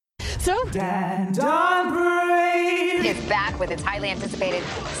so? Dan Brave is back with its highly anticipated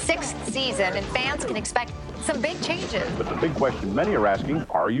 6th season, and fans can expect some big changes. But the big question many are asking,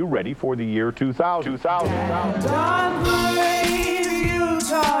 are you ready for the year 2000? Dan Brave, you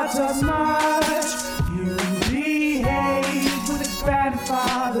taught us much. You behaved with a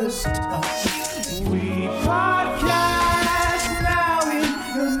grandfather's touch. We podcast now in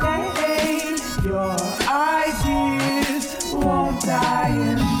your name. Your ideas won't die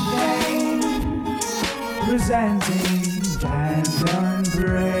in vain. Presenting Dan and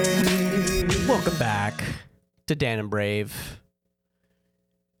Brave. Welcome back to Dan and Brave.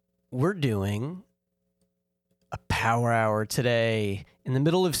 We're doing a power hour today in the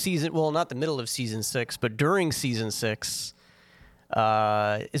middle of season, well, not the middle of season 6, but during season 6.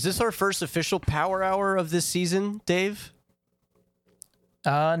 Is this our first official power hour of this season, Dave?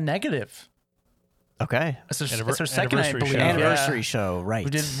 Negative. Okay. It's our second, I believe. Anniversary show, right.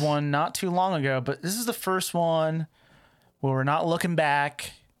 We did one not too long ago, but this is the first one where we're not looking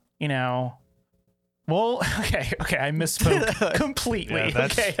back, you know. Well, okay, I misspoke completely. Yeah,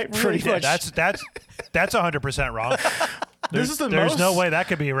 that's okay, I really did. That's 100% wrong. There's there's no way that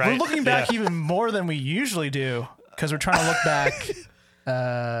could be right. We're looking back even more than we usually do because we're trying to look back.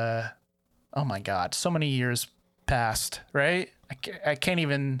 Oh my God, so many years passed, right? I can't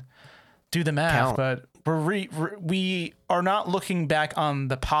even do the math, but we are not looking back on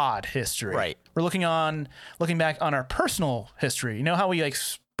the pod history. Right. We're looking back on our personal history. You know how we like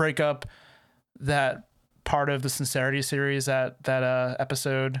break up that part of the Sincerity series, that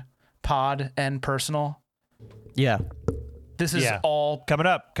episode, pod and personal. Yeah. This is all coming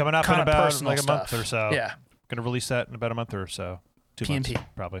up in about like a month or so. Yeah. Gonna release that in about a month or so. 2 PMP. months,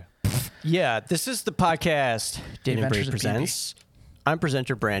 probably. Yeah, this is the podcast Dan and Brave Adventures of presents. I'm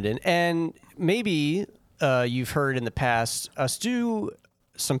presenter Brandon, and maybe you've heard in the past us do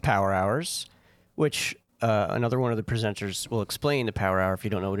some power hours, which another one of the presenters will explain the power hour if you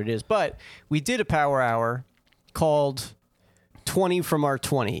don't know what it is. But we did a power hour called 20 from our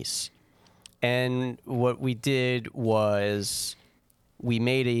 20s. And what we did was we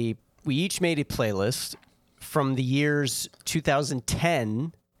each made a playlist from the years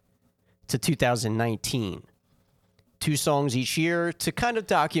 2010 to 2019. 2 songs each year to kind of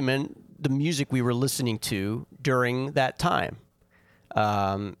document the music we were listening to during that time.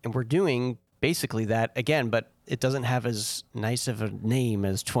 And we're doing basically that again, but it doesn't have as nice of a name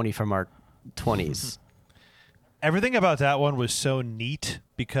as 20 from our 20s. Everything about that one was so neat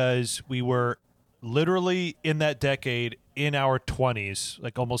because we were literally in that decade in our 20s,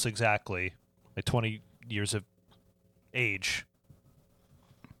 like almost exactly, like 20 years of age.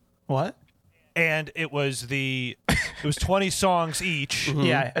 What? And it was 20 songs each. Mm-hmm.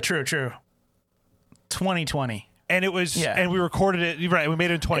 Yeah, true. 2020. And it was, and we recorded it, right, we made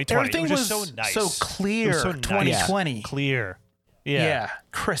it in 2020. Everything it was was so nice. So clear. It was so 2020. Nice. Clear. Yeah.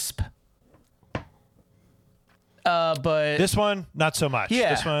 Crisp. But this one, not so much.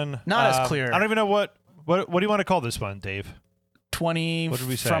 Yeah, this one, not as clear. I don't even know what do you want to call this one, Dave? 20 what did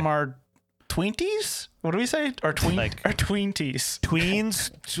we say? From our Tween-ties? What do we say? Our Tween-ties.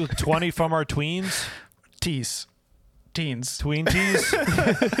 Tweens? 20 from our tweens? Teens. Tween-ties?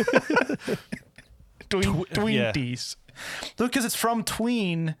 Tween-ties. Because it's from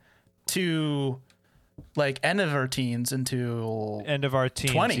tween to like end of our teens until end of our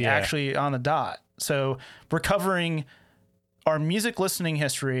teens, 20 actually on the dot. So we're covering our music listening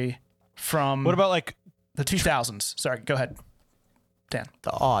history from what about like the 2000s. Sorry, go ahead, Dan.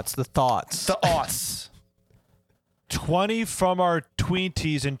 The aughts, the thoughts. The aughts. 20 from our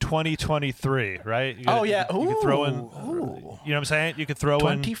Tween-ties in 2023, right? You could throw in, you know what I'm saying? You could throw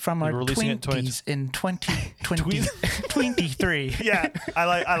 20 from our Tween-ties in 2023. Yeah,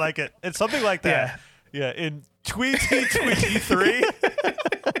 I like it. It's something like that. Yeah, in 2023.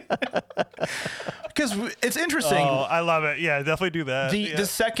 Because it's interesting. Oh, I love it. Yeah, definitely do that. The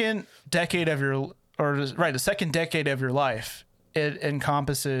second decade of your life, it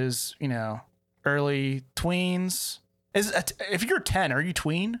encompasses, early tweens. If you're 10, are you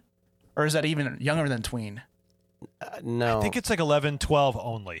tween? Or is that even younger than tween? No. I think it's like 11, 12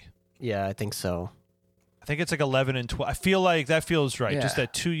 only. Yeah, I think so. I think it's like 11 and 12. I feel like that feels right. Yeah. Just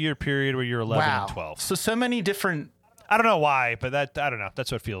that 2-year period where you're 11 and 12. So many different... I don't know why, but I don't know.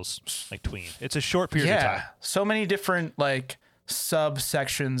 That's what feels like tween. It's a short period of time. So many different like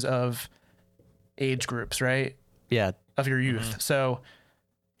subsections of age groups, right? Yeah. Of your youth. Mm-hmm. So,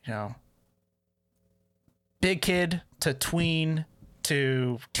 big kid to tween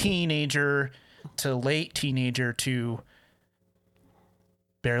to teenager to late teenager to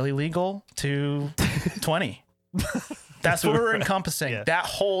barely legal to 20. That's what we're encompassing. Yeah. That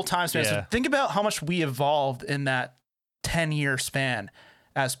whole time span. Yeah. So think about how much we evolved in that 10-year span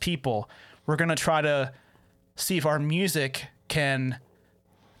as people. We're going to try to see if our music can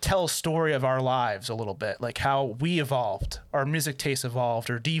tell a story of our lives a little bit, like how we evolved, our music taste evolved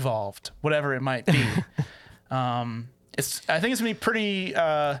or devolved, whatever it might be. I think it's going to be pretty,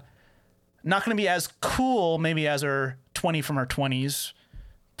 not going to be as cool maybe as our 20 from our 20s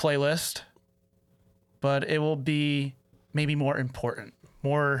playlist, but it will be maybe more important,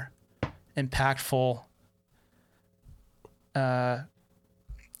 more impactful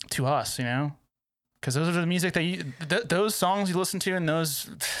to us, you know? Because those are the music that those songs you listen to in those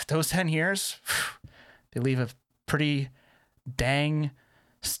 10 years, they leave a pretty dang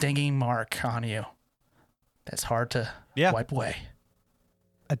stinging mark on you. That's hard to wipe away.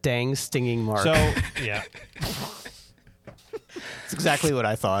 A dang stinging mark. So, yeah. It's exactly what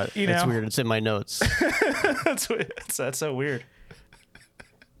I thought. You It's know? weird. It's in my notes. That's so weird.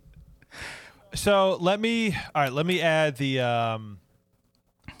 So let me add the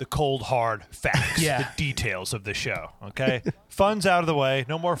cold hard facts, the details of the show. Okay, fun's out of the way.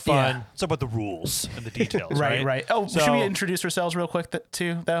 No more fun. Yeah. It's about the rules and the details. Right. Oh, So- should we introduce ourselves real quick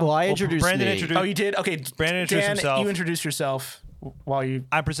too? Though. Well, I introduced Brandon me. introduced- Oh, you did. Okay, Brandon introduced Dan, himself. You introduce yourself while you.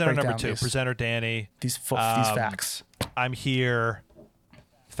 I'm presenter break number down 2. these- Presenter Danny. These facts. I'm here.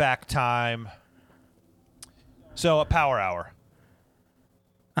 Fact time. So a power hour.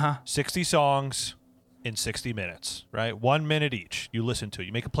 60 songs in 60 minutes, right? 1 minute each. You listen to it.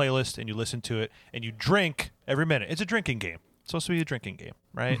 You make a playlist and you listen to it and you drink every minute. It's a drinking game. It's supposed to be a drinking game,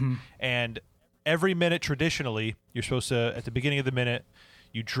 right? And every minute, traditionally, you're supposed to, at the beginning of the minute,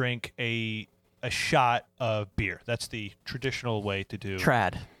 you drink a shot of beer. That's the traditional way to do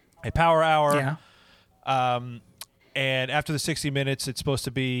Trad. a power hour. Yeah. And after the 60 minutes, it's supposed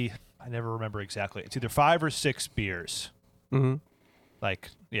to be, I never remember exactly. It's either 5 or 6 beers. Mm-hmm.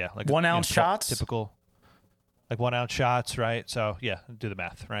 Like 1 ounce shots? Typical, like 1 ounce shots, right? So yeah, do the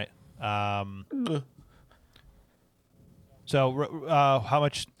math, right? So how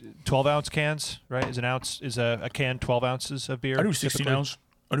much? 12 ounce cans, right? Is a can 12 ounces of beer? I do 16 typically? ounce.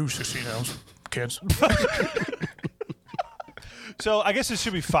 I do 16 ounce. Kids. So I guess it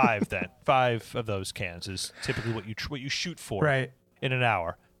should be 5 then. 5 of those cans is typically what you shoot for, Right. in an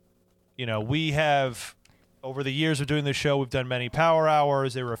hour. You know, we have, over the years of doing this show, we've done many power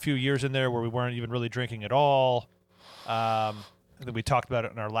hours. There were a few years in there where we weren't even really drinking at all. I think we talked about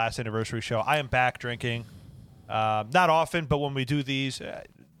it in our last anniversary show. I am back drinking. Not often, but when we do these,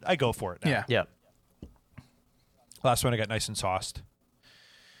 I go for it now. Yeah. Yep. Last one I got nice and sauced.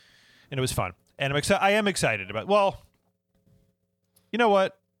 And it was fun. And I am excited about, well, you know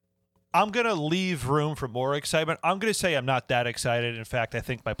what? I'm going to leave room for more excitement. I'm going to say I'm not that excited. In fact, I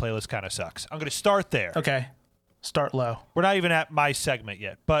think my playlist kind of sucks. I'm going to start there. Okay. Start low. We're not even at my segment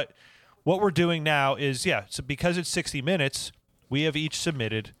yet. But what we're doing now is, so because it's 60 minutes, we have each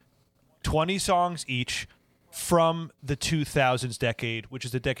submitted 20 songs each from the 2000s decade, which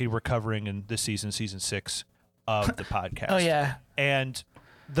is the decade we're covering in this season 6 of the podcast. Oh, yeah. And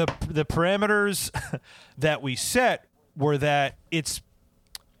the parameters that we set were that it's,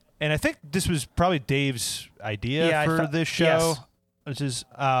 and I think this was probably Dave's idea for this show, yes. which is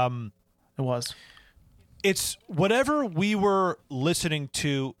It was. it's whatever we were listening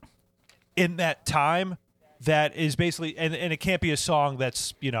to in that time that is basically, and it can't be a song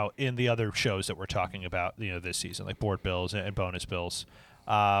that's, in the other shows that we're talking about, this season, like Board Bills and Bonus Bills.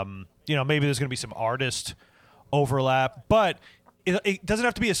 Maybe there's going to be some artist overlap, but it doesn't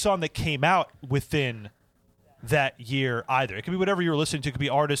have to be a song that came out within that year either. It could be whatever you're listening to. It could be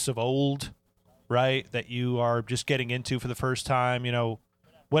artists of old, right, that you are just getting into for the first time,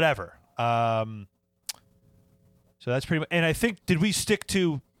 whatever. So that's pretty much, and I think, did we stick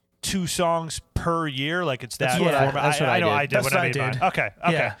to 2 songs per year? Like it's that format? That's what I know did. I did That's what what I I made mine. did. Okay.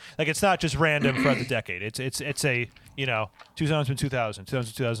 Yeah. Like it's not just random throughout the decade. It's a, 2000 from 2000,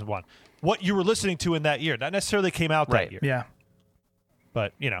 2000 2001. What you were listening to in that year, not necessarily came out that Right. year. Yeah.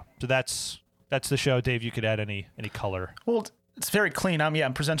 But, so that's the show. Dave, you could add any color. Well, it's very clean.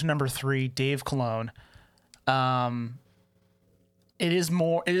 I'm presenter number 3, Dave Cologne. It is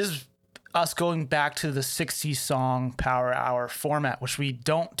us going back to the 60 song power hour format, which we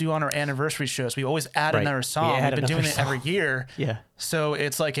don't do on our anniversary shows. We always add Right. another We song. add We've been doing another it every year. Yeah. So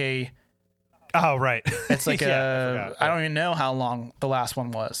it's like Oh, right. it's like Yeah, I forgot. I don't even know how long the last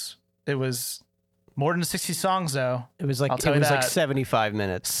one was. It was more than 60 songs though. It was I'll like tell you that. 75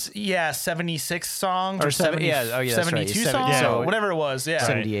 minutes. Yeah, 76 songs Or or 70, yeah, oh, yeah, that's right. 72 Seven- songs, yeah. so whatever it was. Yeah,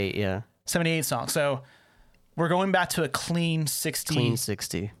 78, yeah. 78 songs. So we're going back to a clean 60, Clean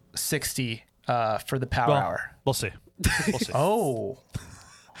 60. 60 for the power Well, hour. we'll see. We'll see. Oh,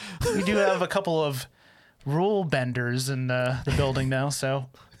 we do have a couple of rule benders in the building now, so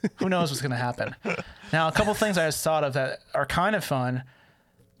who knows what's going to happen. Now, a couple things I just thought of that are kind of fun.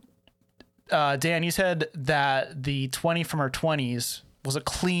 Dan, you said that the 20 from our 20s was a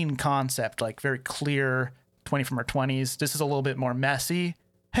clean concept, like very clear 20 from our 20s. This is a little bit more messy.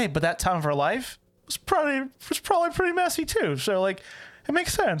 Hey, but that time of our life was probably pretty messy too. So like, it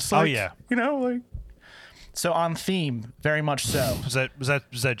makes sense. Like, yeah. You know, like, so on theme, very much so. Was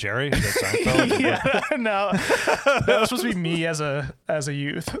that Jerry? Was that Seinfeld? Yeah, no, that was supposed to be me as a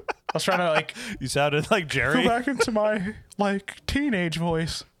youth. I was trying to like You sounded like Jerry. go back into my like teenage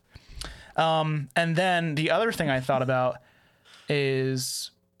voice. And then the other thing I thought about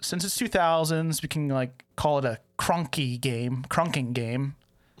is since it's 2000s, we can like call it a crunking game.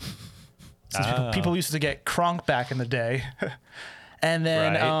 Since people used to get crunk back in the day. And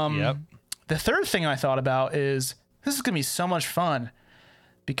then Right, the third thing I thought about is this is going to be so much fun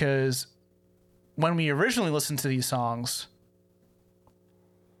because when we originally listened to these songs,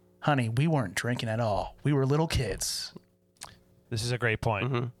 honey, we weren't drinking at all. We were little kids. This is a great point.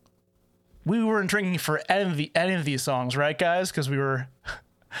 Mm-hmm. We weren't drinking for any of these songs, right, guys? Because we were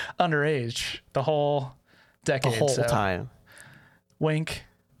underage the whole decade. The whole so. time. Wink.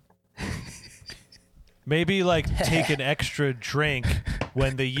 Maybe like take an extra drink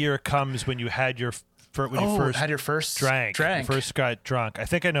when the year comes when you had your had your first drank. drank. First got drunk. I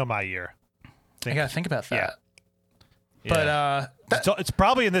think I know my year. I gotta think about that. Yeah. But it's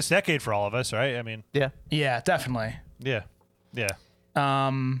probably in this decade for all of us, right? I mean, Yeah. yeah, definitely. yeah.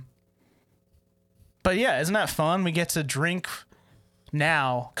 But yeah, isn't that fun? We get to drink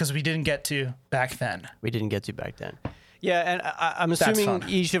now because we didn't get to back then. We didn't get to back then. Yeah, and I'm That's assuming fun.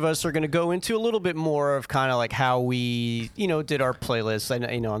 each of us are going to go into a little bit more of kind of like how we, did our playlists. And,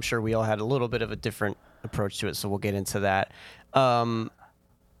 I'm sure we all had a little bit of a different approach to it, so we'll get into that. And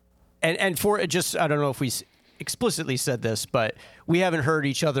for just, I don't know if we explicitly said this, but we haven't heard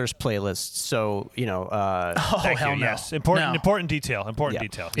each other's playlists, so, Thank hell you. no. Yes. Important detail. yeah.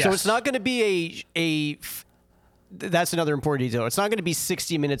 Detail. So Yes. it's not going to be that's another important detail. It's not going to be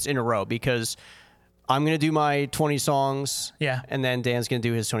 60 minutes in a row because I'm going to do my 20 songs. Yeah. And then Dan's going to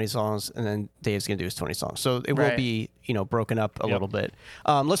do his 20 songs. And then Dave's going to do his 20 songs. So it will Right. be, broken up a little bit.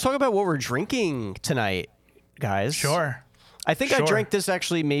 Let's talk about what we're drinking tonight, guys. Sure. I think I Sure. drank this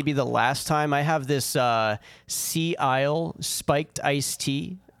actually maybe the last time. I have this Sea Isle spiked iced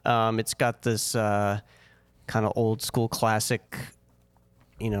tea. It's got this kind of old school classic,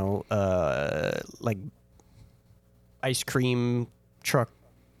 like ice cream truck.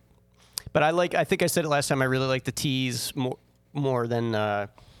 But I think I said it last time, I really like the teas more than the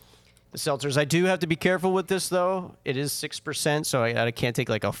seltzers. I do have to be careful with this, though. It is 6%, so I can't take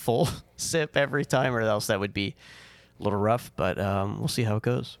like a full sip every time, or else that would be a little rough. But we'll see how it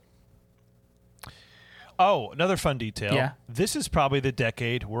goes. Oh, another fun detail. Yeah. This is probably the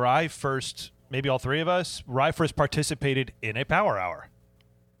decade where I first, maybe all three of us, where I first participated in a power hour.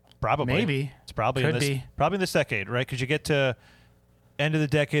 Probably. Maybe. It's probably Could in this be. probably in this decade, right? Because you get to end of the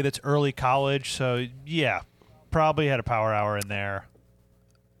decade, that's early college. So yeah, probably had a power hour in there.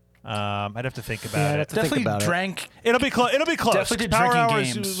 I'd have to think about I'd it. have to think Definitely about it. drank. It'll be close. It'll be close. Definitely did Power drinking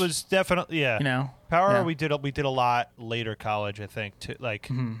hours games. was definitely Power Yeah. hour we did a lot later college, I think. To like,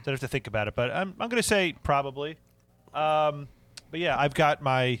 Mm-hmm. so I'd have to think about it. But I'm gonna say probably. But yeah, I've got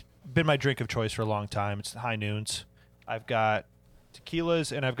my drink of choice for a long time. It's High Noons. I've got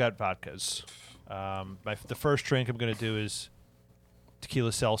tequilas and I've got vodkas. The first drink I'm gonna do is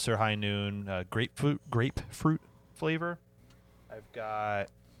tequila seltzer High Noon, grapefruit flavor. I've got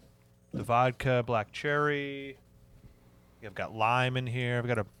the vodka black cherry. I've got lime in here. I've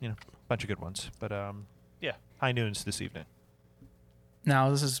got a bunch of good ones. But yeah, High Noons this evening. Now,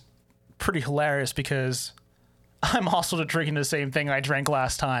 this is pretty hilarious because I'm also drinking the same thing I drank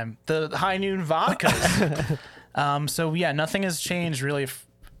last time, the High Noon vodkas. So yeah, nothing has changed really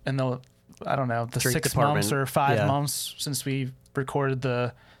in the, I don't know, the Drink 6 department. months or 5 Yeah. months since we recorded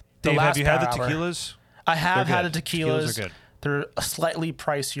the Dave, last have you had the power hour. tequilas? I have They're had the good. tequilas. Tequilas are good. They're slightly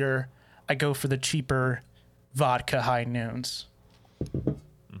pricier. I go for the cheaper vodka High Noons.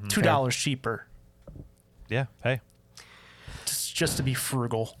 $2 cheaper, Yeah. Hey, just to be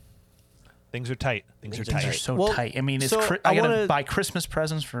frugal. things are tight. Things are Things tight. are so Well, tight. I mean, it's so I I gotta wanna- buy Christmas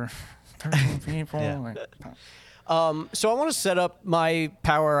presents for 13 people. Yeah. Like, So I want to set up my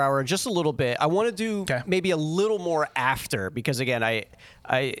power hour just a little bit. I want to do Okay. maybe a little more after because again,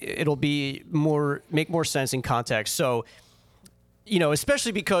 it'll be make more sense in context. So,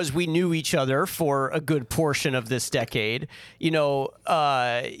 especially because we knew each other for a good portion of this decade,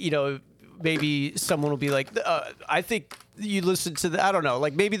 maybe someone will be like, I think you listen to the, I don't know,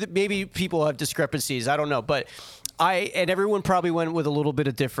 like maybe people have discrepancies. I don't know. But and everyone probably went with a little bit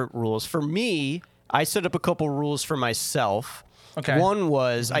of different rules. For me, I set up a couple rules for myself. Okay. One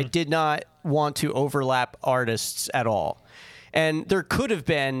was I did not want to overlap artists at all. And there could have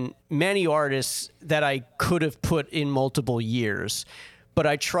been many artists that I could have put in multiple years, but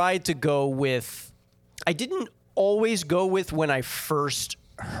I tried to go with, I didn't always go with when I first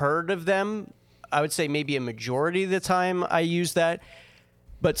heard of them. I would say maybe a majority of the time I used that,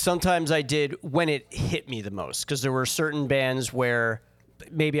 but sometimes I did when it hit me the most, because there were certain bands where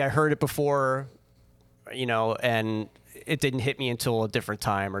maybe I heard it before, and it didn't hit me until a different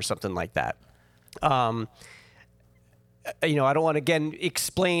time or something like that. I don't want to, again,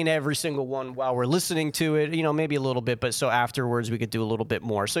 explain every single one while we're listening to it, maybe a little bit, but so afterwards we could do a little bit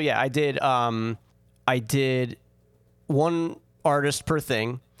more. So yeah, I did one artist per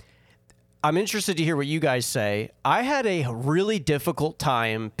thing. I'm interested to hear what you guys say. I had a really difficult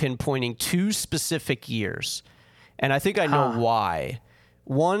time pinpointing 2 specific years, and I think I know why.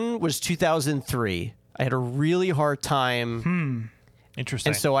 One was 2003. I had a really hard time.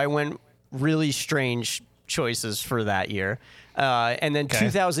 Interesting. And so I went really strange choices for that year. And then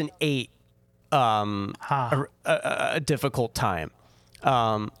 2008, a difficult time.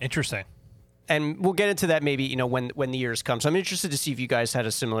 Interesting. And we'll get into that maybe, when the years come. So I'm interested to see if you guys had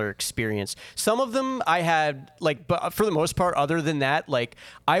a similar experience. Some of them I had, but for the most part, other than that,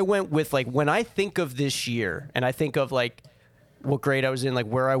 I went with, when I think of this year and I think of, what grade I was in,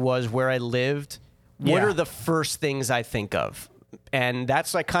 where I was, where I lived, what are the first things I think of? And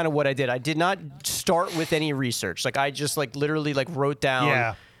that's kind of what I did. I did not start with any research. I just literally wrote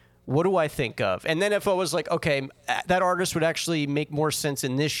down, what do I think of? And then if I was okay, that artist would actually make more sense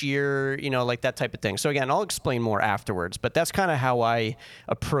in this year, that type of thing. So again, I'll explain more afterwards, but that's kind of how I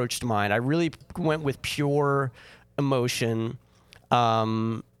approached mine. I really went with pure emotion.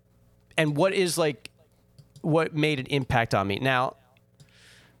 And what is what made an impact on me? Now,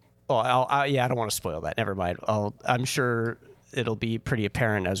 I don't want to spoil that. Never mind. I'm sure it'll be pretty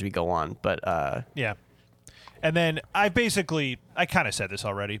apparent as we go on, but yeah. And then I kind of said this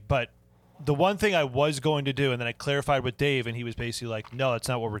already, but the one thing I was going to do, and then I clarified with Dave, and he was basically like, no, that's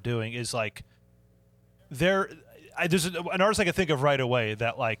not what we're doing, is there's an artist I could think of right away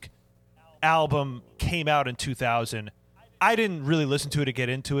that album came out in 2000. I didn't really listen to it to get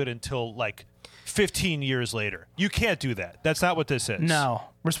into it until 15 years later. You can't do that. That's not what this is. No.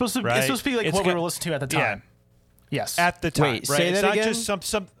 We're supposed to, right? It's supposed to be what we were listening to at the time. Yeah. Yes. At the time. Wait, right? say It's that not again? just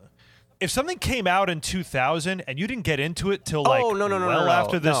some if something came out in 2000 and you didn't get into it till no,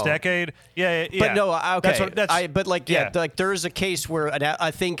 after this decade, yeah. But no, okay. That's there is a case where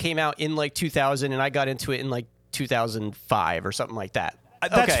a thing came out in 2000 and I got into it in 2005 or something like that.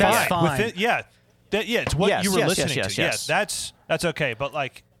 That's okay, fine. That's fine. It's what you were listening to. Yes. Yeah, that's okay. But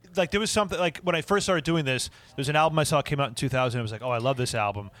there was something when I first started doing this, there's an album I saw came out in 2000. I was like, oh, I love this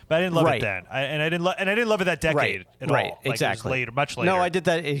album, but I didn't love it then. I didn't love it that decade at all. Right, exactly. It was later, much later. No, I did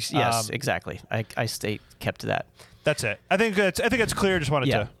that. Yes, exactly. I kept to that. That's it. I think that's clear. Just wanted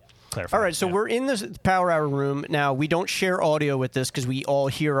to clarify. All right, so we're in the Power Hour room now. We don't share audio with this because we all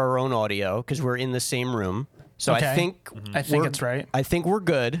hear our own audio because we're in the same room. So Okay. I think it's right. I think we're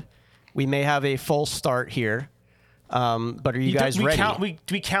good. We may have a false start here. But are you guys ready?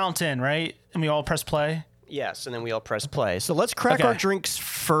 We count in, right? And we all press play? Yes, and then we all press play. So let's crack our drinks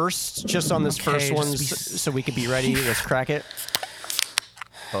first, just on this first one, so we can be ready. Let's crack it.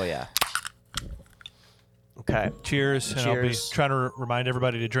 Oh, yeah. Okay. Cheers. And I'll be trying to remind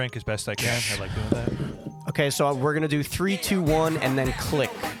everybody to drink as best I can. I like doing that. Okay, so we're going to do 3, 2, 1, and then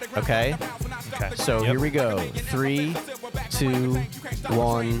click. Okay? Okay. So here we go. 3, 2,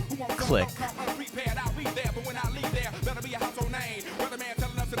 1, click.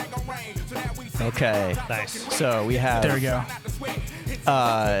 Okay. Nice. So we have... There we go.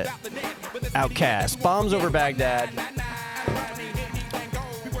 Outkast, Bombs Over Baghdad.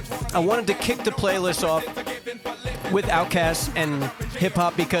 I wanted to kick the playlist off with Outkast and hip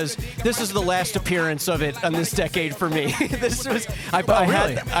hop because this is the last appearance of it on this decade for me. I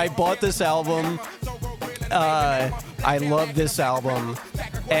bought this album. I love this album,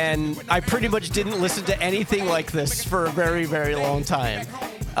 and I pretty much didn't listen to anything like this for a very, very long time.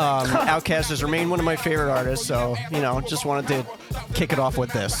 Outkast has remained one of my favorite artists, so just wanted to kick it off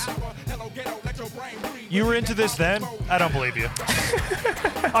with this. You were into this then? I don't believe you.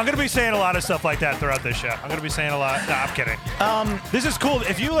 I'm going to be saying a lot of stuff like that throughout this show. I'm going to be saying a lot. No, I'm kidding. This is cool.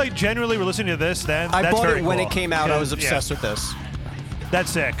 If you genuinely were listening to this, then I that's bought very it when cool. it came out. I was obsessed with this. That's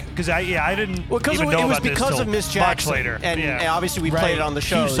sick. Because I didn't Well, because even it know was about this because till of Miss much Jackson, later. and obviously we played it on the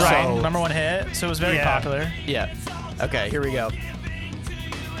show. Huge So song, number 1 hit, so it was very popular. yeah. Okay, here we go.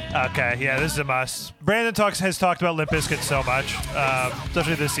 Okay, yeah, this is a must. Brandon has talked about Limp Bizkit so much,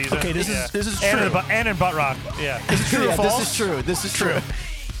 especially this season. Okay, this is and true. And in Butt Rock, yeah. Is it true or Yeah, false? this is true. This is true.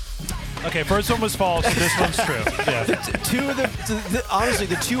 Okay, first one was false, this one's true. Yeah. Two of honestly,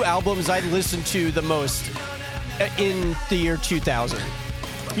 the two albums I listened to the most in the year 2000.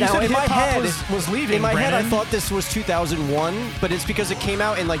 You said in my hip-hop head, was leaving, in my head, I Brandon. thought this was 2001, but it's because it came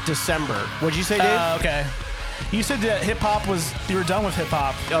out in like December. What'd you say, Dave? Okay. You said that hip-hop you were done with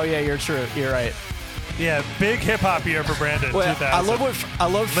hip-hop. Oh yeah, you're true. You're right. Yeah, big hip-hop year for Brandon, Well, 2000. I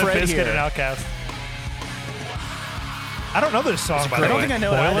love Limp Fred Bizkit here. and Outkast. I don't know this song, by the I way. don't think I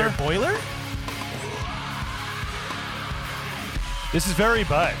know Boiler? it either. Boiler? This is very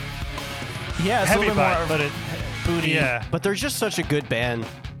butt. Yeah, it's Heavy a little bit butt, more but it... booty. Yeah. But they're just such a good band.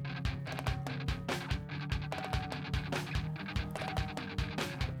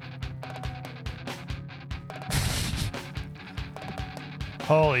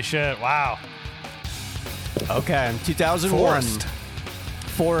 Holy shit, wow. Okay, 2001.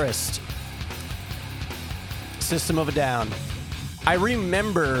 Forest. System of a Down. I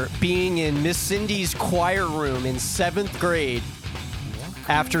remember being in Miss Cindy's choir room in 7th grade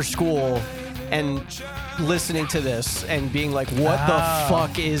after school and listening to this and being like, what the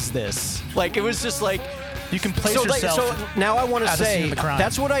fuck is this? Like, it was just like... You can place so yourself. now I want to at the scene say of the crime.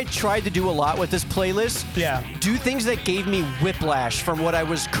 that's what I tried to do a lot with this playlist. Yeah. Do things that gave me whiplash from what I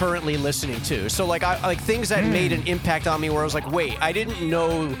was currently listening to. So like things that made an impact on me where I was like, wait, I didn't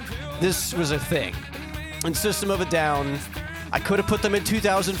know this was a thing. And System of a Down, I could have put them in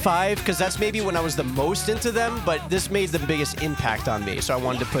 2005 because that's maybe when I was the most into them, but this made the biggest impact on me, so I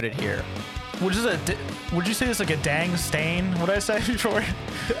wanted to put it here. Would you say it's like a dang stain? What did I say before?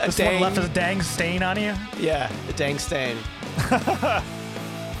 This one dang- left a dang stain on you? Yeah, the dang stain.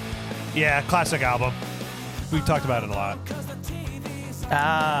 Yeah, classic album. We've talked about it a lot.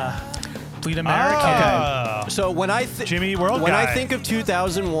 Bleed American. Oh. So when I Jimmy World when guy. I think of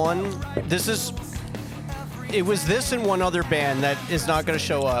 2001, it was this and one other band that is not going to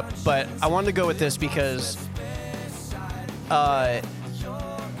show up, but I wanted to go with this because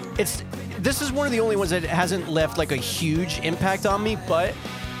this is one of the only ones that hasn't left like a huge impact on me, but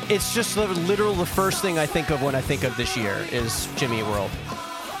it's just literally the first thing I think of when I think of this year is Jimmy Eat World.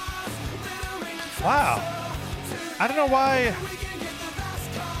 Wow. I don't know why.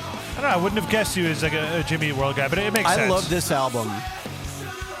 I don't know. I wouldn't have guessed you as like a Jimmy Eat World guy, but it makes sense. I love this album.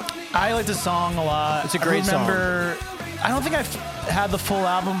 I like this song a lot. It's a great I remember, I don't think I've had the full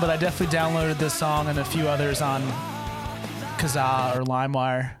album, but I definitely downloaded this song and a few others on Kazaa or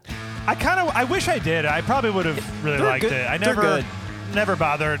LimeWire. I wish I did. I probably would have really liked good. it. I They're good. never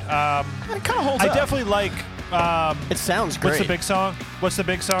bothered. It kind of holds I up. definitely like. It sounds great. What's the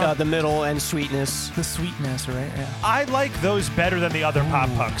big song? The Middle and Sweetness. The sweetness, right? Yeah. I like those better than the other pop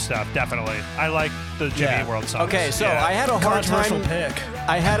punk stuff. Definitely, I like the Jimmy Eat World songs. Okay, so Yeah. I had a hard Controversial time. pick.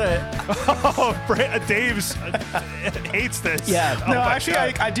 I had a Oh, Dave's hates this. Yeah. Oh No, my actually,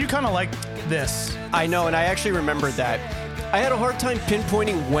 God. I do kind of like this. I know, and I actually remembered that. I had a hard time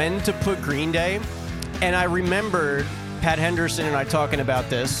pinpointing when to put Green Day, and I remembered Pat Henderson and I talking about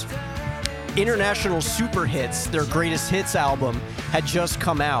this. International Super Hits, their greatest hits album, had just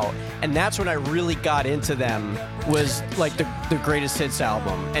come out, and that's when I really got into them, was like the greatest hits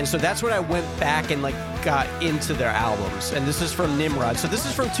album. And so that's when I went back and like got into their albums. And this is from Nimrod. So this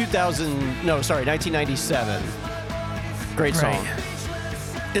is from 1997. Great song. Right.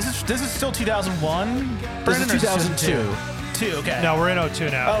 This is still 2001. This is Brandon, or 2002. Two. Okay. No, we're in 02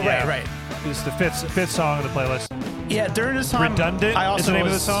 now. Oh, Yeah. right. This is the fifth song of the playlist. Yeah, during this time, Redundant I also is the name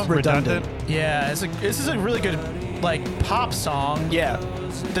of the was- song. Redundant. Yeah, this is a really good like pop song. Yeah.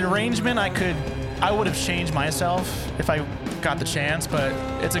 The arrangement I would have changed myself if I got the chance, but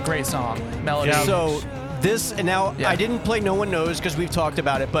it's a great song. Melody. Yeah. So this, and now Yeah. I didn't play No One Knows because we've talked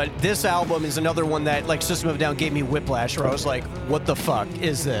about it, but this album is another one that like System of a Down gave me whiplash, where I was like, what the fuck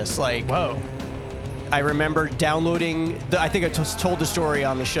is this? Like, Whoa. I remember downloading, I think I told the story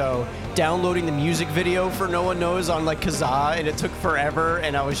on the show, downloading the music video for No One Knows on like Kazaa, and it took forever,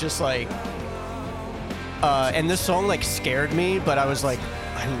 and I was just like, and this song like scared me, but I was like,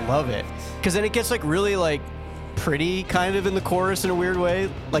 I love it. Because then it gets like really like pretty kind of in the chorus in a weird way,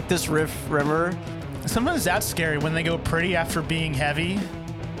 like this riff, remember? Sometimes that's scary when they go pretty after being heavy.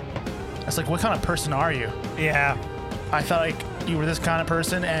 It's like, what kind of person are you? Yeah. I thought like you were this kind of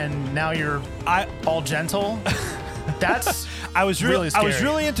person, and now you're all gentle. That's I was really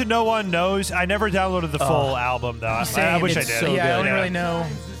scary. into No One Knows. I never downloaded the full album though. I wish I did. So I only really know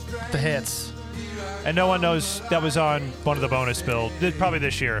the hits. And No One Knows that was on one of the bonus builds. Probably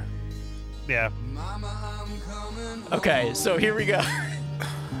this year. Yeah. Okay, so here we go.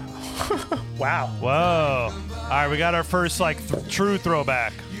 Wow. Whoa. All right, we got our first true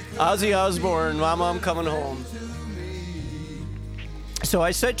throwback. Ozzy Osbourne, Mama, I'm Coming Home. So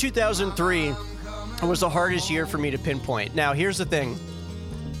I said 2003 was the hardest year for me to pinpoint. Now, here's the thing.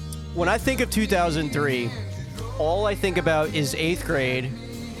 When I think of 2003, all I think about is 8th grade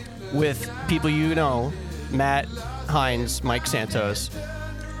with people you know, Matt Hines, Mike Santos.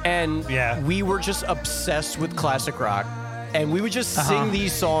 And we were just obsessed with classic rock. And we would just sing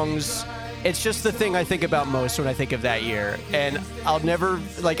these songs. It's just the thing I think about most when I think of that year. And I'll never,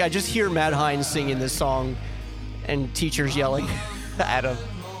 I just hear Matt Hines singing this song and teachers yelling at him.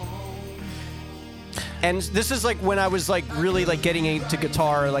 And this is when I was really getting into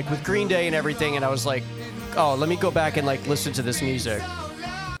guitar, with Green Day and everything. And I was like, oh, let me go back and listen to this music.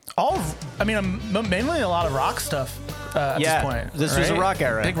 Mainly a lot of rock stuff at this point. This was a rock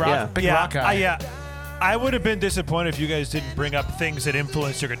era. Big rock guy. I would have been disappointed if you guys didn't bring up things that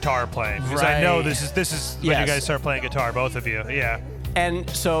influenced your guitar playing. Because I know this is when you guys start playing guitar, both of you. Yeah. And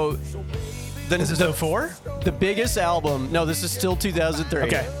so... This is 04? The biggest album... No, this is still 2003.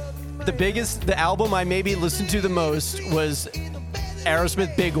 Okay. The album I maybe listened to the most was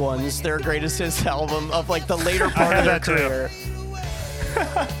Aerosmith Big Ones, their greatest hits album of the later part of their career.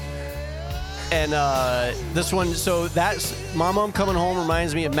 And this one, so that's Mama, I'm Coming Home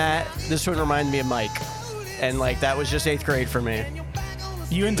reminds me of Matt. This one reminds me of Mike. And that was just 8th grade for me.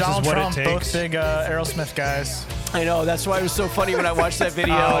 You and Donald Trump, both big Aerosmith guys. I know, that's why it was so funny when I watched that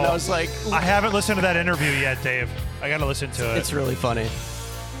video and I was like... I haven't listened to that interview yet, Dave. I gotta listen to it. It's really funny.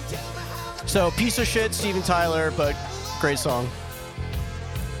 So, piece of shit, Steven Tyler, but great song.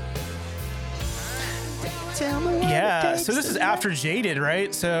 Yeah, so this is after Jaded,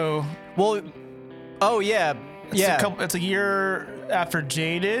 right? So... Well... Oh, yeah. It's a year after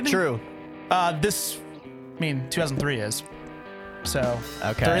Jaded. True. 2003 is. So,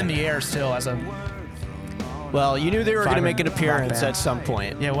 okay. They're in the air still as a... Well, you knew they were going to make an appearance at some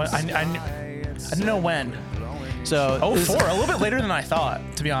point. Yeah, I didn't know when. So 04, a little bit later than I thought,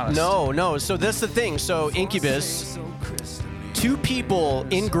 to be honest. No. So that's the thing. So Incubus, 2 people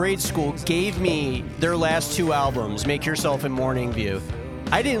in grade school gave me their last 2 albums, Make Yourself and Morning View.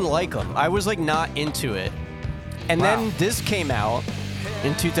 I didn't like them. I was not into it. And then this came out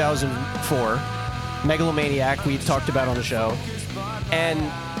in 2004, Megalomaniac, we talked about on the show. And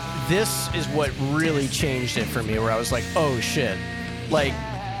this is what really changed it for me, where I was like, oh shit.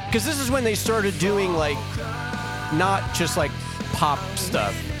 Because this is when they started doing not just pop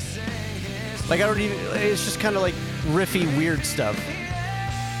stuff. It's just kind of riffy, weird stuff.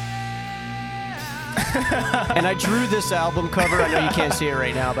 And I drew this album cover. I know you can't see it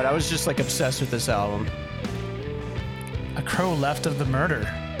right now, but I was just obsessed with this album. A crow left of the murder.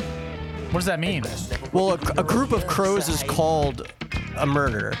 What does that mean? Well, a group of crows is called a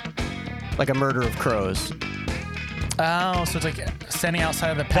murder. A murder of crows. Oh, so it's standing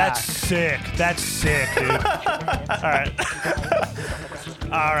outside of the pack. That's sick, dude.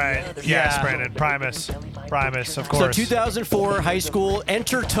 All right. Yes, Brandon. Primus, of course. So 2004, high school,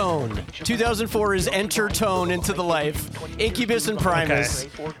 Enter Tone. 2004 is Enter Tone into the life. Incubus and Primus.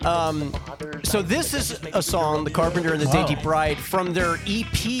 Okay. So this is a song, The Carpenter and the Dainty Bride, from their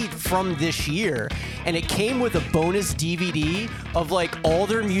EP from this year. And it came with a bonus DVD of all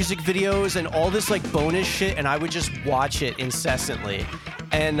their music videos and all this bonus shit. And I would just watch it incessantly.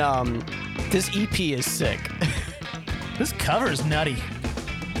 And this EP is sick. This cover is nutty.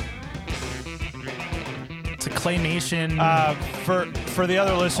 It's a claymation. For the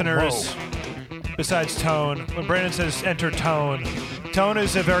other listeners, besides Tone, when Brandon says enter Tone, Tone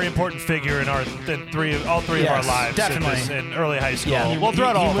is a very important figure in all three of our lives. Definitely. In early high school. Yeah,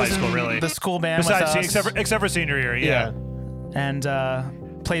 Throughout all of high school, really. The school band besides, with us. except for senior year, yeah. And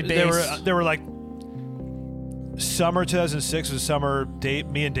played bass. They were summer 2006 was summer.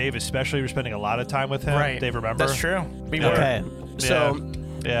 Me and Dave especially were spending a lot of time with him. Right. Dave, remember? That's true. We were. Okay. So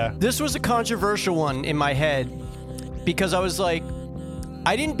yeah. This was a controversial one in my head because I was I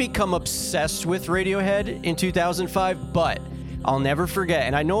didn't become obsessed with Radiohead in 2005, but I'll never forget,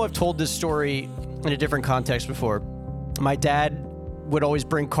 and I know I've told this story in a different context before. My dad would always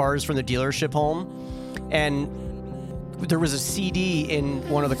bring cars from the dealership home, and there was a CD in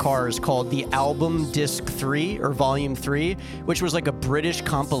one of the cars called the Album Disc 3 or Volume 3, which was a British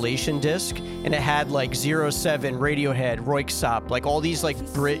compilation disc, and it had 07, Radiohead, Röyksopp, all these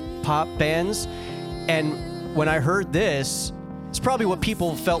Brit pop bands. And when I heard this, It's probably what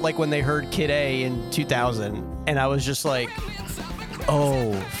people felt like when they heard Kid A in 2000, and I was just like,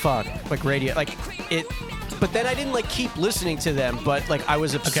 oh fuck, like radio, like it. But then I didn't like keep listening to them, but like I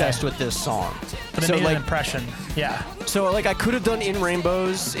was obsessed with this song. But it So made like, an impression. Yeah. so like I could have done In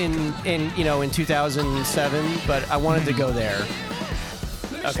Rainbows in 2007, but I wanted to go there.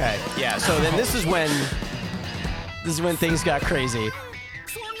 Okay, yeah. So then this is when things got crazy.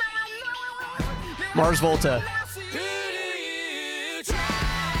 Mars Volta.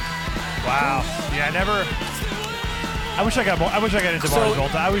 Wow. Yeah, I wish I got more. I wish I got into Mars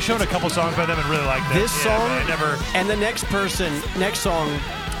Volta. I was shown a couple songs by them and really liked it. This song, but I never. and the next song,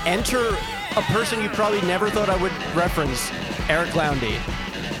 enter a person you probably never thought I would reference, Eric Lowndes.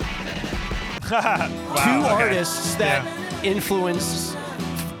 Wow, Two okay. artists that influenced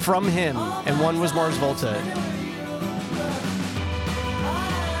from him, and one was Mars Volta.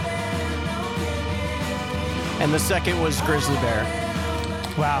 And the second was Grizzly Bear.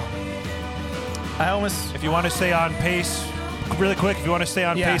 Wow. I almost. If you want to stay on pace, really quick, if you want to stay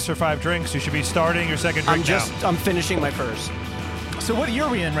on pace for 5 drinks, you should be starting your second drink now. I'm finishing my first. So what year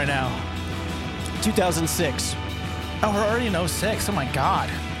are we in right now? 2006. Oh, we're already in 06. Oh my God.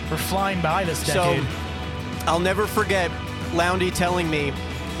 We're flying by this decade. So I'll never forget Lowndes telling me,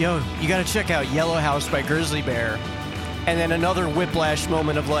 yo, you got to check out Yellow House by Grizzly Bear. And then another whiplash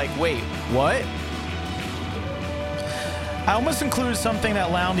moment of like, wait, what? I almost included something that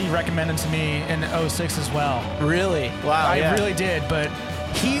Lowndes recommended to me in 06 as well. Really? Wow. I yeah. really did, but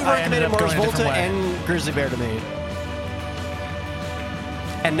He I ended recommended up Mars going a different Volta way. and Grizzly Bear to me.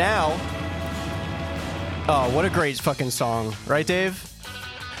 And now, oh, what a great fucking song. Right, Dave?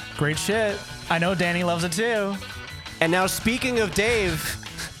 great shit. I know Danny loves it too. And now, speaking of Dave,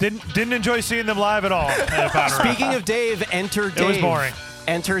 Didn't enjoy seeing them live at all. At Powder Rock. speaking of Dave, enter Dave. It was boring.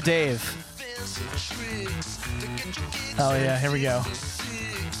 Enter Dave. Oh yeah, here we go.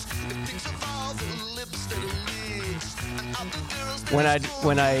 When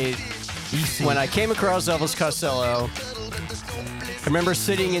I came across Elvis Costello, I remember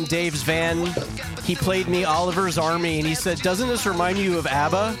sitting in Dave's van. He played me Oliver's Army, and he said, "Doesn't this remind you of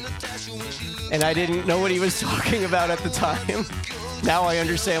ABBA?" And I didn't know what he was talking about at the time. Now I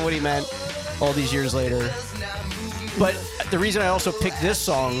understand what he meant all these years later. But the reason I also picked this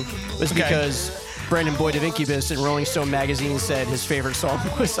song was because Brandon Boyd of Incubus in Rolling Stone magazine said his favorite song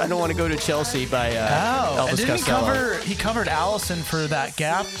was "I Don't Want to Go to Chelsea" by Elvis and didn't Costello. he covered Allison for that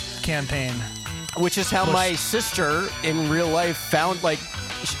Gap campaign? Which is how my sister in real life found, like,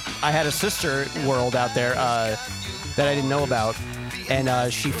 I had a sister world out there that I didn't know about.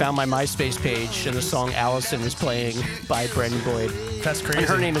 And she found my MySpace page, and the song Allison was playing by Brandon Boyd. That's crazy. And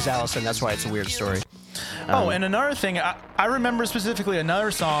her name is Allison. That's why it's a weird story. And another thing, I remember specifically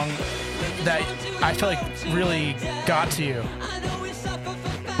another song that I feel like really got to you.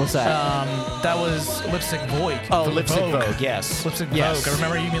 What's that? That was Lipstick Vogue. Oh, from Lipstick Vogue, yes. Lipstick Yes. Vogue. I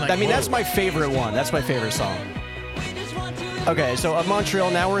remember you being like, I mean, whoa. that's my favorite one. That's my favorite song. Okay, so of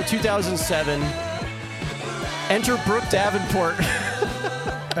Montreal, now we're in 2007. Enter Brooke Davenport.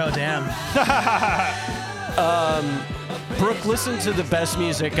 Oh, damn. Brooke listened to the best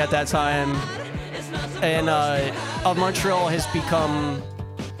music at that time. And of Montreal has become...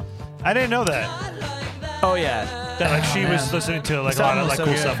 I didn't know that. Oh, yeah. That like she was man. listening to like This a lot album of was like so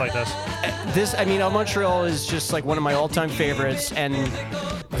cool good. stuff like this. I mean, of Montreal is just like one of my all-time favorites. And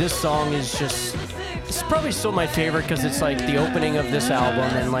this song is just... It's probably still my favorite because it's like the opening of this album.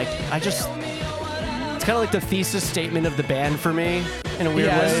 And like, it's kind of like the thesis statement of the band for me in a weird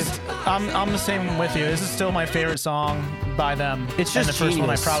way. I'm the same with you. This is still my favorite song by them. It's and just the first one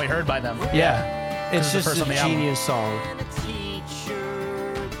I genius. probably heard by them. Yeah. It's This is the just first a on the album. genius song.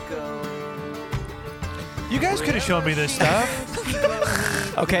 You guys could have shown me this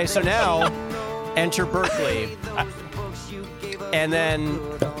stuff. Okay, so now enter Berkeley. And then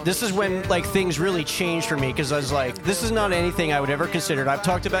this is when like things really changed for me because I was like, this is not anything I would ever consider. I've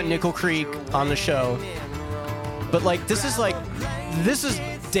talked about Nickel Creek on the show. But like this is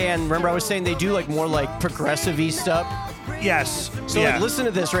Dan, remember I was saying they do like more like progressive-y stuff? Yes. So yeah. like listen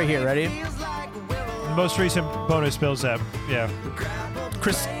to this right here, ready? The most recent bonus Bills app. Yeah.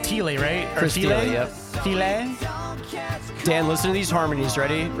 Chris Thiele, right? Or Chris Thiele, yep. Thiele? Dan, listen to these harmonies,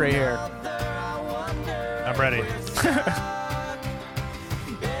 ready? Right here. I'm ready.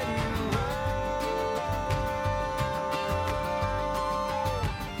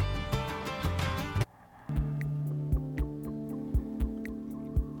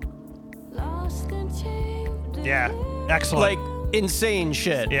 Yeah. Excellent. Like insane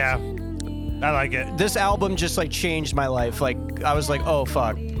shit. yeah. I like it. This album just like changed my life. Like I was like, oh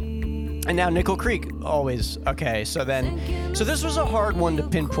fuck. And now Nickel Creek, always. Okay, so this was a hard one to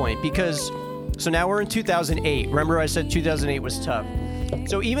pinpoint because, so now we're in 2008. Remember I said 2008 was tough.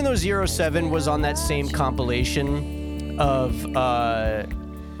 So even though 07 was on that same compilation of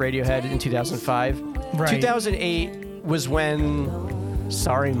Radiohead in 2005, Right. 2008 was when,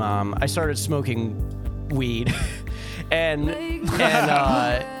 sorry mom, I started smoking weed. and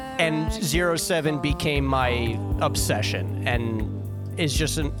 07 became my obsession and is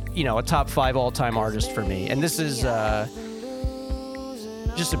just a top 5 all-time artist for me. And this is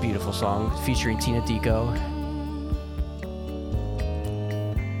just a beautiful song featuring Tina Dico.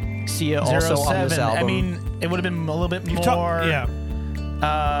 Sia also on this 07. album. I mean, it would have been a little bit more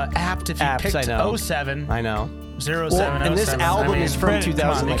apt if you Apps, I picked know. 07. I know. 07, And this 07. album I mean, is from Brandon, come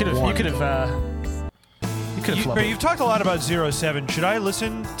on, 2001. You could have flipped it. You've talked a lot about 07. Should I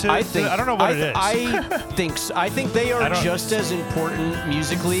listen to? I don't know what it is. I think so. I think they are just as important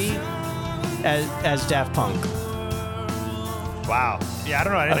musically as Daft Punk. Wow. Yeah, I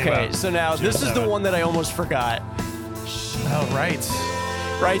don't know anything Okay, about so now this is the 07. one that I almost forgot. Oh, right.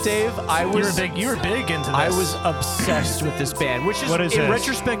 Right, Dave? You were big into this. I was obsessed with this band, which is, What is in this?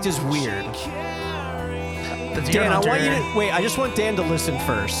 retrospect, is weird. The Deer Dan, I Hunter. want you to wait. I just want Dan to listen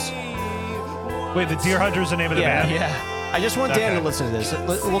first. Wait, the Deer Hunter is the name of the band? Yeah. I just want Dan Okay. to listen to this.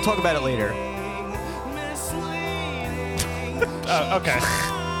 We'll talk about it later. Okay.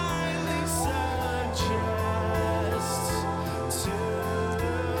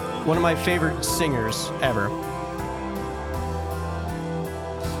 One of my favorite singers ever.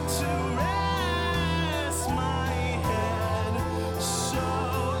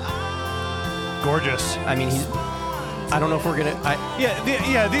 Gorgeous. I mean, I don't know if we're gonna.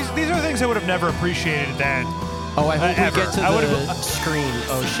 These are things I would have never appreciated then. I hope we ever. get to I the would've- screen.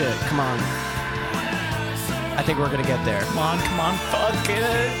 Oh shit! Come on. I think we're gonna get there. Come on, fuck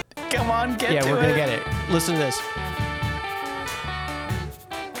it. Come on, get to it. Yeah, we're gonna get it. Listen to this.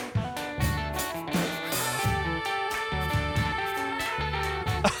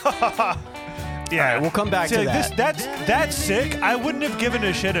 Yeah, All right, we'll come back to that. That's sick. I wouldn't have given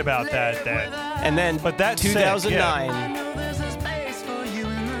a shit about that then. And then, But that's sick, 2009.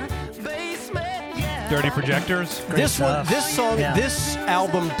 Dirty Projectors. This one, stuff. this song, Yeah. this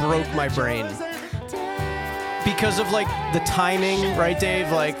album broke my brain because of like the timing, right,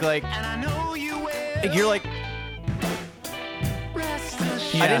 Dave? Like you're like,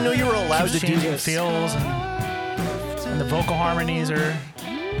 I didn't know you were allowed Keeps to do changing this. feels, and the vocal harmonies are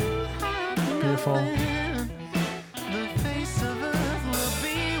beautiful.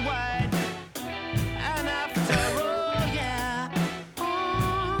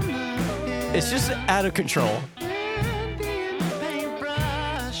 It's just out of control.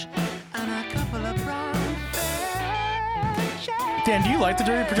 Dan, do you like the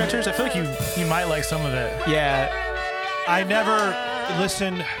Dirty Projectors? I feel like you might like some of it. Yeah, I never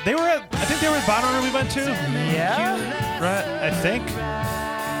listened. I think they were at Bonner we went to. Yeah? Right, I think.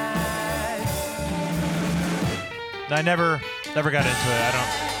 I never got into it.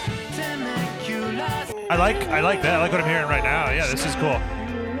 I like that. I like what I'm hearing right now. Yeah, this is cool.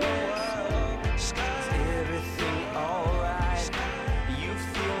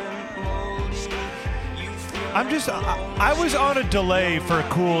 I was on a delay for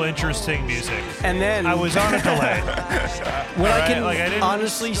cool, interesting music. and then I was on a delay. what I Alright, can like, I didn't-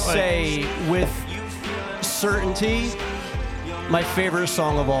 honestly like- say with certainty, my favorite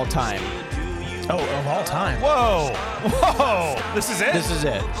song of all time. Oh, of all time. Whoa! This is it? This is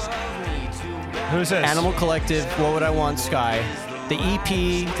it. Who's this? Animal Collective, What Would I Want, Sky. The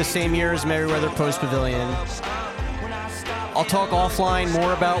EP, the same year as Merriweather Post Pavilion. I'll talk offline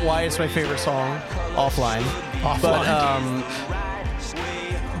more about why it's my favorite song. Offline. But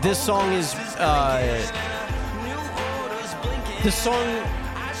this song is this song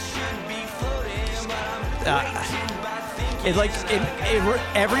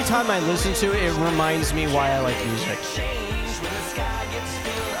every time I listen to it, it reminds me why I like music.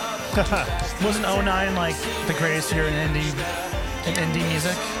 Wasn't 09 like the greatest year in indie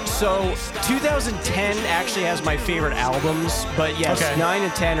music? So 2010 actually has my favorite albums, but yes, Okay. 9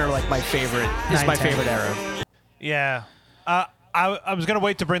 and 10 are like my favorite. Is 9, my 10. favorite era. Yeah. I was going to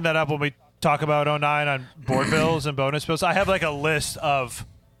wait to bring that up when we talk about 09 on board bills and bonus bills. I have like a list of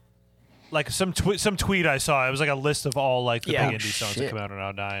like some tweet I saw. It was like a list of all like the Yeah. big indie songs that come out in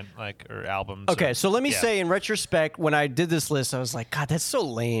 09, like, or albums. Okay, or- so let me yeah. say in retrospect, when I did this list, I was like, God, that's so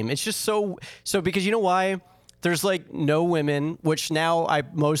lame. It's just so because you know why? There's like no women, which now I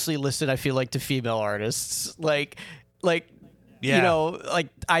mostly listed, I feel like, to female artists. Like Yeah. you know, like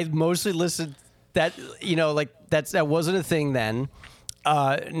I mostly listed that, you know, like that wasn't a thing then.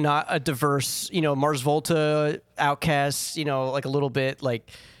 not a diverse, Mars Volta, Outkast, like a little bit,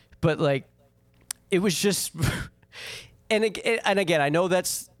 but it was just, and again, I know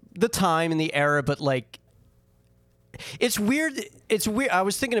that's the time and the era, but it's weird. It's weird. I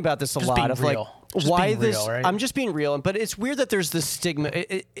was thinking about this a Just lot being of real. Just why being this. real, right? I'm just being real, but it's weird that there's this stigma.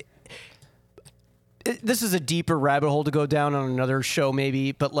 This is a deeper rabbit hole to go down on another show,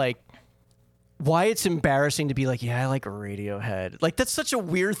 maybe, but why it's embarrassing to be yeah, I like Radiohead. That's such a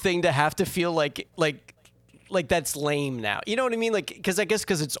weird thing to have to feel like that's lame now. You know what I mean? Because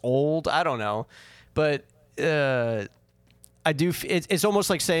it's old. I don't know, but I do. It's almost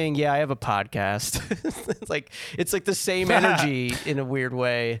like saying, yeah, I have a podcast. it's like the same energy in a weird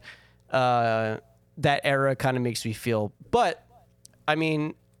way. That era kind of makes me feel, but I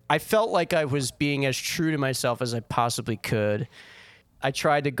mean, I felt like I was being as true to myself as I possibly could. I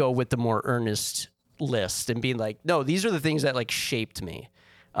tried to go with the more earnest list and being no, these are the things that shaped me.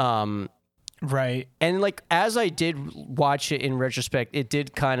 Right. And as I did watch it in retrospect, it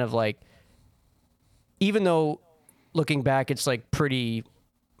did kind of even though looking back, it's pretty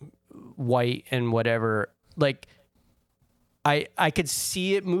white and whatever, I could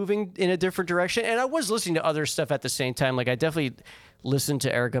see it moving in a different direction. And I was listening to other stuff at the same time. I definitely listened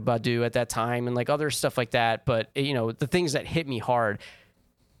to Erykah Badu at that time and other stuff like that. But the things that hit me hard.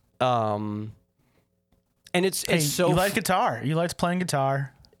 And it's so you like guitar. You liked playing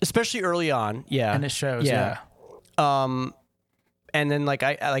guitar, especially early on. Yeah. and it shows. Yeah. And then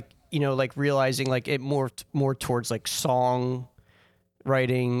I realizing it more towards song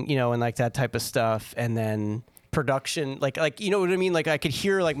writing, and that type of stuff. And then production, you know what I mean? I could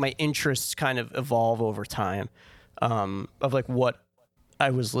hear my interests kind of evolve over time, of what I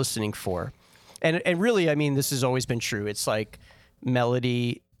was listening for. And really, I mean, this has always been true. It's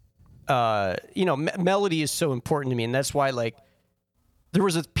melody, melody is so important to me. And that's why there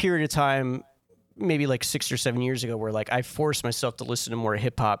was a period of time, maybe 6 or 7 years ago, where I forced myself to listen to more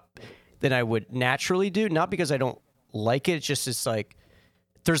hip hop than I would naturally do. Not because I don't like it. It's just,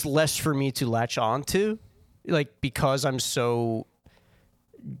 there's less for me to latch on to, because I'm so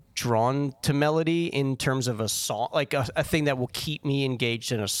drawn to melody in terms of a song, a thing that will keep me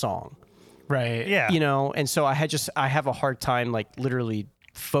engaged in a song. Right. Yeah. And so I have a hard time, literally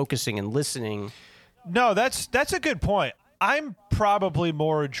focusing and listening. No, that's a good point. I'm probably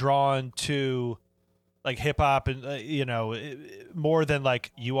more drawn to hip hop and more than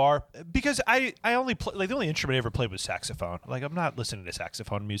you are, because I only play, the only instrument I ever played was saxophone. I'm not listening to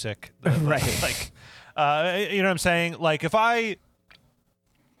saxophone music. Right. You know what I'm saying? If I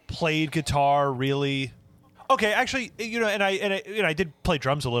played guitar really okay, actually, and I did play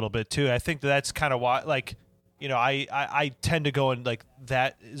drums a little bit too. I think that's kind of why I tend to go in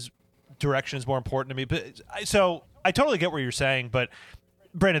that direction is more important to me. But so I totally get what you're saying, but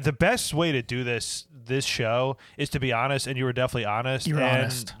Brandon, the best way to do this show is to be honest, and you were definitely honest. You were and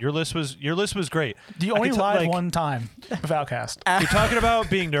honest. Your list was great. You only lied one time with Outkast. You're talking about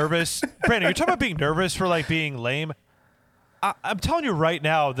being nervous, Brandon. You're talking about being nervous for being lame. I'm telling you right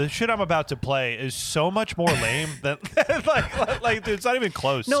now, the shit I'm about to play is so much more lame than it's not even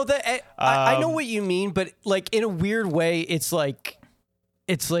close. No, I know what you mean, but in a weird way, it's oh,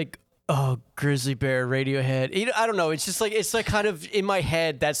 Grizzly Bear, Radiohead. I don't know. It's just it's kind of in my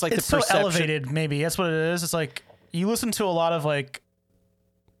head. That's It's the so perception. elevated. Maybe that's what it is. It's you listen to a lot of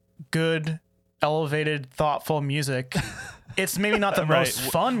good, elevated, thoughtful music. It's maybe not the most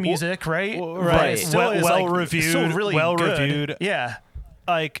fun music, right? Right. But it still is, well reviewed. still really well good. reviewed. Yeah.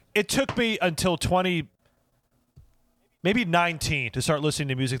 It took me until 20, maybe 19, to start listening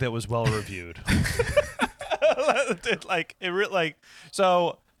to music that was well reviewed.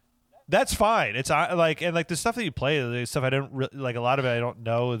 So that's fine. It's and the stuff that you play, the stuff I didn't a lot of it I don't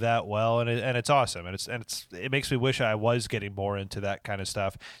know that well, and it's awesome, and it makes me wish I was getting more into that kind of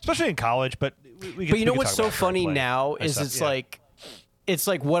stuff, especially in college. But you know what's so funny now is it's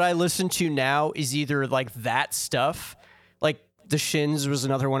what I listen to now is either that stuff, The Shins was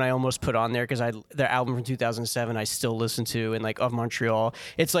another one I almost put on there because their album from 2007 I still listen to, and Of Montreal.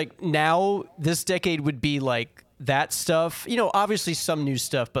 It's now this decade would be that stuff. Obviously some new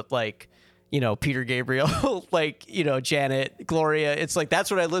stuff, but Peter Gabriel, Janet, Gloria. It's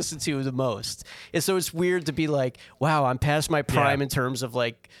that's what I listen to the most. And so it's weird to be wow, I'm past my prime in terms of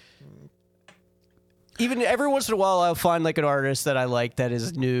even every once in a while I'll find an artist that I like that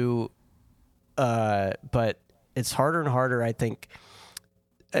is new, but it's harder and harder, I think.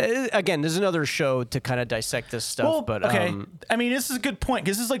 Again, there's another show to kind of dissect this stuff. Well, but okay. I mean, this is a good point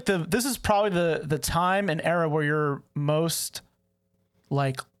because this is probably the time and era where you're most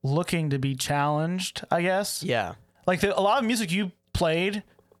looking to be challenged, I guess. Yeah. A lot of music you played,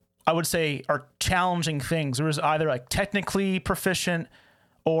 I would say, are challenging things. There was either like technically proficient,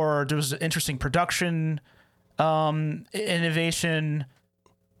 or there was interesting production, innovation,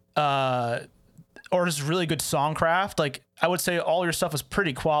 or just really good songcraft. Like, I would say all your stuff was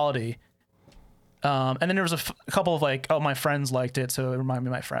pretty quality. And then there was a couple of like, oh, my friends liked it, so it reminded me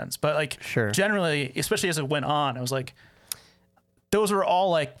of my friends. But like, generally, especially as it went on, I was like, those were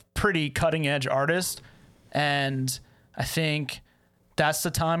all like pretty cutting edge artists. And I think that's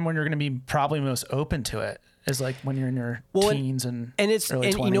the time when you're going to be probably most open to it, is like when you're in your teens and early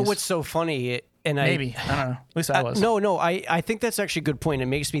 20s. You know what's so funny? I don't know. At least I was. No. I think that's actually a good point. It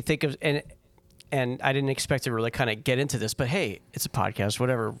makes me think of, and I didn't expect to really kind of get into this, but hey, it's a podcast,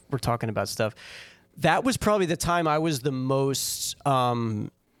 whatever. We're talking about stuff. That was probably the time I was the most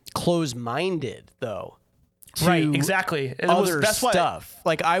closed-minded, though. Right, exactly. That's stuff.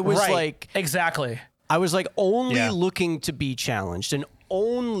 Like, I was like... Exactly. I was like only looking to be challenged and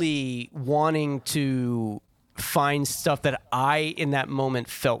only wanting to find stuff that I, in that moment,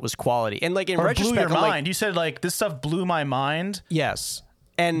 felt was quality. And like, in retrospect... blew your mind. Like, you said, like, this stuff blew my mind. Yes.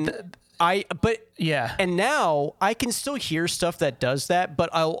 And... And now I can still hear stuff that does that, but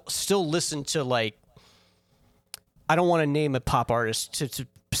I'll still listen to, like, I don't want to name a pop artist to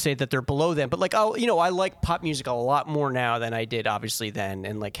say that they're below them, but like, I like pop music a lot more now than I did obviously then,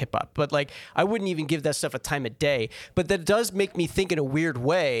 and like hip hop, but like, I wouldn't even give that stuff a time of day. But that does make me think in a weird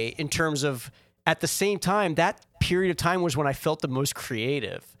way, in terms of, at the same time, that period of time was when I felt the most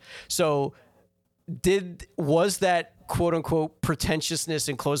creative. So was that quote unquote pretentiousness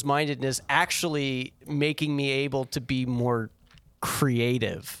and closed-mindedness actually making me able to be more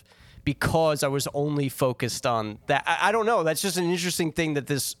creative because I was only focused on that? I don't know. That's just an interesting thing that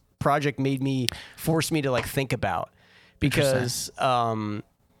this project forced me to like think about, because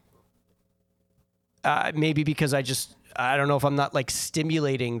maybe because I don't know if I'm not like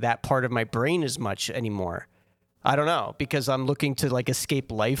stimulating that part of my brain as much anymore. I don't know, because I'm looking to like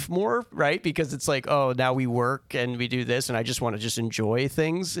escape life more, right? Because it's like, oh, now we work and we do this, and I just want to just enjoy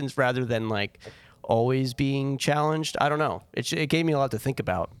things, and rather than like always being challenged. I don't know. It gave me a lot to think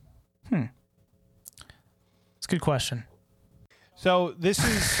about. It's a good question. So this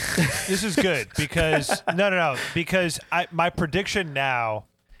is good because because my prediction now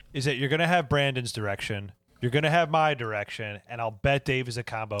is that you're gonna have Brandon's direction, you're gonna have my direction, and I'll bet Dave is a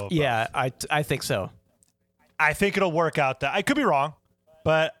combo of both. Yeah, I think so. I think it'll work out that I could be wrong,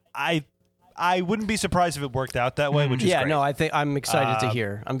 but I wouldn't be surprised if it worked out that way, which is great. No, I think I'm excited to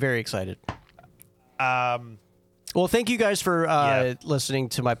hear. I'm very excited. Well, thank you guys for listening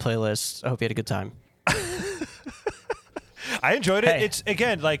to my playlist. I hope you had a good time. I enjoyed it. Hey. It's,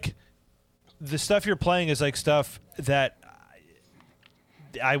 again, like, the stuff you're playing is like stuff that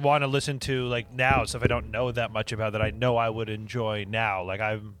I want to listen to like now, stuff I don't know that much about that I know I would enjoy now. Like,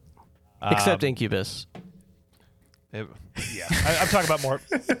 I'm except Incubus. I'm talking about more.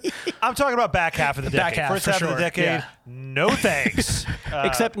 I'm talking about back half of the decade. First half of the decade, no thanks.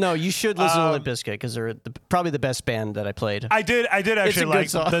 Except, no, you should listen to Limp Bizkit, because they're probably the best band that I played. I did actually like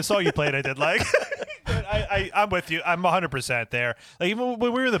the song you played. I did like. I'm with you. I'm 100% there. Like, even when we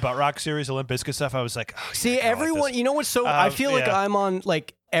were in the Butt Rock series, the Limp Bizkit stuff, I was like, oh, see, everyone. Like, you know what's so? I feel like I'm on,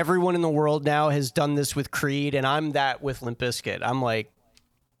 like, everyone in the world now has done this with Creed, and I'm that with Limp Bizkit. I'm like,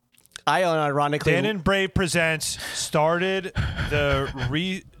 I unironically... Dan and Brave Presents started the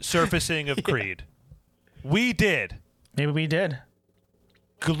resurfacing of Creed. We did. Maybe we did.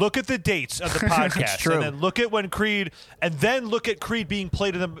 Look at the dates of the podcast, and then look at when Creed, and then look at Creed being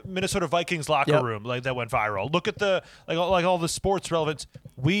played in the Minnesota Vikings locker room, like that went viral. Look at the like all the sports relevance.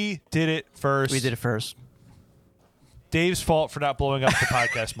 We did it first. We did it first. Dave's fault for not blowing up the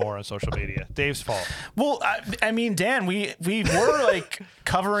podcast more on social media. Dave's fault. Well, I mean, Dan, we were like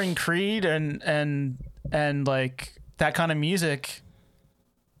covering Creed and like that kind of music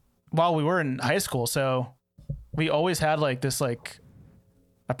while we were in high school, so we always had like this like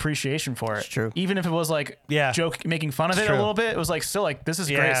appreciation for it. It's true. Even if it was like joke, making fun of it a little bit, it was like still like, this is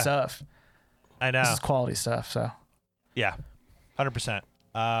great stuff. I know. This is quality stuff. So yeah, 100%.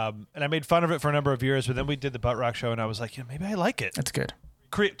 And I made fun of it for a number of years, but then we did the Butt Rock show, and I was like, maybe I like it. That's good.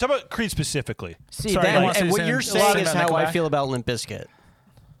 Creed, talk about Creed specifically. See, and what you're saying is how I feel about Limp Bizkit.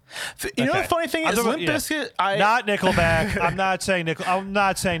 You know the funny thing is, Limp Bizkit, not Nickelback. I'm not saying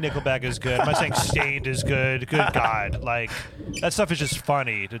Nickelback is good. I'm not saying Stained is good. Good God, like, that stuff is just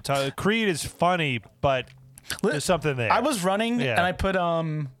funny. Creed is funny, but there's something there. I was running and I put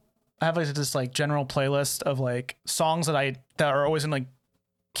I have like this like general playlist of like songs that are always in like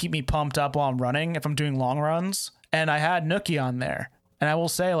keep me pumped up while I'm running if I'm doing long runs, and I had Nookie on there, and I will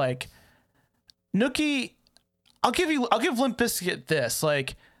say, like, Nookie, I'll give Limp Bizkit this.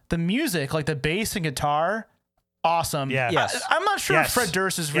 Like the music, like the bass and guitar, awesome. Yeah. Yes. I'm not sure if Yes. Fred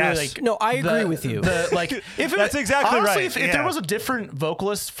Durst is really Yes. like. No, I agree with you. That's exactly honestly, right. If Yeah. there was a different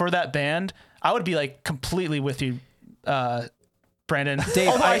vocalist for that band, I would be like completely with you, Brandon. Dave,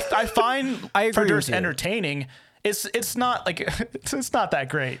 Although I find I agree Fred with Durst you. entertaining. It's not like it's not that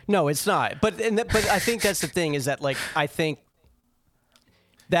great. No, it's not. But I think that's the thing is that like I think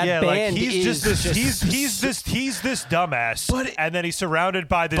that Yeah, band like he's is just this he's this dumbass, But- and then he's surrounded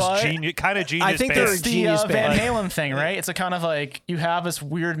by this but- kind of genius. I think band. they're It's the genius Van band. Halen thing, right? It's a kind of like you have this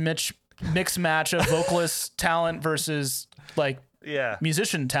weird mix match of vocalist talent versus like yeah.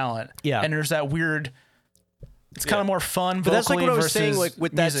 musician talent. Yeah. And there's that weird. It's kind of more fun. But that's like vocally what I was versus saying, like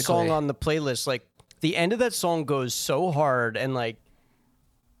with that musically. song on the playlist. Like the end of that song goes so hard, and like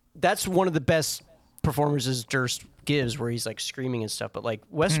that's one of the best performances Durst gives, where he's like screaming and stuff. But like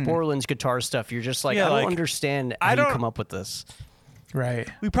Wes Borland's guitar stuff, you're just like, Yeah, I don't like, understand I how you don't- come up with this. Right.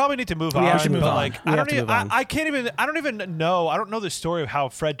 We probably need to move on. have to move but on. like, We I have don't to even. move on. I can't even. I don't even know. I don't know the story of how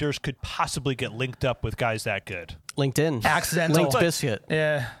Fred Durst could possibly get linked up with guys that good. LinkedIn, Accidental. Linked Biscuit.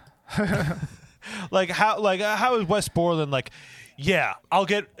 Yeah. How is Wes Borland like? Yeah, I'll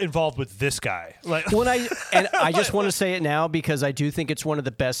get involved with this guy. Like, When I just want to say it now because I do think it's one of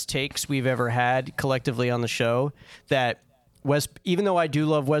the best takes we've ever had collectively on the show. That even though I do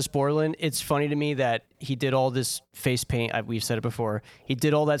love Wes Borland, it's funny to me that he did all this face paint. We've said it before. He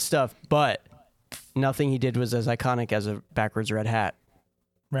did all that stuff, but nothing he did was as iconic as a backwards red hat.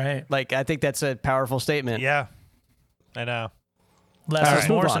 Right. Like I think that's a powerful statement. yeah, I know. Less All is right.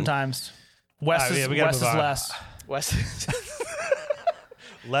 more Move on. sometimes. Wes All right, is, yeah, we gotta Wes is move on. less. Wes.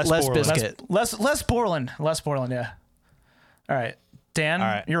 Less Less Borland. Biscuit. Less Borland. Less Borland, yeah. All right. Dan, All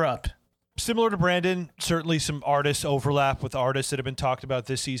right. you're up. Similar to Brandon, certainly some artists overlap with artists that have been talked about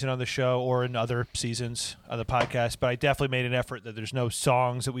this season on the show or in other seasons on the podcast. But I definitely made an effort that there's no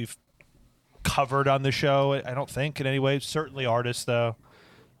songs that we've covered on the show. I don't think in any way. Certainly artists though.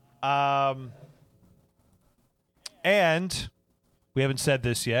 And we haven't said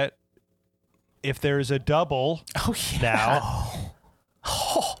this yet. If there's a double Oh, yeah. now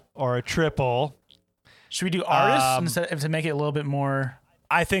or a triple, Should we do artists instead to make it a little bit more?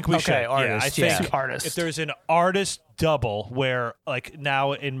 I think we should. artist, Yeah, I yeah. think Artist. if there's an artist double where, like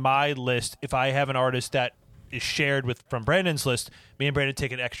now in my list, if I have an artist that is shared with from Brandon's list, me and Brandon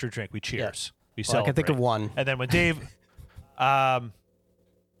take an extra drink. We cheers. We Well, I can think of celebrate. one. And then when Dave, same.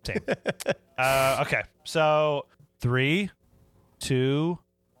 Okay, so 3, 2,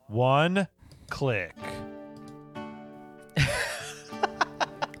 1, click.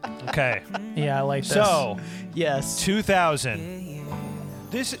 Okay, Yeah, I like this. so Yes. 2000.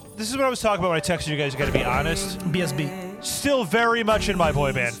 This is what I was talking about when I texted you guys. You got to be honest. BSB. Still very much in my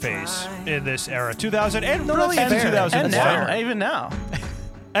boy band phase in this era, 2000 and really that's in fair. 2001. And now, even now.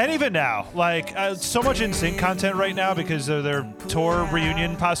 And even now, like so much NSYNC content right now because of their tour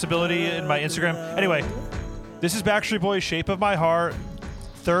reunion possibility in my Instagram. Anyway, this is Backstreet Boys' "Shape of My Heart,"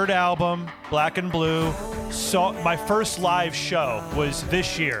 third album, Black and Blue. So my first live show was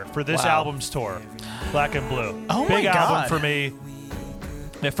this year for this Wow. album's tour, Black and Blue. Oh Big my album God. for me.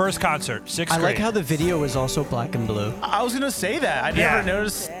 My first concert, sixth I grade. like how the video is also black and blue. I was going to say that. I Yeah. never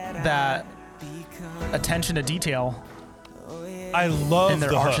noticed that attention to detail. I love in their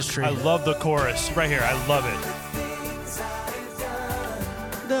the hook. artistry. I love the chorus right here. I love it.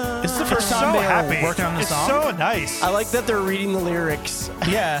 It's the first So time they happy. were working on the it's song. so nice. I like that they're reading the lyrics.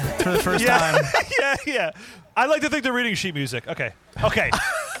 Yeah, for the first yeah, time. yeah. I like to think they're reading sheet music. Okay.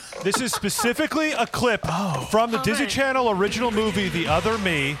 This is specifically a clip from the Disney Channel original movie The Other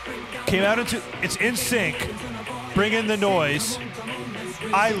Me. Came out it's in sync. Bring in the noise.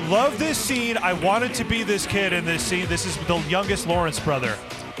 I love this scene. I wanted to be this kid in this scene. This is the youngest Lawrence brother.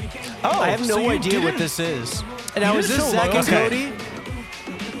 Oh, I have so no you idea what didn't- this is. And now is didn't this show Zach and loyalty. Cody?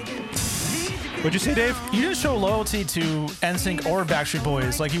 What'd you say, Dave? You didn't show loyalty to NSYNC or Backstreet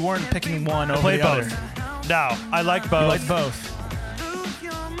Boys. Like you weren't picking one over Play the both. other. No, I like both. You liked both.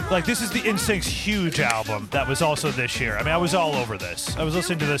 Like, this is the NSYNC's huge album that was also this year. I mean, I was all over this. I was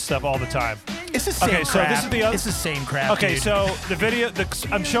listening to this stuff all the time. It's the same Okay, so crap. this is the other- It's the same crap. Okay, dude. so the video,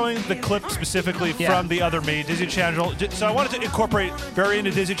 I'm showing the clip specifically Yeah. from The Other Me, Disney Channel. So I wanted to incorporate very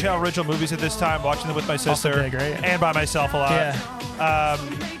into Disney Channel original movies at this time, watching them with my sister big, right? and by myself a lot. Yeah.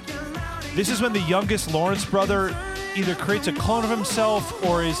 This is when the youngest Lawrence brother either creates a clone of himself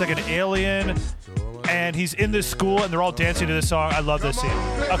or he's like an alien, and he's in this school and they're all dancing to this song. I love this scene.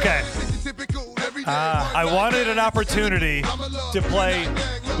 Okay. I wanted an opportunity to play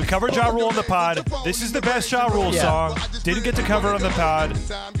We covered Ja Rule on the pod. This is the best Ja Rule song. Didn't get to cover it on the pod.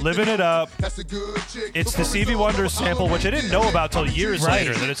 Living It Up. It's the Stevie Wonder sample, which I didn't know about till years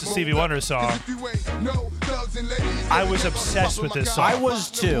later that it's a Stevie Wonder song. I was obsessed with this song. I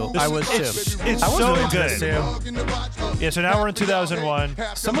was too. It's I was so really into good. this too. Yeah, so now we're in 2001.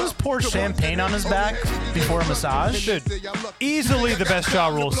 Someone's poured champagne on his back before a massage. Dude, easily the best Ja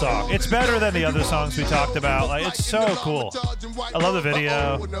Rule song. It's better than the other songs we talked about. Like, it's so cool. I love the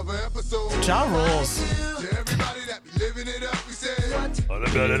video. Ja rules.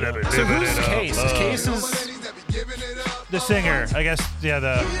 So who's Case? Case is the singer, I guess. Yeah,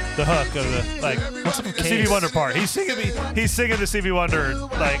 the hook of the like. What's up with the Case? Stevie Wonder part. He's singing the Stevie Wonder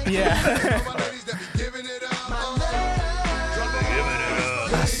like. Yeah.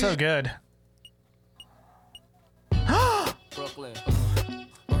 That's so good.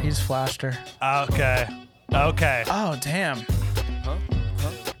 He's flashed her. Okay. Oh damn.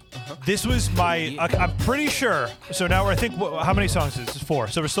 This was my. I'm pretty sure. So now I think how many songs is this? 4.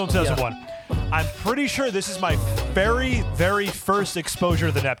 So we're still in 2001. I'm pretty sure this is my very, very first exposure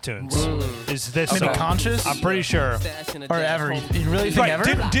to the Neptunes. Is this Maybe song? conscious? I'm pretty sure. Or ever. You really think ever?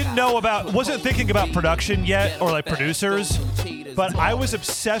 Didn't know about. Wasn't thinking about production yet or like producers. But I was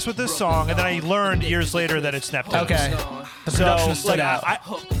obsessed with this song, and then I learned years later that it's Neptunes. Okay. The So production stood out.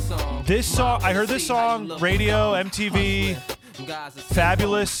 this song, I heard this song, radio, MTV,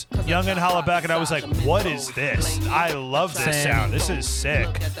 Fabulous, Young and Hollaback, and I was like, what is this? I love this Same. sound. This is sick.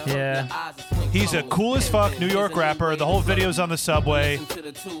 Yeah. He's a cool as fuck New York rapper. The whole video's on the subway.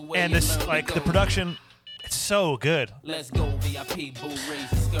 And this, like, the production, it's so good. It's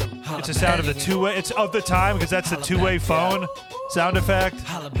the sound of the two-way. It's of the time because that's the two-way phone sound effect.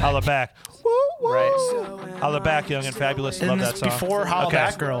 Holla back. Right. Holla back, Young and Fabulous. Love And that this song. before Holla Okay.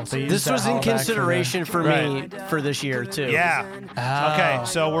 Back Girl. They used This that was in Holla Back consideration for me for this year too. Yeah. Oh. Okay,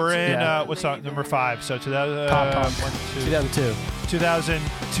 so we're in Yeah. what song? Number 5. So 2000, Pop, pop. 2002.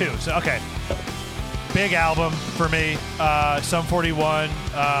 2002. So okay, big album for me. Sum 41.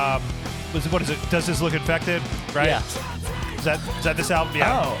 What is it? Does This Look Infected? Right. Yeah. Is that this album?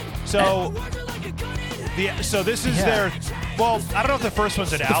 Yeah. Oh. So this is Yeah. their. Well, I don't know if the first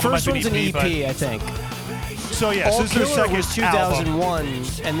one's an The album. first might one's be an EP, I think. So yeah, All so this is their Killer second was album. 2001,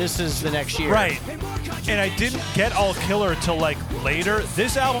 and this is the next year. Right. And I didn't get All Killer till like later.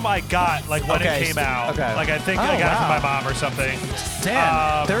 This album I got like when it came out. okay. Like I think Oh, I got it from wow. my mom or something.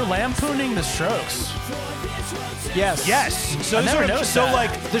 Damn. They're lampooning the Strokes. Yes. Yes. So I this never are- noticed so that.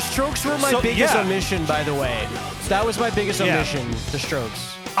 like The Strokes were my So, biggest yeah. omission, by the way. That was my biggest Yeah. omission, the Strokes.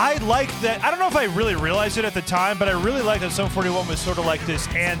 I liked that. I don't know if I really realized it at the time, but I really liked that Sum 41 was sort of like this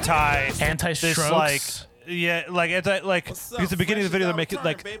Anti-Strokes? This like. Yeah, like because at the beginning of the video they make it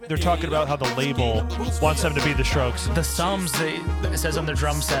like they're talking about how the label wants them to be the Strokes. The sums it says on their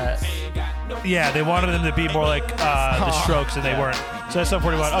drum set. Yeah, they wanted them to be more like the Strokes, and they weren't. So that's Sum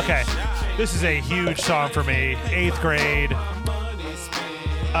 41. Okay, this is a huge song for me. 8th grade,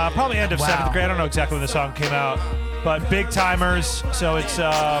 probably end of Wow. 7th grade. I don't know exactly when the song came out, but Big Timers. So it's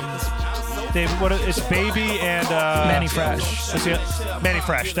it's Baby and Manny Fresh. Manny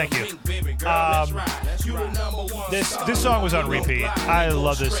Fresh. Thank you. This song was on repeat. I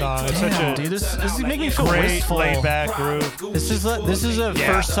love this song. It's such Damn, a dude, this is making me feel great wistful. laid back groove. This is a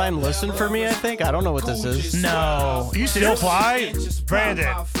Yeah. first time listen for me, I think. I don't know what this is. No. You Still serious? Fly,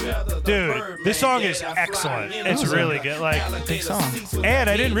 Brandon, dude, this song is excellent. It's really good. Like, Big song. and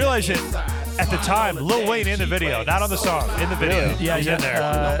I didn't realize it at the time. Lil Wayne in the video, not on the song, in the video. Really? Yeah, he's yeah, in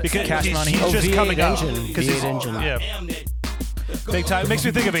there because Cash he's, Money. he's Oh, just V8 coming up. engine. 'Cause he's- V8 engine. Yeah, big time. It makes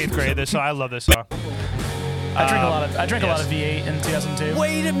me think of 8th grade. This song, I love this song. I drank a lot of V8 in 2002.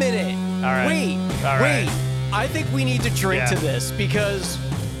 Wait a minute. All right. Wait. All right. Wait. I think we need to drink Yeah. to this because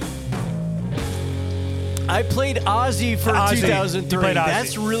I played Ozzy for Ozzy. You 2003. played Ozzy.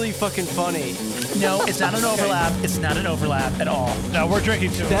 That's really fucking funny. No, it's not an overlap. It's not an overlap at all. No, we're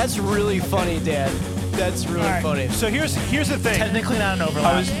drinking too. That's really funny, Dad. That's really funny. So here's the thing. Technically not an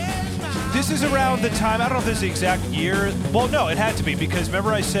overlap. This is around the time, I don't know if this is the exact year. Well, no, it had to be because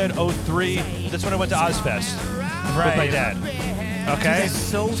remember I said 03? That's when I went to Ozfest with my dad. Okay? That's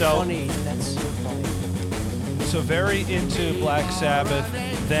so funny. That's so funny. So very into Black Sabbath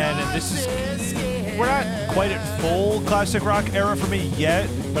then. And this is, we're not quite at full classic rock era for me yet,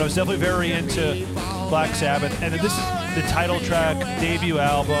 but I was definitely very into Black Sabbath. And then this is the title track, debut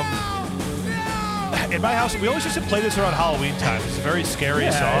album. In my house, we always used to play this around Halloween time. It's a very scary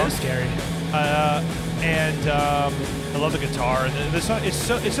yeah, song. it is scary. I love the guitar. And the song, it's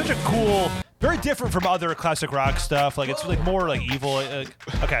such a cool, very different from other classic rock stuff. Like it's like more like evil.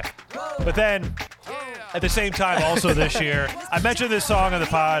 Okay, but then at the same time, also this year, I mentioned this song on the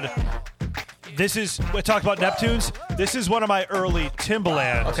pod. We talked about Neptunes. This is one of my early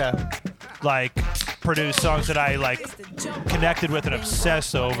Timbaland, produced songs that I connected with and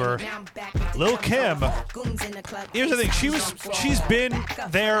obsessed over. Lil' Kim. Here's the thing: she's been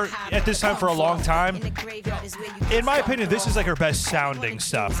there at this time for a long time. In my opinion, this is her best sounding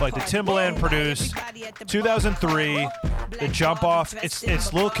stuff. Like the Timbaland produced 2003, the Jump Off.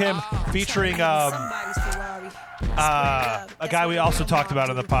 It's Lil' Kim featuring a guy we also talked about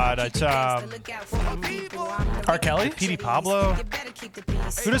on the pod. It's R. Kelly? Petey Pablo.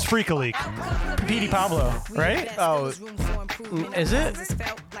 Who does Freak a Leak? Petey Pablo, right? Oh, is it?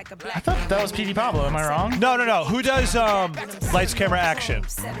 I thought that was Petey Pablo. Am I wrong? No. Who does Lights, Camera, Action?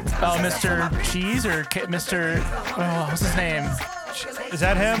 Oh, Mr. Cheese or Mr. Oh, what's his name? Is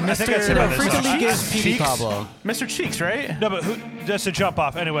that him? I think that's him. No, on this Freak a song. Leak is Petey Pablo. Mr. Cheeks, right? No, but who does the Jump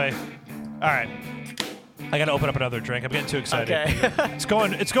Off? Anyway. All right. I gotta open up another drink. I'm getting too excited. Okay. It's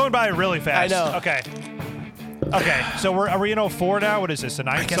going by really fast. I know. Okay. So are we in 04 now? What is this? The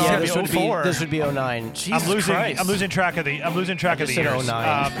ninth guess song? yeah, This would be 04. this would be 09. Jesus I'm losing Christ. track of the just said years.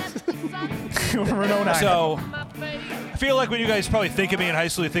 09. We're in 09. So I feel like when you guys probably think of me in high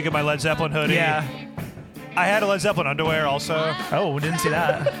school, you think of my Led Zeppelin hoodie. yeah. I had a Led Zeppelin underwear also. Oh, we didn't see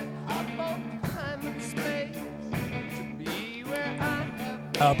that.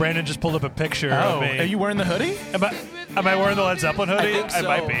 Brandon just pulled up a picture of Oh, me. are you wearing the hoodie? Am I wearing the Led Zeppelin hoodie? think so. I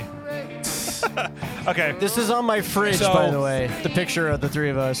might be. Okay. This is on my fridge, So- by the way. The picture of the three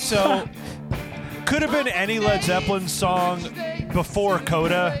of us. So, could have been any Led Zeppelin song before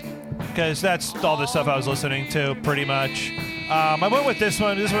Coda, because that's all the stuff I was listening to, pretty much. I went with this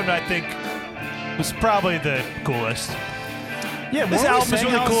one. This one, I think, was probably the coolest. Yeah, This weren't we album is saying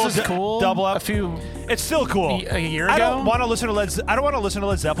really how cool. This is cool. Double up. A few. It's still cool. A year ago? I don't want to listen to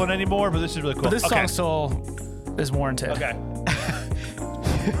Led Zeppelin anymore, but this is really cool. But this okay. song still is warranted. Okay.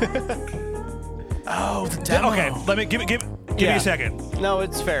 Oh, the demo. Okay. Let me give me Yeah. a second. No,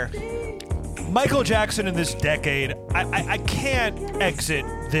 it's fair. Michael Jackson in this decade, I can't exit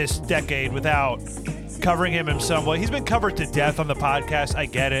this decade without covering him in some way. He's been covered to death on the podcast. I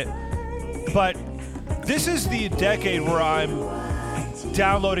get it. But this is the decade where I'm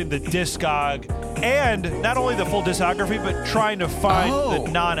downloading the Discog and not only the full discography, but trying to find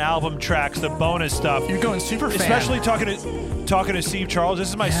the non-album tracks, the bonus stuff. You're going super fan. Especially talking to Steve Charles. This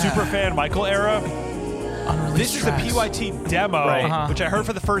is my super fan Michael era. Unreleased This is the tracks. PYT demo, Right. which I heard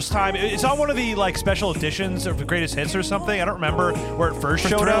for the first time. It's on one of the special editions of the greatest hits or something. I don't remember where it first For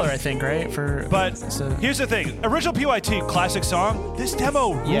showed Thriller, up. I think, right? But so, here's the thing: original PYT classic song. This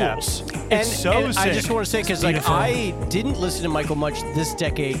demo rules. It's so and sick. I just want to say, because beautiful. I didn't listen to Michael much this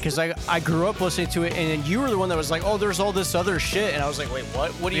decade, because I grew up listening to it, and then you were the one that was like, oh, there's all this other shit, and I was like, wait,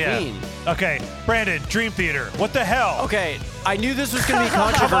 what? What do you mean? Okay, Brandon, Dream Theater. What the hell? Okay, I knew this was going to be Come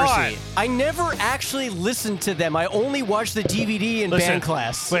on. controversy. I never actually listened to them. I only watched the DVD in Listen, band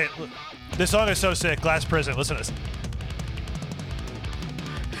class. Wait, this song is so sick. Glass Prison. Listen to this.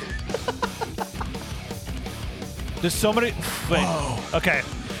 There's so many. Wait. Okay.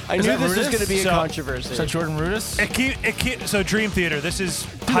 I Is knew that this was Rudis? going to be a So- controversy. is that Jordan Rudis? So Dream Theater. This is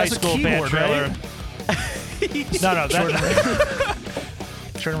high that's a school band keyboard, trailer. right? No. That,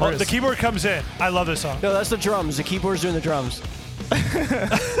 Jordan oh, Rudis. the keyboard comes in. I love this song. No, that's the drums. The keyboard's doing the drums.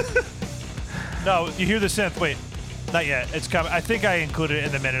 No, you hear the synth. Wait, not yet. It's coming. I think I included it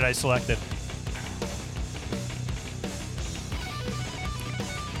in the minute I selected.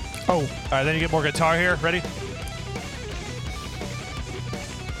 Oh, All right, then you get more guitar here. Ready?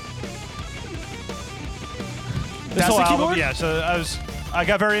 This That's whole the album, keyboard? yeah. So I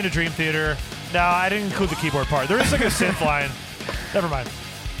got very into Dream Theater. No, I didn't include the keyboard part. There is like a synth line. Never mind.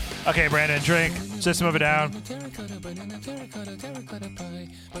 Okay, Brandon, drink. System of a Down.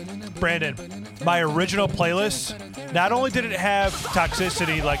 Brandon, my original playlist, not only did it have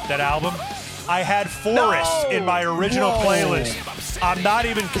Toxicity, like that album, I had Forest in my original Whoa. playlist. I'm not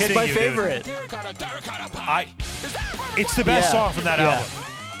even It's kidding my you, dude. favorite. It's the best Yeah. song from that Yeah. album.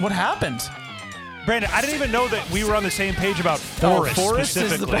 what happened? Brandon, I didn't even know that we were on the same page about Oh, Forest, Forest is the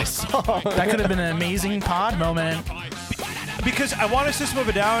specifically. best song. That could have been an amazing pod moment. Because I wanted System of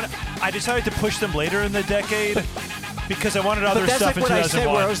a Down, I decided to push them later in the decade because I wanted other But that's stuff like what in I 2001.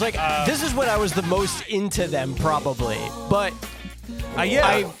 said, where I was like, this is when I was the most into them, probably. But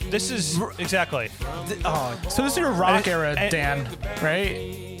this is exactly. So this is your rock And- era, and- Dan,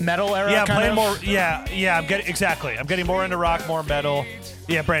 right? Metal era. Yeah, I'm kind playing of? more. Yeah. I'm getting more into rock, more metal.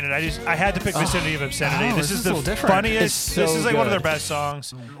 Yeah, Brandon, I had to pick Vicinity of Obscenity. Oh, this this is is a the little different. funniest. It's so this is like one of their good. best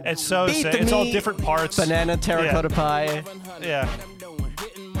songs. It's so Beat sick. the It's all meat, different parts. Banana terracotta pie. Yeah.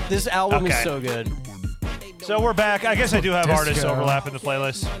 This album is Okay. so good. So we're back. I guess I do have Disco. artists overlap in the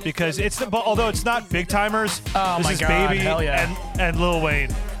playlist because although it's not big timers. Oh this my is God, Baby hell yeah. and Lil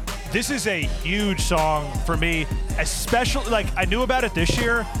Wayne. This is a huge song for me, especially like I knew about it this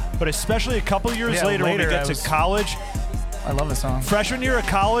year, but especially a couple years later when we get to college. I love this song. Freshman year of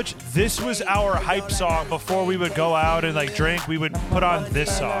college, this was our hype song before we would go out and like drink. We would put on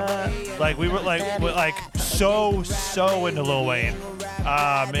this song. Like we were like so into Lil Wayne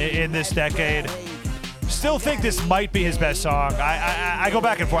in this decade. Still think this might be his best song. I go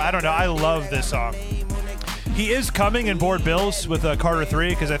back and forth. I don't know. I love this song. He is coming in Board Bills with Carter 3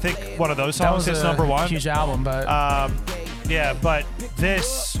 because I think one of those songs is number one. Huge album, but yeah, but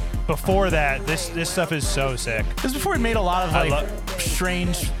this before that, this stuff is so sick. this is before he made a lot of like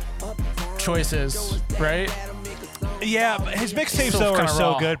strange choices, right? Yeah, but his mixtapes Still though are kinda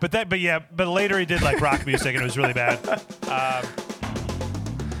so raw. good. But later he did like rock music and it was really bad.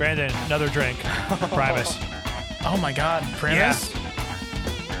 Brandon, another drink. Primus. Oh my God, Primus.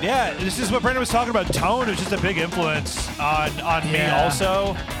 Yeah, this is what Brandon was talking about. Tone is just a big influence on me Yeah.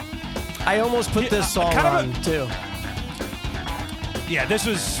 also. I almost put this song kind of on too. Yeah, this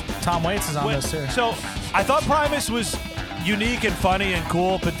was Tom Waits is on this too. So I thought Primus was unique and funny and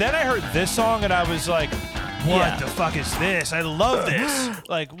cool, but then I heard this song and I was like, what the fuck is this? I love this.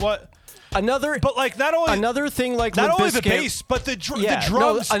 Like what? But like Another thing like not Limp only the Bizkit- bass, but the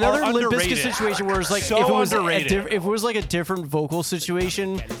drums another are Limp Bizkit underrated. situation where it's like So if it was underrated. if it was like a different vocal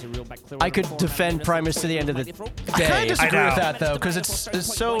situation, I could defend Primus to the end of the I kind day. of disagree know. with that though, because it's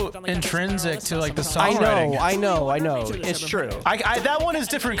so intrinsic to like the songwriting. I know. It's true. I that one is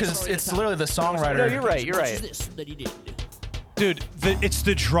different because it's literally the songwriter. No, you're right. Dude, it's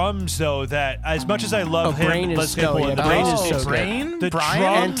the drums though that as much as I love him, Brain is let's get so- one. yeah, The Brain bass is so good. Brain, The Brian,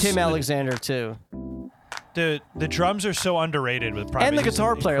 drums- And Tim Alexander too. The drums are so underrated with Primus. And the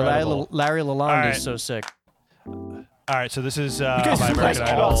guitar player, Incredible. Larry Lalonde, Alright. is so sick. All right, so this is guys my do American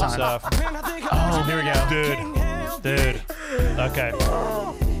like all Idol time. stuff. Oh, here we go. Dude. Okay.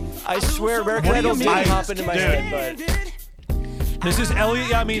 I swear, American What do you Idol mean? didn't pop into my Dude. head, but This is Elliot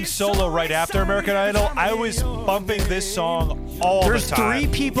Yamin solo right after American Idol. I was bumping this song all there's the time.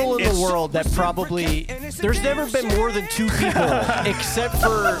 3 people in It's- the world that probably. There's never been more than 2 people, except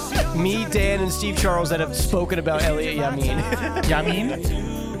for me, Dan, and Steve Charles, that have spoken about Elliot Yamin. Yamin?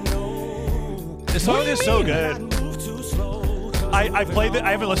 The song is so good. I played it.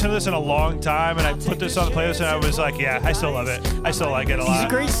 I haven't listened to this in a long time, and I put this on the playlist, and I was like, yeah, I still love it. I still like it a lot. He's a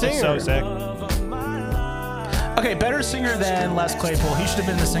great singer. It's so sick. Okay, better singer than Les Claypool. He should have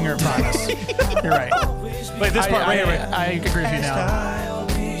been the singer of Primus. You're right. Wait, this part right here. I agree with you now.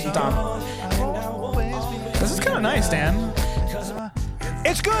 Dom. This is kind of nice, Dan.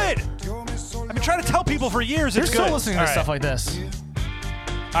 It's good. I've been trying to tell people for years You're it's still good. listening to All right. stuff like this.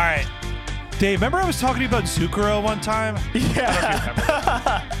 All right. Dave, remember I was talking to you about Zucchero one time? Yeah.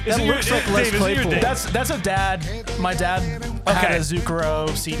 That looks like Les Dave, is it your Claypool. Dave? That's a dad. My dad had a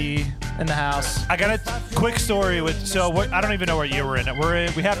Zucchero CD in the house. I got a quick story with. I don't even know what year we're in.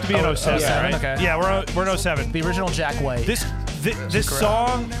 We have to be in 07, 07, right? okay. Yeah, we're in 07. The original Jack White. This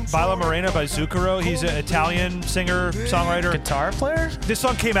song, Balla Morena by Zucchero, he's an Italian singer, songwriter. guitar player? This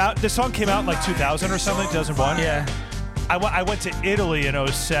song came out in like 2000 or something, 2001. Yeah. I went to Italy in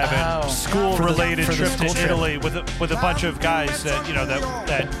 07, Oh. school-related For the trip school to trip. Italy with a bunch of guys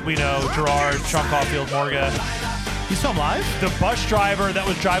that we know, Gerard, Sean Caulfield, Morga. You saw him live? The bus driver that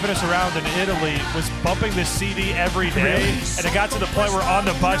was driving us around in Italy was bumping this CD every day, Really? and it got to the point where on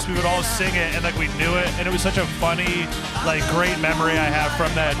the bus we would all sing it and like we knew it, and it was such a funny, like great memory I have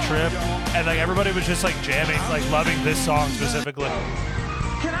from that trip, and like everybody was just like jamming, like loving this song specifically.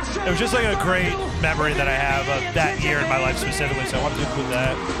 It was just like a great memory that I have of that year in my life specifically, so I wanted to include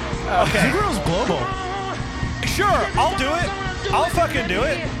that. Okay. Zucchero's global. Sure, I'll do it. I'll fucking do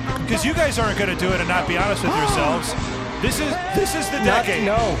it. Because you guys aren't going to do it and not be honest with yourselves. This is the decade.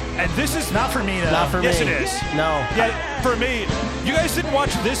 No. And this is Not for me, though. Not for Yes, me. it is. No. Yeah, for me. You guys didn't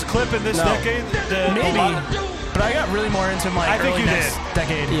watch this clip in this No. decade? Maybe. But I got really more into him like I think early you next did.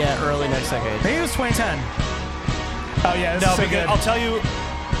 decade. Yeah, early next decade. Maybe it was 2010. Oh, yeah. This No, is so because good. I'll tell you.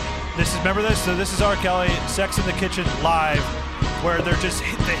 Remember this? So this is R. Kelly, Sex in the Kitchen live, where they're just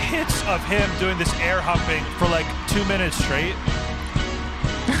the hits of him doing this air humping for like 2 minutes straight.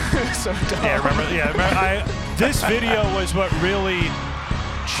 so dumb. Yeah, remember, this video was what really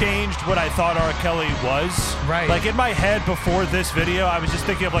changed what I thought R. Kelly was. Right. Like in my head before this video, I was just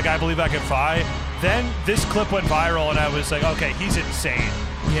thinking of like I Believe I Can Fly. Then this clip went viral and I was like, okay, he's insane.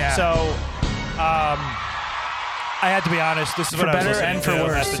 Yeah. So, I had to be honest. This is For what I was better listening and for to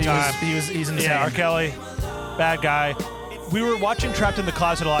worse. at the time. He's insane. Yeah, R. Kelly, bad guy. We were watching Trapped in the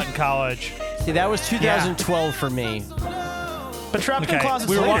Closet a lot in college, See, that was 2012 for me. But Trapped in Okay, Closet's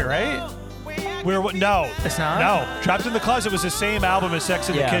we were later, wa- right? No. It's not? No. Trapped in the Closet was the same album as Sex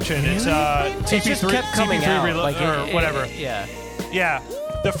in Yeah. the Kitchen. It's It just kept coming out. or whatever. Yeah. Yeah.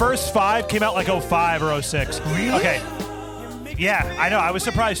 The first 5 came out like 05 or 06. Really? Okay. Yeah, I know. I was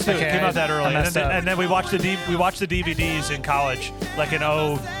surprised too. Okay, It came out that I early, messed up. and then we watched the DVDs in college, like in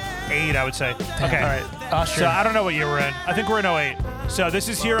 08, I would say. Okay. All right. Usher. So I don't know what year we're in. I think we're in 08. So this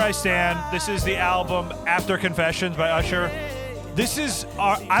is Here I Stand. This is the album After Confessions by Usher. This is,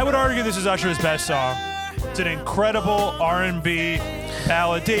 I would argue, this is Usher's best song. It's an incredible R&B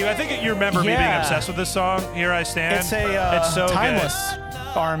ballad. Dave, I think you remember me being Yeah. obsessed with this song, Here I Stand. It's a it's so timeless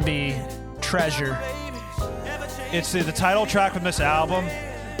R&B treasure. good. It's the title track from this album.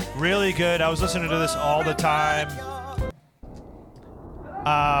 Really good. I was listening to this all the time.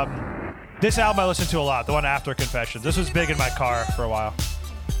 This album I listened to a lot, the one After Confessions. This was big in my car for a while.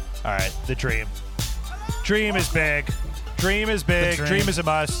 All right, The Dream. Dream is big. Dream is big. Dream is a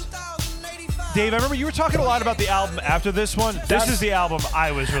must. Dave, I remember you were talking a lot about the album after this one. This is the album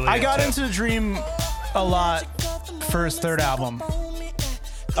I was really I got into Dream a lot for his third album.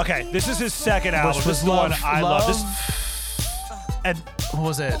 Okay, this is his second album. Which This was is the one I love. This, and what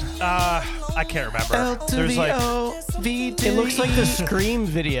was it? I can't remember. There's like, It looks like the Scream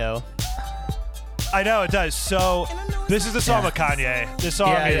video. I know it does. So this is the song with Kanye. This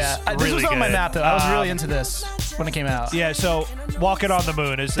song is really This was on my good. map though. I was really into this when it came out. Yeah, so Walking on the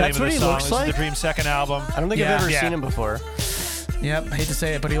Moon is the That's name of what the he song. looks This like? is the Dream's second album. I don't think Yeah. I've ever Yeah. seen him before. Yep. Hate to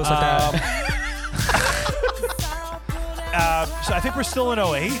say it, but he looks like that. So I think we're still in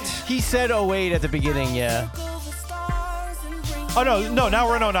 08. He said 08 at the beginning, yeah. Oh no, now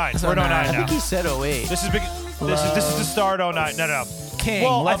we're in 09. We're in 09 I now. think he said 08. This is big. This is the start 09. No. King.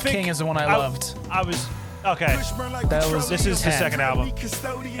 Well, I Love think King is the one I loved. I was okay. That was This is the 10. second album,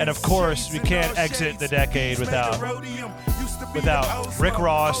 and of course we can't exit the decade without Rick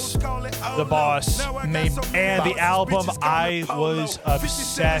Ross, The Boss, Made and the album I was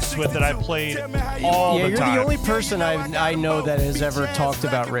obsessed with that I played all Yeah, the you're time. the only person I know that has ever talked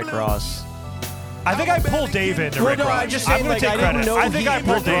about Rick Ross. I think I pulled Dave into Well, Rick no, Ross. I'm just I'm saying, gonna like, take I didn't credit. know I think I Rick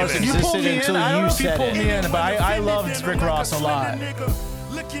pulled Dave Ross in. You existed pulled me in. until I don't you know if you said pulled it. me in, but I loved Rick Ross a lot.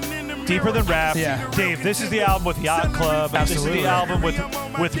 Deeper Than Rap. Yeah. Dave, this is the album with Yacht Club. Absolutely. This is the album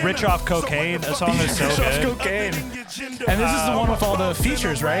with Rich Off Cocaine. That song is so good. Cocaine. And this is the one with all the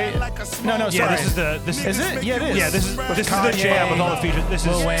features, right? No, Yeah, sorry. this is Is it? Yeah, it is. Yeah, this is the Kanye, jam with all the features. This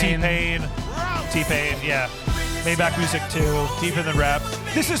Lil is Wayne. T-Pain, yeah. Maybach Music 2, Deeper Than Rap.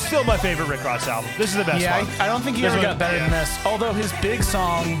 This is still my favorite Rick Ross album. This is the best Yeah, one. I don't think he This ever one- got better yeah. than this. Although his big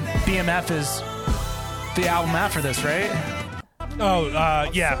song, BMF, is the album after this, right? Oh,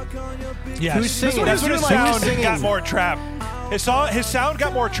 yeah. Yeah. Who's singing? That's when Who's his doing, like, sound singing? got more trap. His sound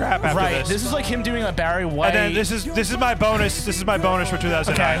got more trap after Right. this. This is like him doing a Barry White. And then this is my bonus. This is my bonus for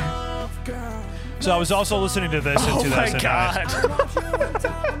 2009. Okay. So I was also listening to this in Oh my 2009. god.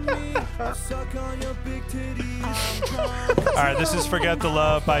 All right, this is Forget the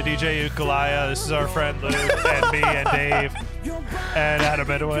Love by DJ Ukulaya. This is our friend Luke and me and Dave and Adam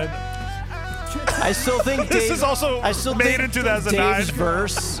Edwin. I still think This Dave, is also I still made think in 2009. Dave's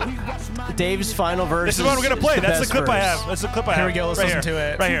verse, Dave's final verse. This is what we're gonna play. the That's the best clip I verse. have. That's the clip I have. Here we go, let's right listen here. to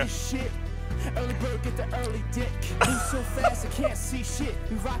it. Right here. Early bird get the early dick. Move so fast I can't see shit.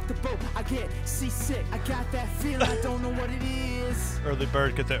 We rock the boat, I get seasick. I got that feeling, I don't know what it is. Early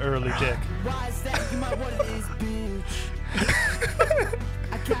bird, get the early dick. Why is that? You might what it is, bitch.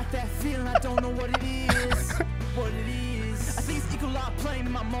 I got that feeling, I don't know what it is. What it is. I think it's equal out playing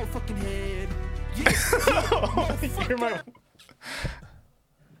in my motherfucking head. You're my...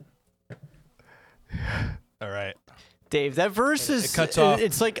 All right. Dave, that verse is It cuts off.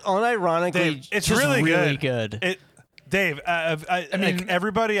 It's like unironically Dave, it's just really good. Dave, I mean, like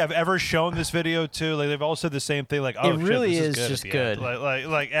everybody I've ever shown this video to, like they've all said the same thing. Like, oh, It really shit, this is good just at the end. good.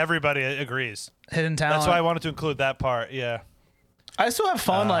 Like everybody agrees. Hidden talent. That's why I wanted to include that part. Yeah. I still have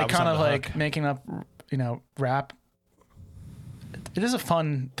fun, I like was kind on of the like hook. making up, rap. It is a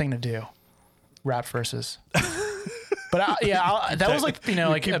fun thing to do, rap verses. But that was like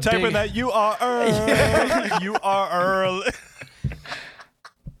like Keep a typing big. that. You are early. You are early.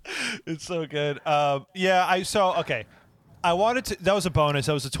 It's so good. Okay. I wanted to. That was a bonus.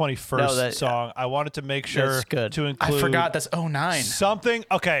 That was the 21st song. I wanted to make sure That's good. to I include. forgot that's 09. Something.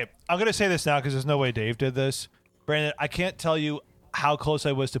 Okay, I'm gonna say this now because there's no way Dave did this. Brandon, I can't tell you how close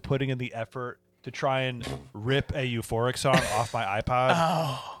I was to putting in the effort to try and rip a Euphoric song off my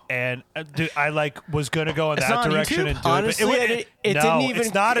iPod. And dude, I was gonna go in It's that not on direction YouTube? and do Honestly, it. it No, didn't even.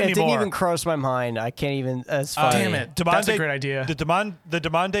 it's not it anymore. didn't even cross my mind. I can't even. That's funny. Damn it. That's a great idea. The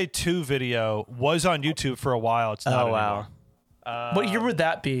Demande 2 video was on YouTube for a while. It's not Oh wow. anymore. What year would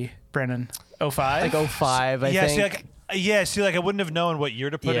that be, Brennan? 05? Like 05, I yeah, think. see, I wouldn't have known what year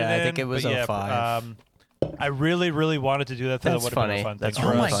to put it in. Yeah, I think it was but 05. I really, really wanted to do that. That's That would have been funny. a fun That's thing. Oh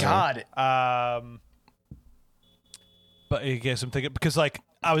really my funny. God. But I guess I'm thinking because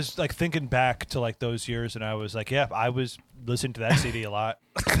I was thinking back to those years, and I was like, yeah, I was listening to that CD a lot.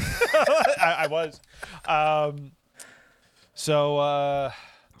 I was.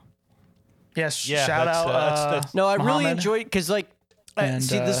 Yes. Yeah, shout out. that's- No, I really Muhammad. enjoyed because And,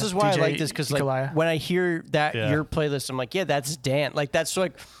 see, this is why I DJ like this because Nikolaya. when I hear that Yeah. your playlist, I'm like, yeah, that's Dan. That's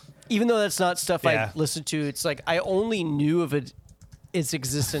even though that's not stuff Yeah. I listen to, it's like I only knew of its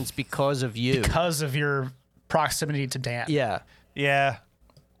existence because of you. Because of your proximity to Dan. Yeah. Yeah.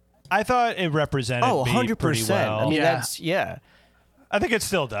 I thought it represented Oh, me 100%. pretty well. I mean, Yeah. that's yeah. I think it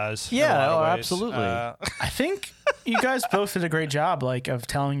still does. in a Yeah, lot of oh, ways. absolutely. I think you guys both did a great job, of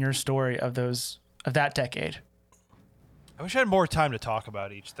telling your story of that decade. I wish I had more time to talk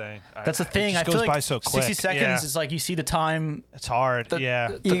about each thing. That's the thing. It I just feel goes like by so quick. 60 seconds Yeah. is you see the time. It's hard. Yeah.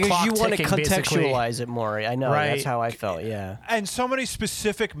 the Because clock you want to ticking, basically. contextualize it more. I know. Right. That's how I felt. Yeah. And so many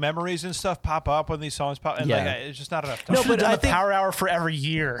specific memories and stuff pop up when these songs pop. And Yeah. it's just not enough time. No, Should've but done I a think power hour for every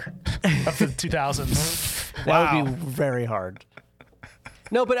year of the 2000s. that would be very hard.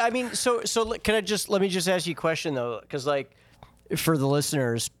 No, but I mean, so let me just ask you a question though, because for the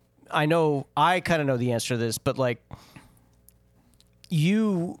listeners, I know I kind of know the answer to this, but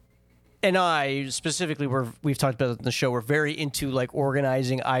you and I specifically we've talked about it in the show. We're very into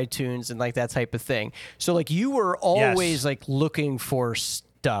organizing iTunes and that type of thing. So you were always looking for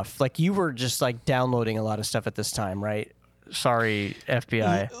stuff. You were just downloading a lot of stuff at this time, right? Sorry,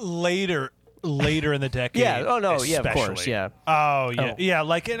 FBI. Later in the decade. Yeah. Oh no. Yeah. Of course. especially. Yeah. Oh yeah. Oh.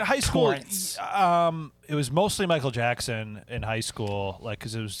 Yeah. In high school, Torrents. it was mostly Michael Jackson in high school,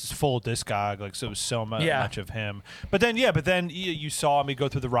 because it was just full discog, so it was so much of him. But then you saw me go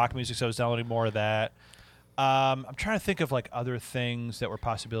through the rock music, so I was downloading more of that. I'm trying to think of other things that were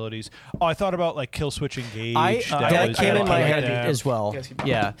possibilities. Oh, I thought about Kill Switch Engage. That came in my head them. as well.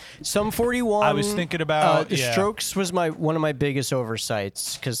 Yeah, Sum 41. I was thinking about the Strokes was one of my biggest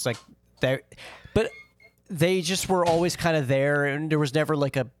oversights because but they just were always kind of there, and there was never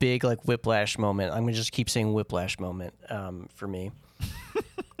a big whiplash moment. I'm gonna just keep saying whiplash moment for me.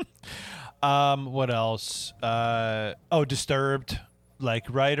 What else? Disturbed.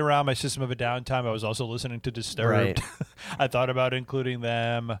 Right around my System of a Down time, I was also listening to Disturbed. Right. I thought about including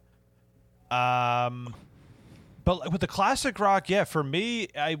them. But with the classic rock, yeah, for me,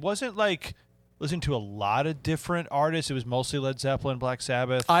 I wasn't listening to a lot of different artists. It was mostly Led Zeppelin, Black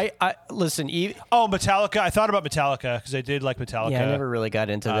Sabbath. I listen. Metallica. I thought about Metallica because I did like Metallica. Yeah, I never really got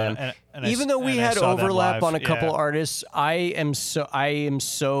into them. and Even though we I had saw them overlap live, on a couple yeah. artists, I am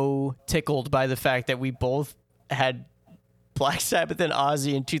so tickled by the fact that we both had Black Sabbath and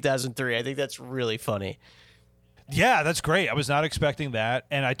Ozzy in 2003. I think that's really funny. Yeah, that's great. I was not expecting that,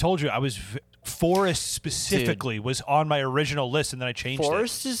 and I told you I was. Forest specifically was on my original list, and then I changed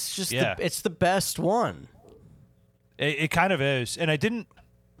Forest it. is just Yeah. it's the best one. It kind of is, and I don't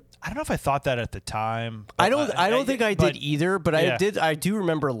know if I thought that at the time. I don't think I did either, but yeah. I do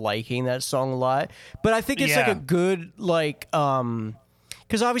remember liking that song a lot. But I think it's Yeah. a good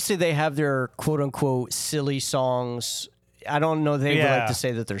because obviously they have their quote unquote silly songs. I don't know they would like Yeah. to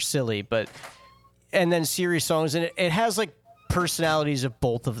say that they're silly, but and then serious songs, and it has personalities of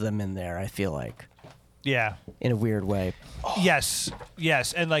both of them in there. I feel Yeah. in a weird way. Yes,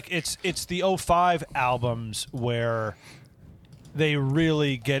 and it's the 05 albums where they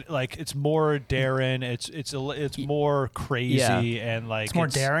really get it's more daring. It's more crazy and It's more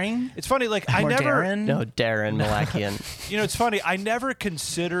daring. It's funny. I More never. daring? No, Darren Malakian. It's funny. I never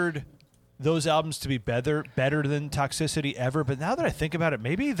considered those albums to be better than Toxicity ever, but now that I think about it,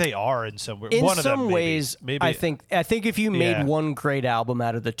 maybe they are in some way. In One of them, some maybe. ways, Maybe I think if you made Yeah. one great album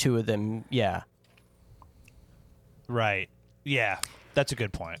out of the two of them, yeah. Right. Yeah, that's a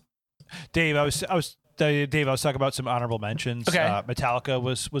good point. Dave, I was talking about some honorable mentions. Okay. Metallica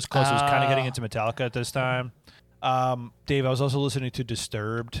was close. I was kind of getting into Metallica at this time. Dave, I was also listening to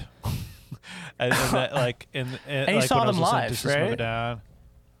Disturbed, and that And you saw them live, right? Down.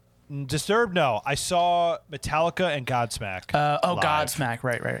 Disturbed? No, I saw Metallica and Godsmack. live. Godsmack,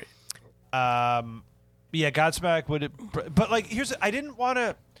 right. Yeah, Godsmack would, but I didn't want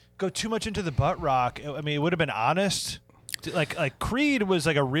to go too much into the butt rock. I mean, it would have been honest. like Creed was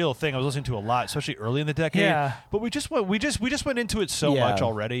like a real thing. I was listening to a lot, especially early in the decade. Yeah. But we just went into it so Yeah. much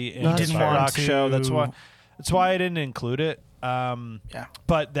already in No, the that's fine. rock show. That's To- why I didn't include it. Yeah.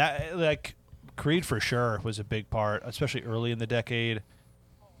 But that like Creed for sure was a big part, especially early in the decade.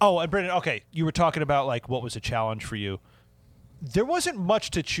 Oh, and Brendan, okay, you were talking about like what was a challenge for you. There wasn't much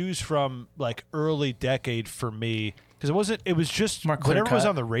to choose from like early decade for me because it was just More clear whatever was cut.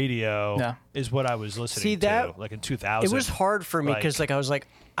 on the radio Yeah. is what I was listening See, that- to like in 2000. It was hard for me because I was like,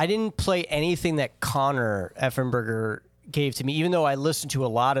 I didn't play anything that Connor Effenberger gave to me, even though I listened to a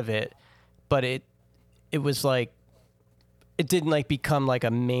lot of it. But it was like, it didn't like become like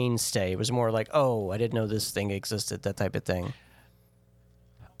a mainstay. It was more like, oh, I didn't know this thing existed, that type of thing.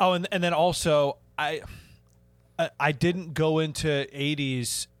 Oh, and then also I didn't go into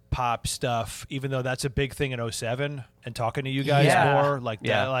 80s pop stuff, even though that's a big thing in 07 and talking to you guys Yeah. more like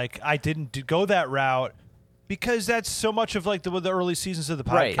Yeah. that. Like I didn't go that route because that's so much of like the early seasons of the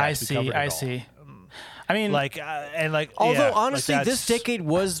podcast. Right. I we see. covered it I all. see. I mean, Like and like Although yeah, like honestly, this that's- decade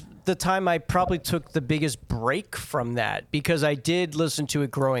was the time I probably took the biggest break from that because I did listen to it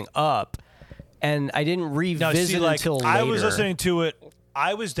growing up, and I didn't No, revisit see, like, until later. I was listening to it.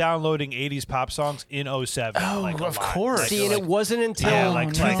 I was downloading 80s pop songs in 07. Oh, like, a of lot. course. Like, See, and it wasn't until Yeah,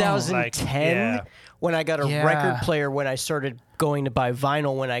 like, 2010 yeah. when I got a Yeah. record player when I started going to buy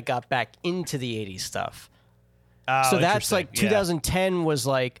vinyl when I got back into the 80s stuff. Oh, So that's interesting. like Yeah. 2010 was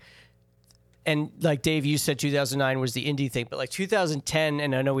like, and like Dave, you said 2009 was the indie thing, but like 2010,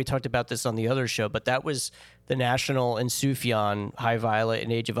 and I know we talked about this on the other show, but that was the National and Sufjan, High Violet,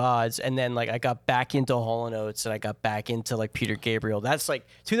 and Age of Odds, and then like I got back into Hall & Oates, and I got back into like Peter Gabriel. That's like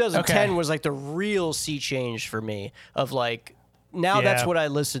 2010 Okay. was like the real sea change for me of like now that's Yeah. what I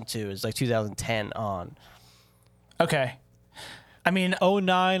listen to is like 2010 on. okay. I mean,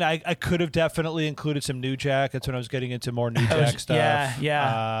 09, I could have definitely included some New Jack. That's when I was getting into more New Jack stuff.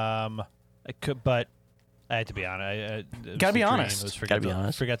 yeah. I could, but I had to be honest. It was Gotta the be dream. honest. It was Gotta be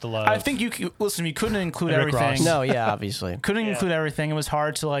honest. Forget the love. I think listen. You couldn't include And Rick Ross. everything. No, yeah, obviously. Couldn't include everything. It was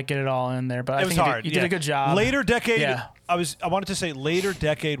hard to like get it all in there, but I it was think hard. you did a good job. Later decade. Yeah. I wanted to say later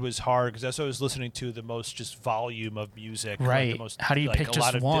decade was hard because that's what I was listening to the most, just volume of music. like, Right. the most, How do you like, pick a just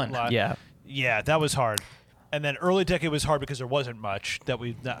lot of one? Yeah. Yeah, that was hard. And then early decade was hard because there wasn't much that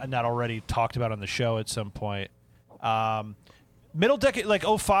we've not already talked about on the show at some point. Middle decade, like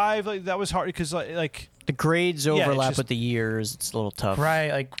 05, like, that was hard because like The grades it's overlap just- with the years. It's a little tough. Right,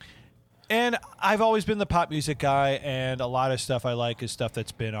 like and I've always been the pop music guy, and a lot of stuff I like is stuff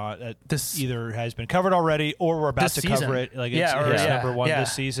that's been on that This- either has been covered already or we're about This to season. cover it. Like Yeah, or- it's yeah, number one yeah,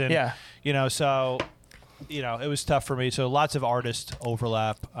 this season. yeah. You know, so it was tough for me. So lots of artist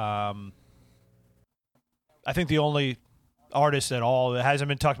overlap. I think the only artist at all that hasn't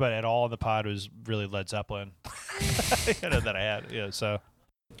been talked about at all in the pod was really Led Zeppelin. That I had. Yeah, so.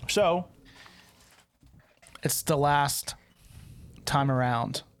 It's the last time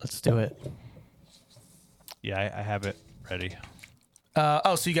around. Let's do it. yeah, I have it ready.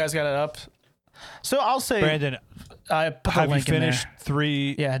 So you guys got it up. So I'll say, Brandon, I put the have you link in finished there.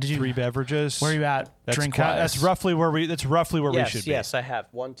 three? Yeah, did you- three beverages? Where are you at? That's Drink quite- That's roughly where we. That's roughly where we should be. Yes, I have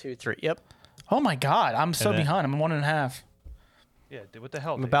 1, 2, 3. Yep. Oh my God, I'm so And then- behind. I'm 1.5. Yeah. Dude, what the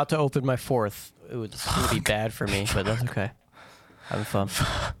hell? I'm about to open my fourth. It would be bad for me, but that's okay. Having fun.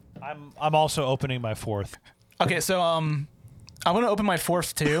 I'm also opening my fourth. Okay, so I'm gonna open my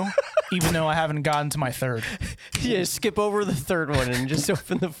fourth too, even though I haven't gotten to my third. Yeah, skip over the third one and just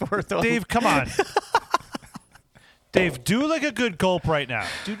open the fourth one. Dave, come on. Dave, do like a good gulp right now.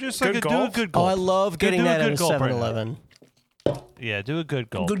 Do just like Good do a gulp? good Oh, gulp. I love getting do a that at good a gulp right now. 7-Eleven. Yeah, do a good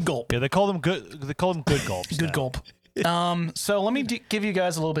gulp. Good gulp. Yeah, they call them good. They call them good gulps. Good now. gulp. So let me give you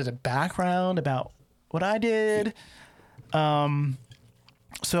guys a little bit of background about what I did.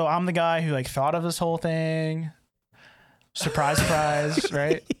 So I'm the guy who like thought of this whole thing. Surprise, surprise,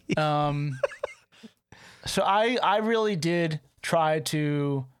 right? So I really did try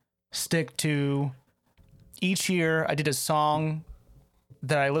to stick to each year. I did a song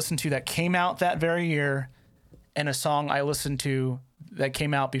that I listened to that came out that very year, and a song I listened to that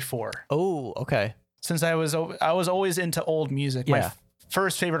came out before. Oh, okay. Since I was always into old music. My Yeah.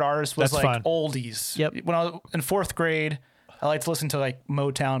 first favorite artist was That's like fun. oldies. Yep. When I was in fourth grade, I liked to listen to like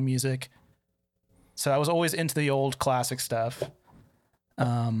Motown music. So I was always into the old classic stuff.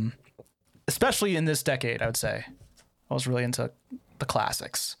 Especially in this decade, I would say. I was really into the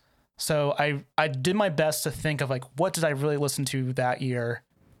classics. So I did my best to think of like what did I really listen to that year?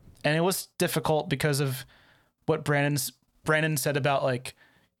 And it was difficult because of what Brandon said about like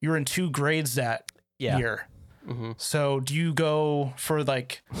you were in 2 grades that Yeah. year. So do you go for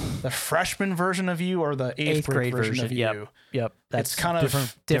like the freshman version of you or the eighth grade version of you? Yep. That's kind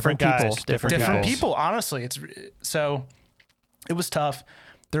of different guys, people. different different guys. people. Honestly, so it was tough.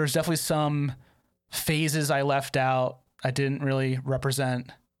 There's definitely some phases I left out. I didn't really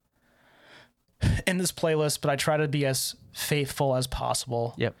represent in this playlist, but I try to be as faithful as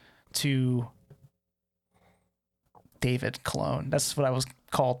possible. Yep. To David Cologne. That's what I was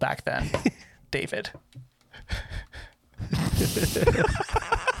called back then. David.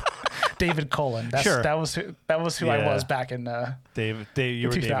 David Colon. Sure. That was who I was back in Dave, you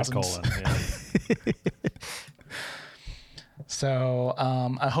were David 2000s. Colon. Yeah. So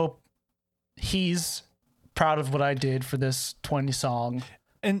I hope he's proud of what I did for this 20 song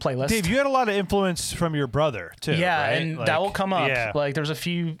And playlist. Dave, you had a lot of influence from your brother too. yeah, right? and Like, that will come up. Yeah. Like there's a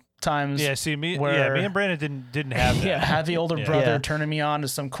few times Yeah, see me. where Me and Brandon didn't have that. I had the older Yeah. brother Yeah. turning me on to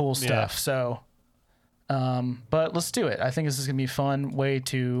some cool stuff. Yeah. So, but let's do it. I think this is gonna be a fun way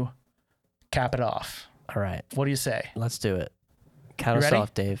to cap it off. All right. What do you say? Let's do it. Count You us ready?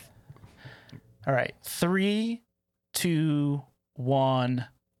 off, Dave. All right, 3, 2, 1,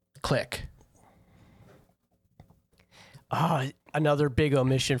 click. Oh, another big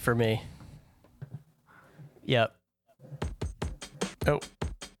omission for me. Yep. Oh,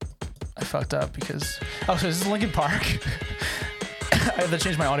 I fucked up because so this is Linkin Park. I have to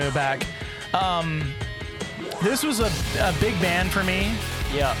change my audio back. This was a big band for me.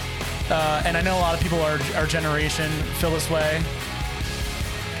 Yep. And I know a lot of people our generation feel this way.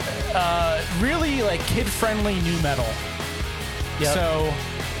 Really like kid-friendly new metal. Yep. So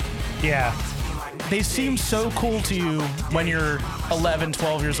Yeah. they seem so cool to you when you're 11,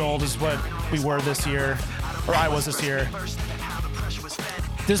 12 years old is what we were this year, or I was this year.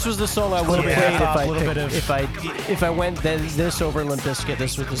 This was the song I would have bit played hip-hop, if I little picked, bit of- if I went then this over Limp Bizkit.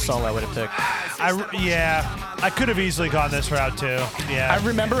 This was the song I would have picked. I could have easily gone this route too. Yeah. I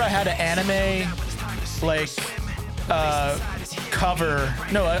remember I had an anime, like, an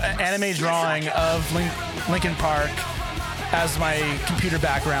anime drawing of Linkin Park as my computer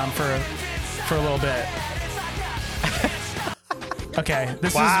background for a little bit. Okay,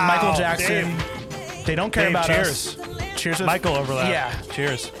 this Wow, is Michael Jackson. Dave. They don't care Dave, about cheers. us. Cheers, with Michael overlap. Yeah.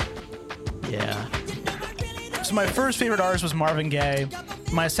 Cheers. Yeah. So my first favorite artist was Marvin Gaye.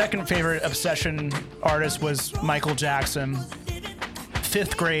 My second favorite obsession artist was Michael Jackson.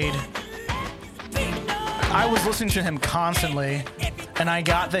 5th grade, I was listening to him constantly, and I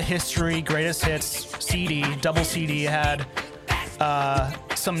got the History Greatest Hits CD, double CD. It had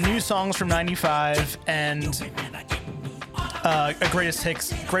some new songs from '95 and a Greatest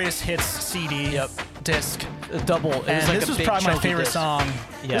Hits CD disc. A double. It was And like this a was big probably my chunky favorite disc. song.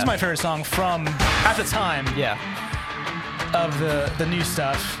 This Yeah. is my favorite song from at the time Yeah. of the new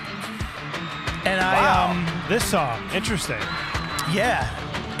stuff. And Wow. This song, interesting.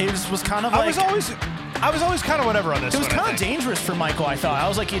 it was kind of I like was always kind of whatever on this. it was one, I kind of think. dangerous for Michael. I thought I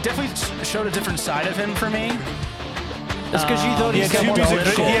was like he definitely showed a different side of him for me. It's because you thought He he had got two more music.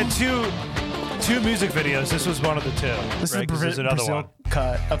 shit. He had two music videos. This was one of the two. This right? 'Cause there's is another Brazil one.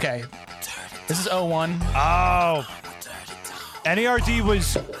 cut. Okay, this is 01. Oh. NERD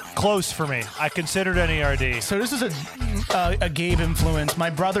was close for me. I considered NERD. So this is a Gabe influence. My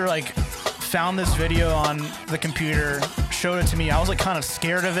brother like found this video on the computer, showed it to me. I was like kind of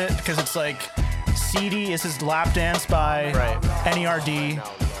scared of it because it's like CD is his lap dance by NERD,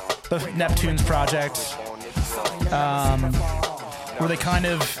 the Neptune's project, where they kind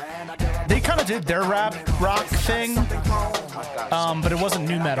of did their rock thing, but it wasn't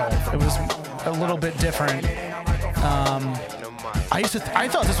new metal. It was a little bit different. I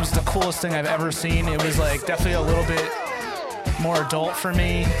thought this was the coolest thing I've ever seen. It was like definitely a little bit more adult for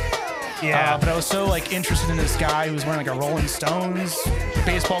me. Yeah. But I was so like interested in this guy who was wearing like a Rolling Stones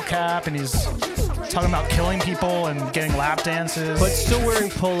baseball cap, and he's talking about killing people and getting lap dances. But still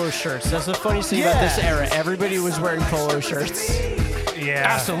wearing polo shirts. That's the funniest thing about this era. Everybody was wearing polo shirts. Yeah.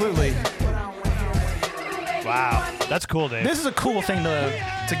 Absolutely. Wow. That's cool, Dave. This is a cool thing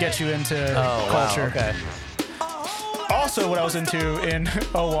to get you into culture. Wow, okay. Also, what I was into in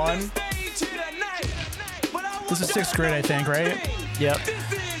 01. This is 6th grade, I think, right? Yep.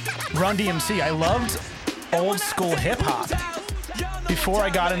 Run DMC. I loved old school hip hop. Before I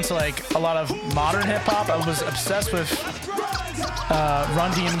got into like a lot of modern hip hop, I was obsessed with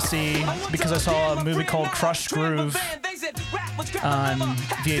Run DMC because I saw a movie called Crushed Groove on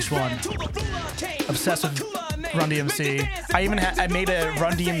VH1. Obsessed with Run DMC. I even I made a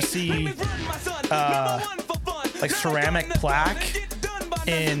Run DMC like ceramic plaque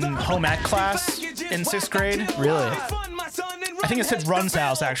in home ec class in 6th grade. Really? I think it said Run's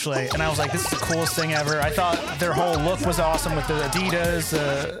house actually, and I was like, this is the coolest thing ever. I thought their whole look was awesome with the Adidas,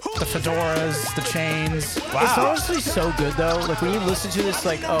 the fedoras, the chains. Wow. It's honestly so good though. Like when you listen to this,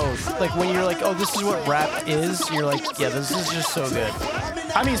 like when you're like, oh, this is what rap is. You're like, yeah, this is just so good.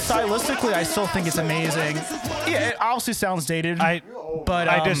 I mean, stylistically, I still think it's amazing. Yeah, it obviously sounds dated. But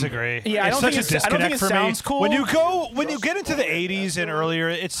I disagree. Yeah, it's such a disconnect I don't think it for sounds me. cool. When you get into the 80s and earlier,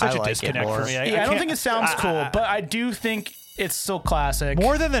 it's such a like it disconnect more. for me. I don't think it sounds cool, but I do think it's still classic.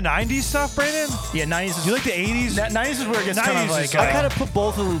 More than the 90s stuff, Brandon? Yeah, 90s is... You like the 80s? 90s is where it gets kind of 90s is like... I kind of put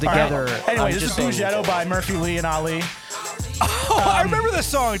both of them together. Anyway, this is Bugetto by Murphy Lee and Ali. Oh, I remember the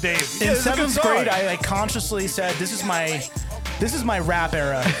song, Dave. In 7th grade, I like consciously said, this is my rap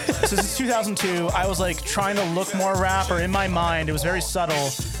era. So this is 2002. I was like trying to look more rap, or in my mind, it was very subtle.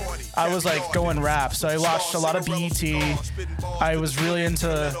 I was like going rap. So I watched a lot of BET. I was really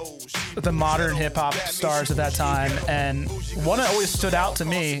into the modern hip hop stars at that time, and one that always stood out to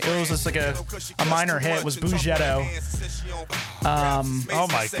me, it was just like a minor hit, was Bugetto. Oh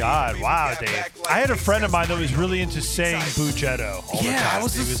my God! Wow, Dave. I had a friend of mine that was really into saying Bugetto. All the time. I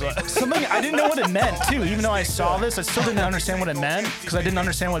was just something I didn't know what it meant too. Even though I saw this, I still didn't understand what it meant because I didn't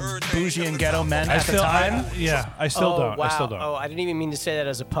understand what bougie and ghetto meant at the time. I still don't. Wow. I still don't. Oh, I didn't even mean to say that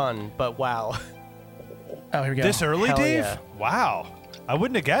as a pun, but wow. Oh, here we go. This early, Hell Dave? yeah. Wow. I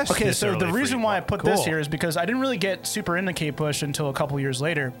wouldn't have guessed. Okay, this so early the for reason you. why I put Cool. this here is because I didn't really get super into K-Push until a couple years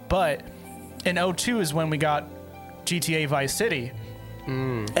later. But in 2002 is when we got GTA Vice City.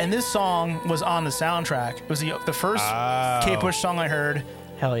 And this song was on the soundtrack. It was the first K-Push song I heard.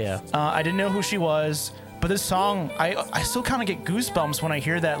 Hell yeah. I didn't know who she was, but this song, I still kind of get goosebumps when I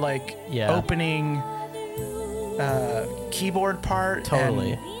hear that like opening keyboard part.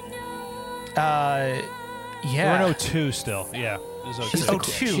 Totally. And, yeah. We're in 02 still. Yeah. It was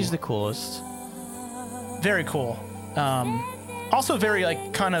 02. She's She's the coolest. very cool. Also very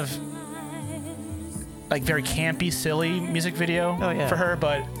like kind of like very campy, silly music video for her,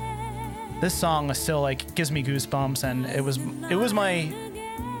 but this song still like gives me goosebumps, and it was my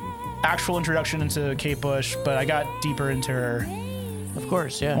actual introduction into Kate Bush, but I got deeper into her. Of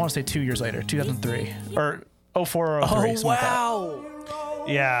course, yeah. I want to say 2 years later, 2003 or 04 or 03. Oh, something like that. wow.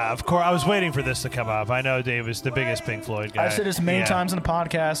 Yeah, of course. I was waiting for this to come up. I know Dave is the biggest Pink Floyd guy. I've said this many times in the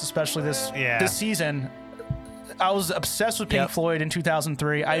podcast, especially this season. I was obsessed with Pink Floyd in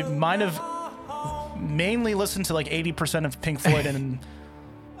 2003. I might have mainly listened to like 80% of Pink Floyd, and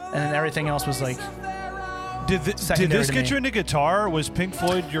then everything else was like. Did this get you into guitar? Was Pink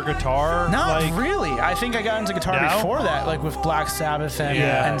Floyd your guitar? Not really. I think I got into guitar before that, like with Black Sabbath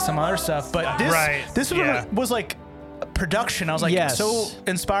and some other stuff. But this was like production. I was like so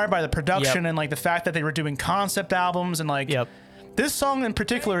inspired by the production and like the fact that they were doing concept albums and like this song in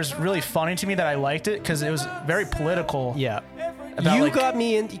particular is really funny to me that I liked it because it was very political. Yeah. You got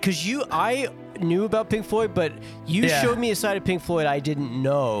me in because I knew about Pink Floyd, but you showed me a side of Pink Floyd I didn't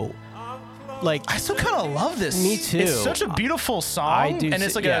know. Like I still kind of love this. Me too. It's such a beautiful song, I do, and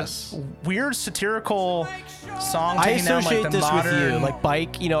it's like a weird satirical song. I taking down, associate like, the this modern... with you, like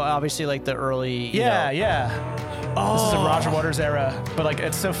Bike. You know, obviously like the early. Yeah. Oh. This is the Roger Waters era, but like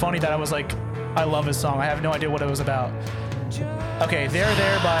it's so funny that I was like, I love this song. I have no idea what it was about. Okay,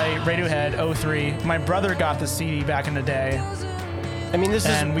 There by Radiohead, 03. My brother got the CD back in the day. I mean, this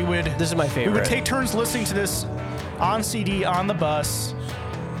is my favorite. We would take turns listening to this on CD on the bus.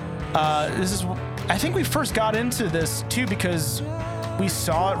 I think we first got into this too because we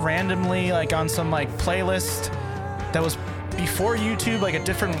saw it randomly like on some like playlist that was before YouTube, like a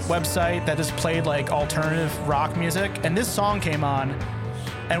different website that just played like alternative rock music, and this song came on,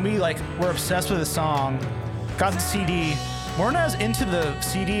 and we like were obsessed with the song. Got the CD. Weren't as into the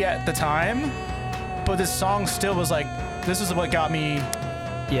CD at the time, but this song still was like, this is what got me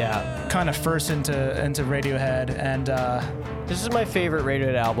kind of first into Radiohead, and this is my favorite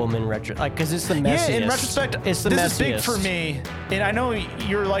Radiohead album in retro, like because it's the messiest. Yeah, in retrospect, it's the this messiest. is big for me, and I know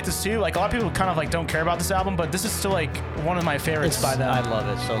you're like this too. Like a lot of people kind of like don't care about this album, but this is still like one of my favorites by them. I love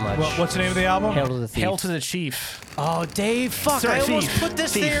it so much. What's the name of the album? Hail to the Thief. Hail to the Chief. Oh, Dave, fuck! Sorry, I almost Thief. put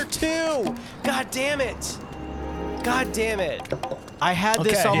this Thief. there too. God damn it! God damn it! I had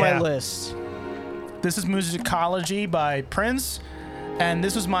this Okay. on my list. This is Musicology by Prince, and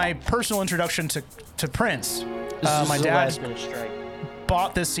this was my personal introduction to Prince. My dad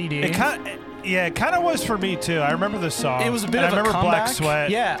bought this CD. It kind of was for me too. I remember this song. It was a bit and of I remember a comeback. Black Sweat.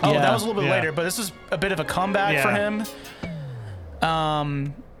 Yeah. Oh, that was a little bit later, but this is a bit of a comeback for him.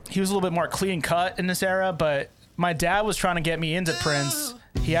 He was a little bit more clean cut in this era, but my dad was trying to get me into Prince.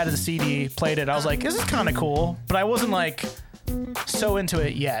 He had the CD, played it. I was like, this is kind of cool, but I wasn't like so into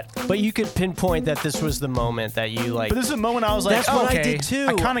it yet. But you could pinpoint that this was the moment that you like. But this is a moment I was like, That's oh, what okay, I did too.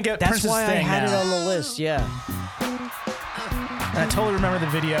 I kind of get That's Prince's why thing I had now. it on the list. Yeah. And I totally remember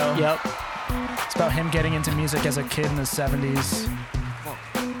the video. Yep. It's about him getting into music as a kid in the 70s.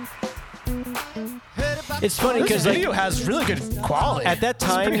 It's funny This because video has really good quality. at that It's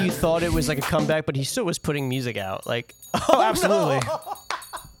time pretty you good. thought it was like a comeback, but he still was putting music out. Like, Oh, absolutely.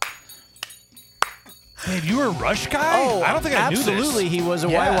 Man, you were a Rush guy? oh, I don't think I knew this. absolutely, he was a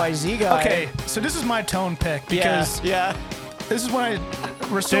Yeah. YYZ guy. Okay, so this is my tone pick because yeah. this is when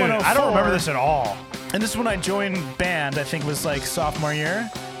we're still Dude, in 04, I don't remember this at all. and this is when I joined band. I think it was like sophomore year,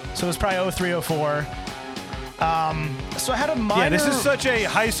 so it was probably 03, 04. So I had a minor. Yeah, this is such a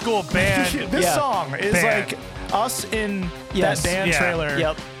high school band. This Yeah. song is Band. like us in Yes. that band Yeah. trailer.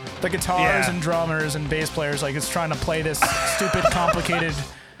 Yep. The guitars Yeah. and drummers and bass players, like it's trying to play this stupid, complicated.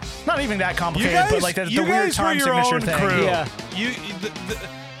 Not even that You complicated, guys, but like the you weird guys were time your signature own thing. crew. Yeah.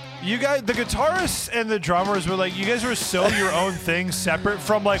 You guys, the guitarists and the drummers were like, you guys were so your own thing, separate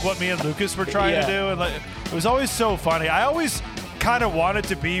from like what me and Lucas were trying Yeah. to do, and like it was always so funny. I always kind of wanted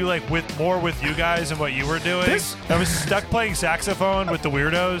to be like with you guys and what you were doing. This- I was stuck playing saxophone with the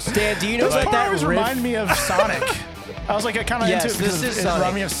weirdos. Dan, do you know This that part that always riff? reminded me of Sonic. I was like, kind of Yes, into it because this is it Sonic.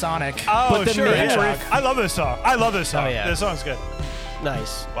 reminded me of Sonic. Oh, But the sure. main Yeah. riff- I love this song. Oh, yeah. This song's good.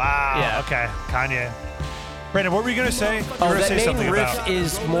 Nice. Wow. Yeah. Okay. Kanye. Brandon, what were you gonna say? You were Oh, gonna that say main something riff about.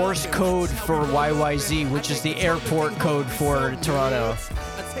 is Morse code for YYZ, which is the airport code for Toronto.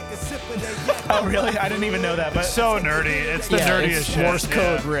 Oh, really? I didn't even know that. But So nerdy. It's the yeah, nerdiest it's shit. Morse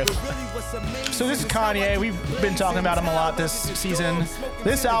code Yeah. riff. so this is Kanye. We've been talking about him a lot this season.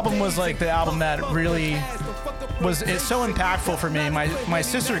 This album was like the album that really was. It's so impactful for me. My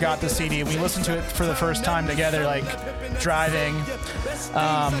sister got the CD and we listened to it for the first time together, like driving.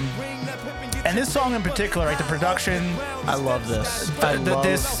 And this song in particular, like the production, I love this. I love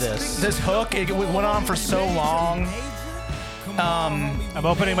this. this hook, it went on for so long. I'm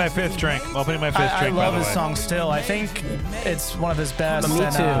opening my fifth drink. I'm opening my fifth I drink. by love the this way. song still. I think it's one of his best. Me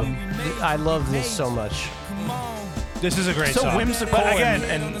and, too. I love this so much. This is a great So song. whimsical But again,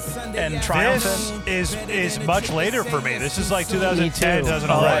 and triumphant. this is much later for me. This is like Me 2010, too.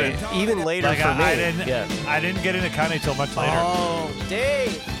 2011. Right. Even later Like for me. I didn't get into Kanye till much later. Oh,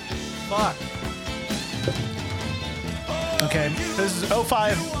 Dave. Fuck. Okay, this is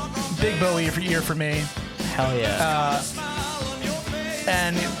 05, big Bowie year for me. Hell yeah.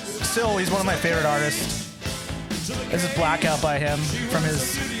 And still, he's one of my favorite artists. This is Blackout by him from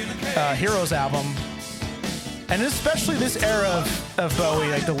his Heroes album. And especially this era of Bowie,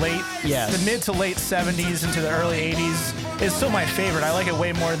 like the mid to late 70s into the early 80s, is still my favorite. I like it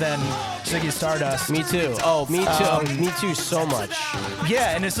way more than Ziggy Stardust. Me too. Oh, me too. Me too so much.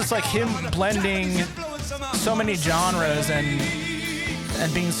 Yeah, and it's just like him blending so many genres and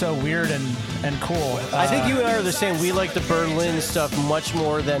being so weird and cool. I think you and I are the same. We like the Berlin stuff much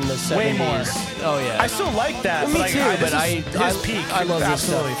more than the 70s. Way more. Oh, yeah. I still like that. Me but too, this but is his peak. I love this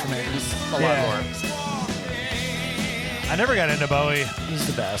absolutely stuff. for me. a lot more. I never got into Bowie. He's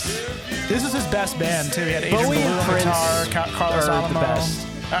the best. This is his best band too. He had Adrian Bowie Ballou and on Prince guitar, Carlos are the best.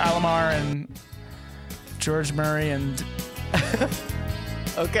 Alomar, and George Murray, and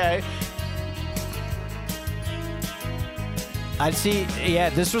Okay. I'd see. Yeah,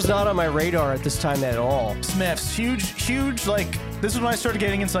 this was not on my radar at this time at all. Smiths. Huge. Like this is when I started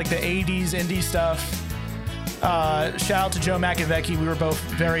getting into like the '80s indie stuff. Shout out to Joe Makovecki. We were both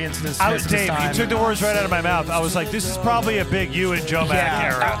very into this. I was Smiths at this Dave. You time. took the words right out of my mouth. I was like, this is probably a big you and Joe Mack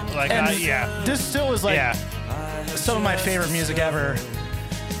era. Like, and yeah. This still is like Yeah. some of my favorite music ever.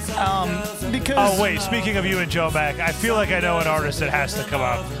 Because Oh wait, speaking of you and Joe Mack, I feel like I know an artist that has to come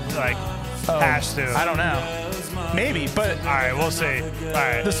up. Like, has to. I don't know. Maybe, but All right, we'll see. All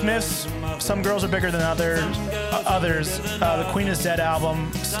right. the Smiths, Some Girls Are Bigger Than Others. The Queen Is Dead album,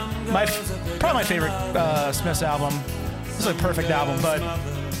 probably my favorite Smiths album. This is a perfect album, but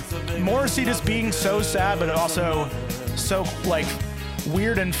Morrissey just being so sad, but also so like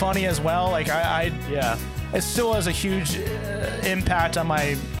weird and funny as well. Like Yeah. it still has a huge impact on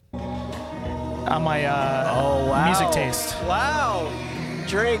my Oh, wow. music taste. Wow.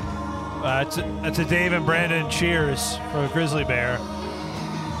 Drink. That's a Dave and Brandon cheers for a grizzly bear.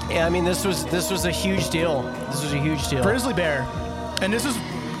 Yeah, I mean, this was a huge deal. This was a huge deal. Grizzly Bear, and this is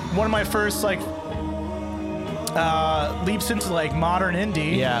one of my first like leaps into like modern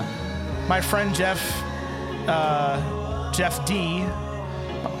indie. Yeah. My friend Jeff D,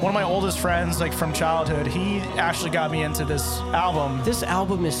 one of my oldest friends like from childhood, he actually got me into this album. This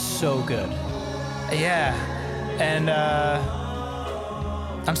album is so good. Yeah, and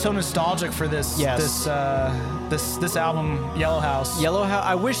I'm so nostalgic for this. Yes. This album, Yellow House. Yellow House.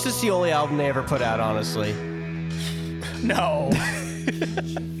 I wish this is the only album they ever put out. Honestly. No.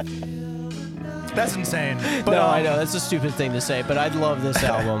 That's insane. But, No, I know that's a stupid thing to say, but I love this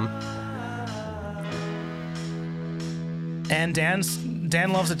album. And Dan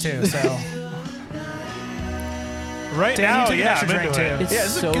loves it too. So Right Dan, now, you take an yeah, extra I'm drink into too. it. It's Yeah,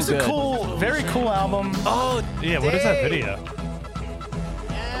 so it's a good. cool, very cool album. Oh, yeah. What is that video?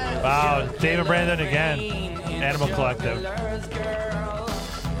 Wow, David Brandon again. Animal Collective.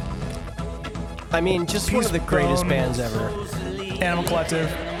 I mean, just one of the greatest bands ever. Animal Collective.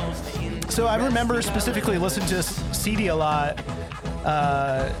 So I remember specifically listening to this CD a lot.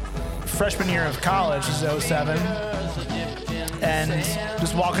 Freshman year of college, this is 07. And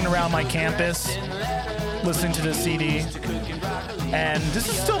just walking around my campus, listening to this CD. And this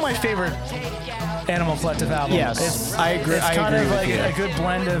is still my favorite Animal Collective album. Yes, I agree. It's I kind agree of with like you. a good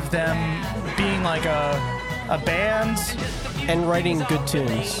blend of them being like a band, And writing good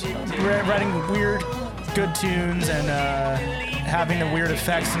tunes. writing weird, good tunes, and having the weird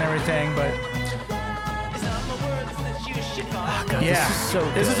effects and everything. But yeah, this is so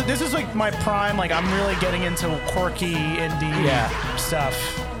good. this is like my prime. Like I'm really getting into quirky indie stuff.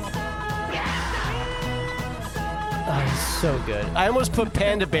 Oh, it's so good. I almost put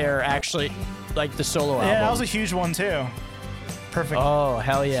Panda Bear actually, like the solo album. Yeah, that was a huge one too. Perfect. Oh,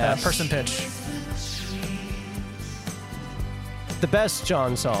 hell yeah. Person pitch. The best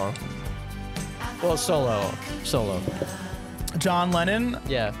John song. Well, solo. John Lennon.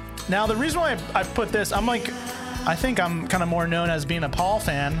 Yeah. Now the reason why I put this, I think I'm kind of more known as being a Paul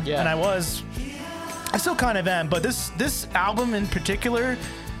fan, Yeah. and I still kind of am. But this album in particular,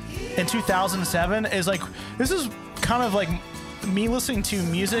 in 2007, is like this is kind of like me listening to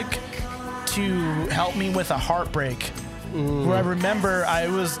music to help me with a heartbreak. Where I remember my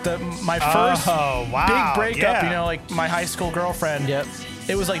first big breakup, yeah. like my high school girlfriend. Yep.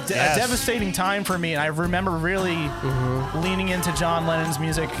 It was like Yes. a devastating time for me, and I remember really leaning into John Lennon's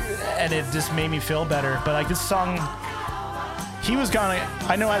music, and it just made me feel better. But like this song,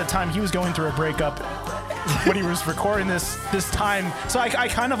 I know at the time he was going through a breakup when he was recording this time. So I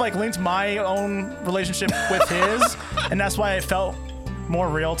kind of like linked my own relationship with his, and that's why it felt more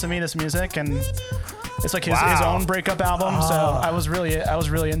real to me, this music, and it's like his own breakup album. So I was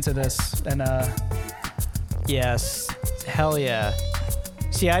really into this, and Yes. Hell yeah.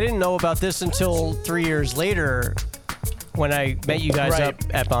 See, I didn't know about this until 3 years later when I met you guys Right. up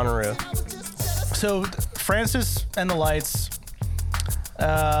at Bonnaroo. So Francis and the Lights,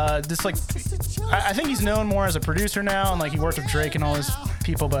 I think he's known more as a producer now, and like he worked with Drake and all these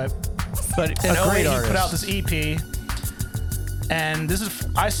people, but in a great 08 he artist. put out this EP, and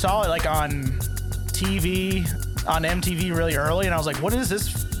I saw it like on TV, on MTV really early, and I was like, what is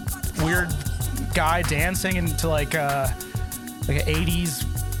this weird guy dancing into like an 80s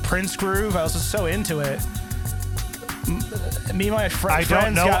Prince groove? I was just so into it. Me and my friends got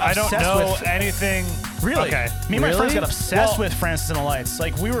I don't obsessed know with anything. Really? Okay. Me and my friends Really? got obsessed Well, with Francis and the Lights.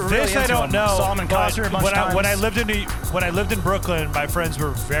 Like we were really This into I don't him. know. Saw him in but concert a bunch of times. when I lived in Brooklyn, my friends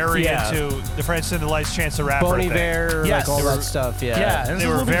were very Yeah. into the Francis and the Lights, Chance the Rapper Boney thing. Bear, Yes. like all They were- that stuff. Yeah. yeah, and this They is a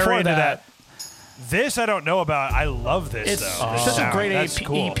were little bit very before into that. This I don't know about. I love this It's though. This such a sound. great That's EP.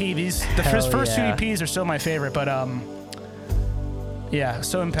 cool. His Hell first yeah. two EPs are still my favorite, but yeah,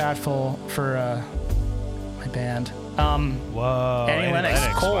 so impactful for my band. Whoa. Annie Lennox,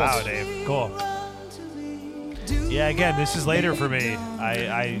 Cold. Wow, Dave. Cool. Yeah, again, this is later for me.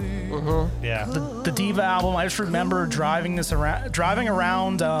 Yeah. The Diva album. I just remember driving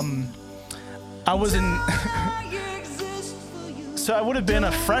around. I was in. So I would have been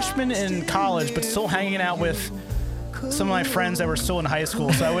a freshman in college, but still hanging out with some of my friends that were still in high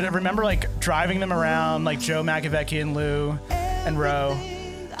school. So I would remember like driving them around, like Joe Makavecki and Lou and Ro,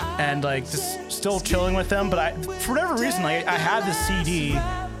 and like just still chilling with them. But for whatever reason, like I had this CD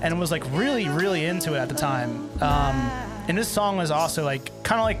and was like really, really into it at the time. And this song was also like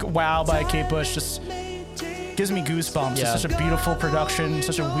kind of like "Wow" by Kate Bush. Just gives me goosebumps. Yeah. It's such a beautiful production,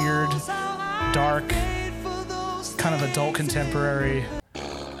 such a weird, dark, kind of adult contemporary.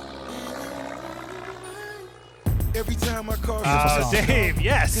 Every time I call Oh, song. Dave,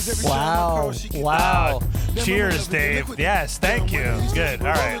 yes. Wow. Wow. Cheers, Dave. Yes, thank you. Good. All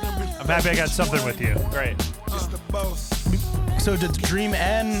right. I'm happy I got something with you. Great. So did Dream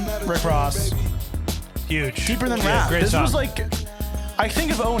and Rick Ross, Huge. Deeper Than Yeah, Rap. great This song. was like, I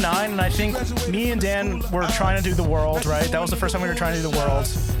think of 09, and I think me and Dan were trying to do The World, right? That was the first time we were trying to do The World.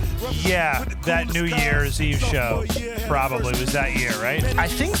 Yeah, that New Year's Eve show probably was that year, right? I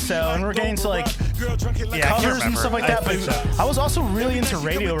think so, and we're getting to like girl drunk it like Yeah, I can't covers and stuff like that. I think But so. I was also really into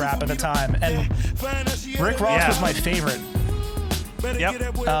radio rap at the time, and Rick Ross Yeah. was my favorite. Yep.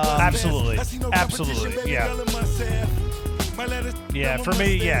 Absolutely. Absolutely. Yeah. Yeah, for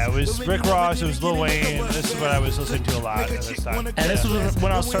me, yeah, it was Rick Ross, it was Lil Wayne. This is what I was listening to a lot at this time. And this was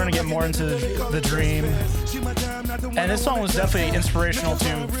when I was starting to get more into the Dream. And this song was definitely inspirational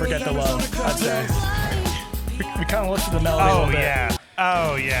to Forget the Love, I'd say. We kind of looked at the melody a Oh, little bit. yeah.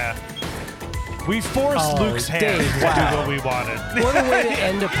 Oh, yeah. We forced Luke's hand Dave, to wow. do what we wanted. What a way to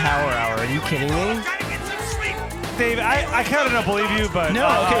end a power hour. Are you kidding me? Dave, I kind of don't believe you, but No,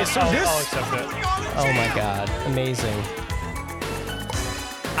 okay, so I'll this- accept it. Oh my God. Amazing.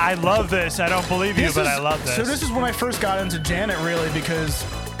 I love this. I don't believe you, but I love this. So this is when I first got into Janet, really, because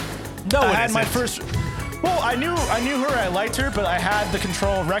no, I it had my isn't. first. Well, I knew her, I liked her, but I had the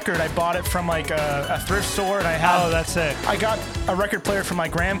Control record. I bought it from like a thrift store, and I had. Oh, that's sick. I got a record player from my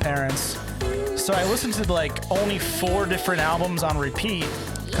grandparents, so I listened to like only 4 different albums on repeat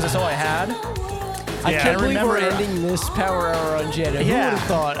because that's all I had. I Yeah. can't I believe we're remember- ending this power hour on Janet. Yeah. Who would have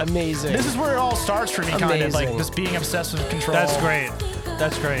thought? Amazing. This is where it all starts for me, kind of like Amazing. just being obsessed with Control. That's great.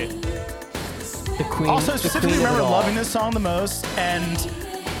 That's great. the queen. Also, the specifically queen of remember it all. loving this song the most, and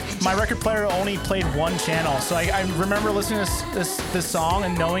my record player only played one channel, so I remember listening to this song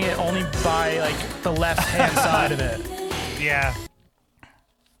and knowing it only by like the left hand side of it. Yeah.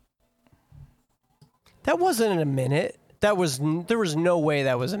 That wasn't in a minute. There was no way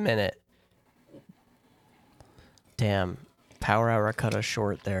that was a minute. Damn. Power hour cut us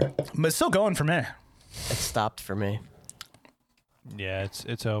short there. But it's still going for me. It stopped for me. Yeah,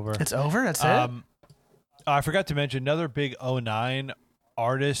 it's over. It's over. That's it. Oh, I forgot to mention another big 09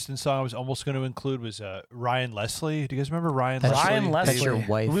 artist and song I was almost going to include was Ryan Leslie. Do you guys remember Ryan That's- Leslie? Ryan Leslie. That's your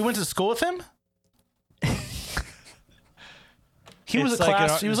wife. We went to school with him. He was It's a like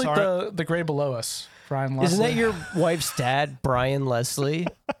class. an- He was it's like art- the grade below us. Ryan Leslie. Isn't that your wife's dad, Brian Leslie?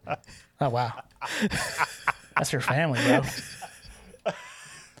 Oh wow. That's your family, bro.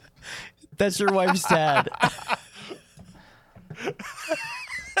 That's your wife's dad.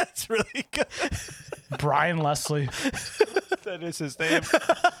 That's really good. Brian Leslie. That is his name.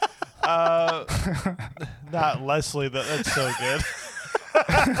 Not Leslie. That's so good.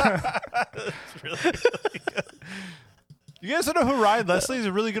 That's really good. You guys don't know who Ryan Leslie is?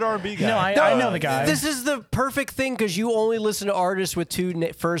 A really good R&B guy. No, I know the guy. This is the perfect thing because you only listen to artists with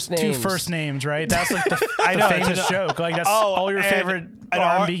first names. 2 first names, right? That's like the I know, famous it's an- joke. Like that's Oh, all your and favorite an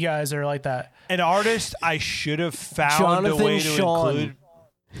R&B guys are like that. An artist I should have found Jonathan a way to Shawn. include.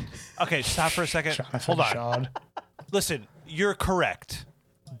 Okay, stop for a second. Hold on. Sean. Listen, you're correct,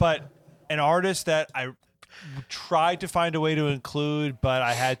 but an artist that I tried to find a way to include, but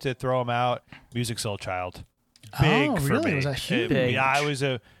I had to throw him out. Music Soul Child. Big Oh, for really? me. Was that huge? Big. Yeah, I was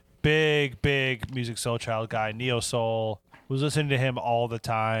a big Music Soul Child guy. Neo Soul. Was listening to him all the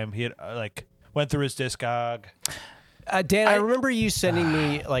time. He had went through his discog. Dan, I remember you sending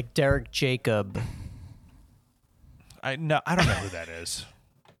me like Derek Jacob. I don't know who that is.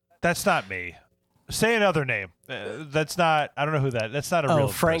 That's not me. Say another name. That's not. I don't know who that. That's not a real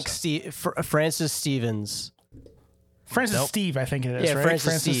person. Francis Stevens. Francis Nope. Steve, I think it is. Yeah, right?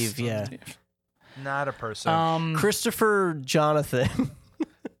 Francis Steve, yeah. Not a person. Christopher Jonathan.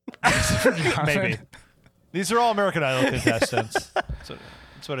 Maybe. These are all American Idol contestants.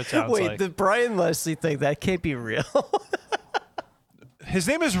 That's what it sounds Wait, like. the Brian Leslie thing, that can't be real. His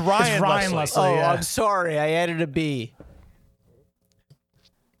name is Ryan, It's Ryan Leslie. Oh, yeah. I'm sorry. I added a B.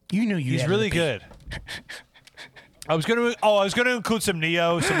 You knew you. He's had really to be. good. I was gonna include some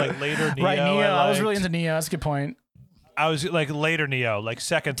Neo, some like later Neo. Right, Neo. I was really liked. into Neo. That's a good point. I was like later Neo, like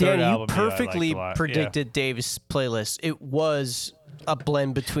second, third Dan, you album. Neo I liked perfectly a lot. predicted Dave's playlist. It was a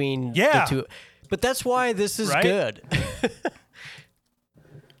blend between Yeah. the two. But that's why this is Right? good.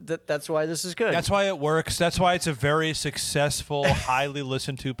 That's why this is good. That's why it works. That's why it's a very successful, highly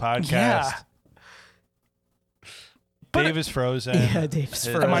listened to podcast. Yeah. Dave is frozen. Yeah, Dave's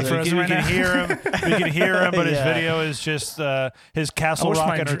frozen. Am I frozen We right can now? hear him. We can hear him, but his Yeah. video is just his I Castle wish Rock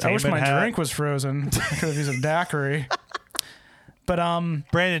my Entertainment hat. drink was frozen. I could have used a daiquiri. But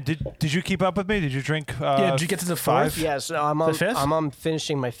Brandon, did you keep up with me? Did you drink? yeah, did you get to the 4th? Yes, I'm on. fifth? I'm on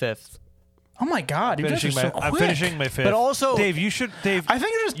finishing my 5th. Oh my God, you guys are so quick. I'm finishing my 5th. But also- Dave, you should. Dave, I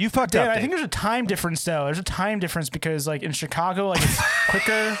think there's you fucked Dan, up. I Dave. think there's a time difference though. There's a time difference because like in Chicago, like it's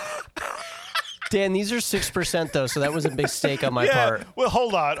quicker. Dan, these are 6% though, so that was a mistake on my yeah. part. Well,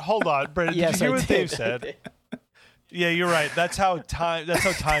 hold on, Brandon. Yes, did you hear I what did. Dave said? Yeah, you're right. That's how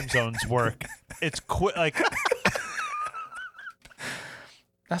time zones work. It's quick. Like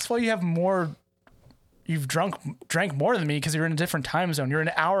That's why you have more. You've drank more than me because you're in a different time zone. You're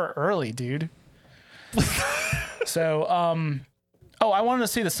an hour early, dude. So, I wanted to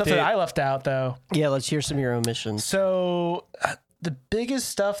see the stuff that I left out though. Yeah, let's hear some of your omissions. So the biggest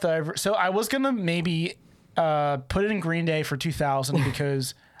stuff that I was gonna maybe put it in Green Day for 2000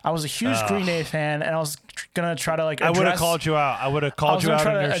 because I was a huge Green Day fan, and I was gonna try to like. I would have called you out. I would have called you out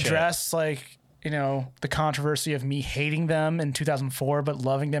on your shit. Address like the controversy of me hating them in 2004, but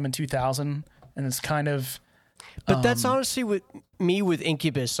loving them in 2000, and it's kind of. But that's honestly with me with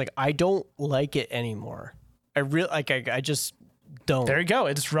Incubus. Like, I don't like it anymore. I just don't. There you go.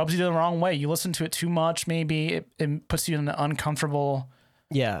 It just rubs you the wrong way. You listen to it too much. Maybe it puts you in an uncomfortable.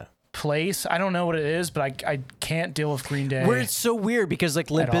 Yeah. Place. I don't know what it is, but I can't deal with Green Day. Where it's so weird because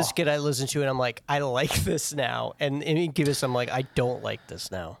like Limp Bizkit I listen to and I'm like, I like this now. And in Incubus I'm like, I don't like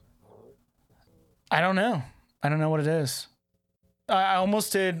this now. I don't know what it is. I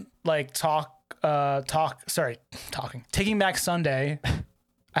almost did like Taking Back Sunday.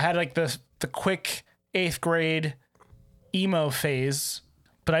 I had like the quick 8th grade emo phase,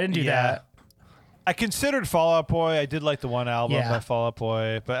 but I didn't do that. I considered Fall Out Boy. I did like the one album by Fall Out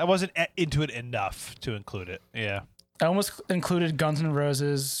Boy, but I wasn't into it enough to include it. Yeah. I almost included Guns N'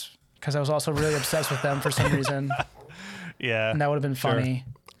 Roses because I was also really obsessed with them for some reason. Yeah. And that would have been funny.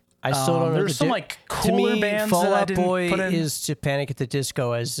 I still don't know. There's some like cooler to me, bands Fall that I Out didn't Boy put in. is to Panic at the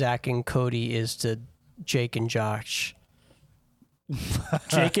Disco as Zach and Cody is to Jake and Josh.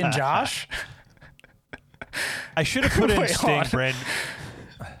 Jake and Josh? I should have put in Sting, Brand.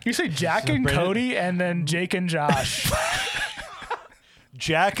 You say Jack and Cody and then Jake and Josh.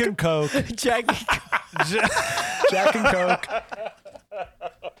 Jack and Coke. Jack and Coke.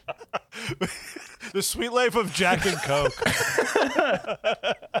 The Sweet Life of Jack and Coke.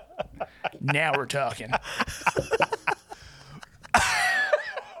 Now we're talking.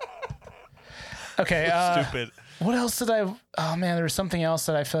 Okay. Stupid. What else did I? Oh man, there was something else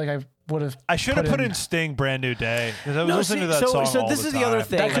that I feel like I would have. I should have put in Sting, Brand New Day, because I was listening to that song So all this the is time. the other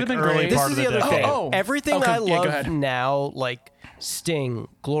thing. That could have been great. This is the other thing. Everything Okay, I yeah, go love ahead. now, like Sting,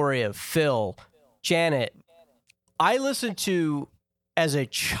 Gloria, Phil, Janet, I listened to as a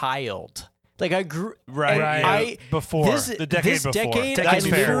child. Like I grew before the decade before. I Decades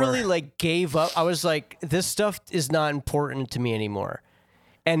literally before. like gave up. I was like, this stuff is not important to me anymore.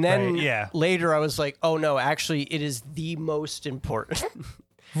 And then later I was like, oh no, actually it is the most important.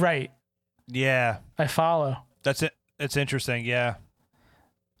 Right. Yeah. I follow. That's it. It's interesting. Yeah.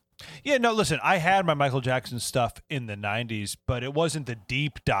 Yeah. No, listen, I had my Michael Jackson stuff in the 90s, but it wasn't the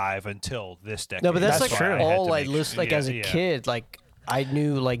deep dive until this decade. No, but that's That's like true. all I listened like as a kid. Like I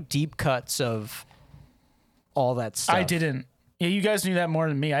knew like deep cuts of all that stuff. I didn't. Yeah, you guys knew that more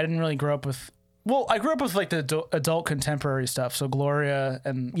than me. I didn't really grow up with. Well, I grew up with like the adult contemporary stuff. So Gloria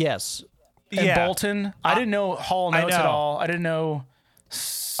and Yes. and Bolton. I didn't know Hall & Oates at all. I didn't know.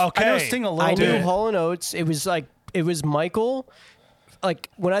 Okay. I know Sting a little I bit. knew Hall & Oates. It was Michael. Like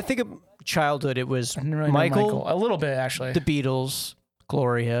when I think of childhood, it was I didn't really know Michael, a little bit actually. the Beatles,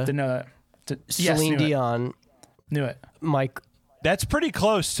 Gloria, Didn't know that. Yes, Celine knew it. Dion, Knew it. Mike. That's pretty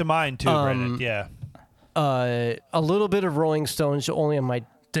close to mine too, Brendan. Yeah. A little bit of Rolling Stones, only on my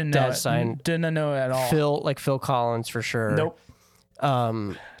Didn't know dad's it. side. Didn't know it at all. Phil Collins for sure. Nope.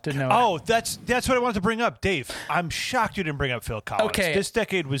 Didn't know it. Oh, that's what I wanted to bring up, Dave. I'm shocked you didn't bring up Phil Collins. Okay. This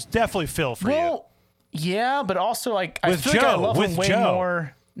decade was definitely Phil for you. Well, yeah, but also like I With feel like I Joe, love with him way Joe.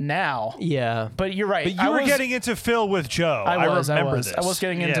 more now. Yeah. But you're right. But you were getting into Phil with Joe. I remember this. I was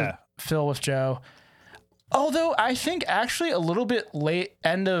getting into Phil with Joe. Although I think actually a little bit late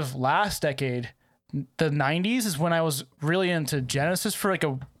end of last decade, the 90s is when I was really into Genesis for like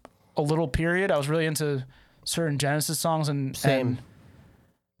a little period. I was really into certain Genesis songs and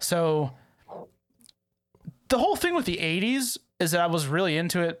so the whole thing with the 80s is that I was really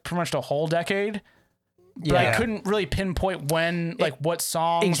into it pretty much the whole decade. But I couldn't really pinpoint when, like, what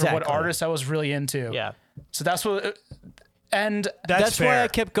songs or what artists I was really into. Yeah. So that's what, and That's why fair. I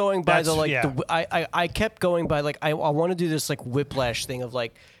kept going by That's- I kept going by like I want to do this like whiplash thing of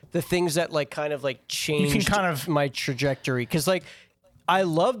like the things that like kind of like changed kind of- my trajectory because like I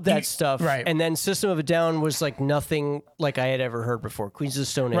loved that stuff right. and then System of a Down was like nothing like I had ever heard before. Queens of the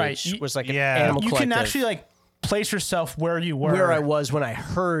Stone Age was like an Animal you Collective. can actually like place yourself where you were, where I was when I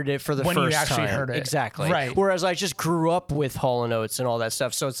heard it for the When first you actually time. heard it. Exactly. Right. Whereas I just grew up with Hall & Oates and all that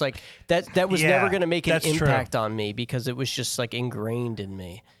stuff. So it's like that was never going to make an that's true. impact on me because it was just like ingrained in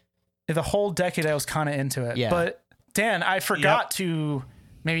me. the whole decade. I was kind of into it. Yeah. But Dan, I forgot to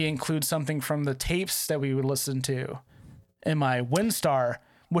maybe include something from the tapes that we would listen to in my Windstar,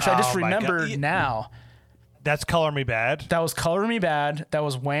 which I just Oh my God. remembered now. That's Color Me Bad. That was Color Me Bad. That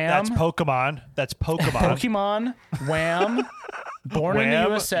was Wham. That's Pokemon. That's Pokemon. Pokemon, Wham, Born in the Wham,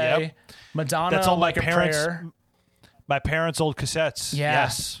 USA, yep. Madonna, That's all Like my a parents. Prayer. My parents' old cassettes. Yeah.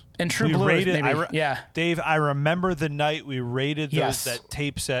 Yes. And True We Blues, rated, maybe. Yeah. Dave, I remember the night we rated those Yes. that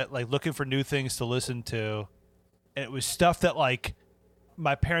tape set, like looking for new things to listen to. And it was stuff that like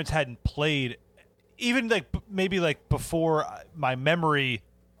my parents hadn't played, even like maybe like before my memory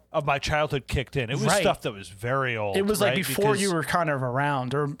of my childhood kicked in. It was Right. stuff that was very old. It was like right? before Because you were kind of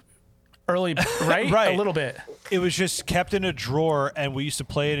around or early, right? Right. A little bit. It was just kept in a drawer, and we used to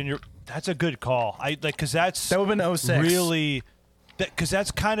play it in your. That's a good call. I like because that's That would have been 06. really. Because that's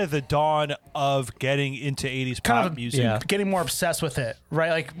kind of the dawn of getting into 80s Kind pop of music. Yeah. getting more obsessed with it,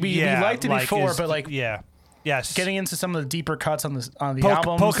 right? Like we liked it like before, is- but like yeah, yes, getting into some of the deeper cuts on the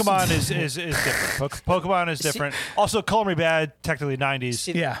albums. Pokemon is different. Pokemon is different. Also, Color Me Bad, technically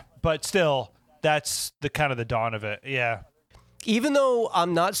 90s. Yeah. But still, that's the kind of the dawn of it. Yeah. Even though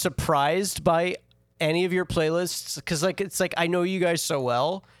I'm not surprised by any of your playlists, because like it's like I know you guys so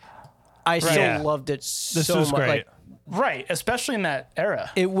well, I still Yeah. loved it This so was much. great. Like, Right, especially in that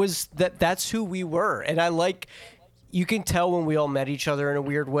era. it was that's who we were, and I like. You can tell when we all met each other in a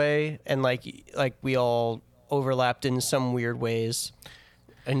weird way, and like we all overlapped in some weird ways.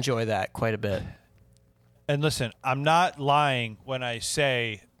 Enjoy that quite a bit. And listen, I'm not lying when I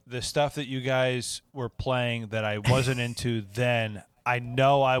say the stuff that you guys were playing that I wasn't into then, I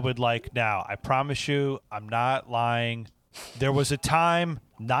know I would like now. I promise you, I'm not lying. There was a time,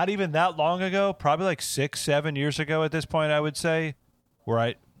 not even that long ago, probably like 6-7 years ago at this point, I would say,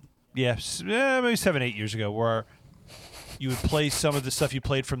 where maybe 7-8 years ago, where you would play some of the stuff you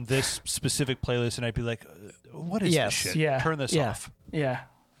played from this specific playlist, and I'd be like, what is Yes, this shit? yeah, Turn this yeah. off. Yeah.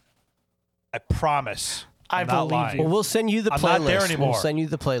 I promise. I I'm not believe lying. you. Well, we'll send you the I'm playlist. not there anymore. We'll send you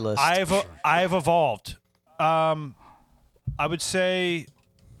the playlist. I've evolved. I would say,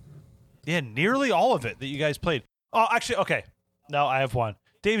 yeah, nearly all of it that you guys played. Oh, actually, okay. No, I have one.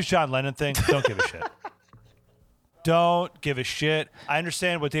 Dave's John Lennon thing. Don't give a shit. Don't give a shit. I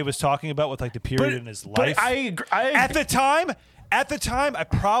understand what Dave was talking about with like the period in his life. But I agree. At the time, I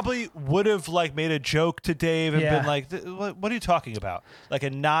probably would have like made a joke to Dave and Yeah. been like, "What are you talking about?" Like,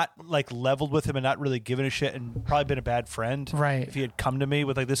 and not like leveled with him and not really given a shit, and probably been a bad friend. Right. If he had come to me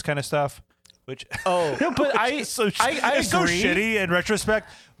with like this kind of stuff, which oh, No, but it's so I so agree. shitty in retrospect.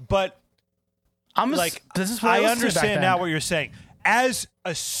 But I'm like, this is what I listened to back understand then. now what you're saying. As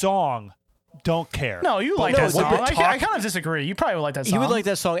a song, don't care. No, you like But that when song. we're I kind of disagree. You probably would like that song. you would like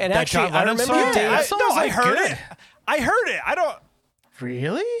that song, and that actually, John I Lennon remember song? Dave. that song was, I like, heard good. it. I heard it. I don't.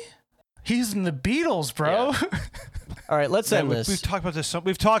 Really? He's in the Beatles, bro. All right, let's end We've this. talked about this.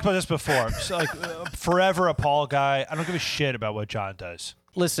 We've talked about this before. So, like, forever a Paul guy. I don't give a shit about what John does.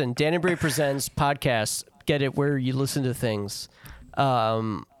 Listen, Dan and Bray presents podcast. Get it where you listen to things.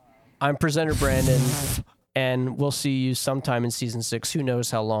 I'm presenter Brandon, and we'll see you sometime in season 6. Who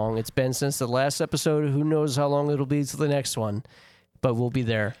knows how long it's been since the last episode? Who knows how long it'll be to the next one? But we'll be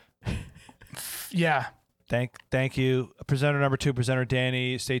there. Yeah. Thank you, presenter number 2, presenter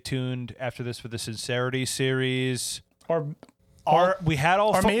Danny. Stay tuned after this for the Sincerity series. We had all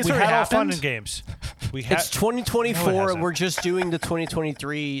or fun, maybe it's we already had all fun happened. and games. We had It's 2024, and hasn't. we're just doing the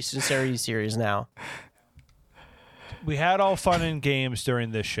 2023 Sincerity series now. we had all fun and games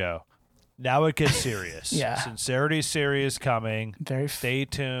during this show. Now it gets serious. Yeah. Sincerity series coming. Stay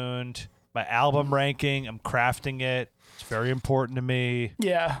tuned. My album ranking, I'm crafting it. It's very important to me.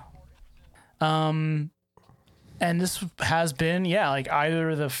 Yeah. And this has been, like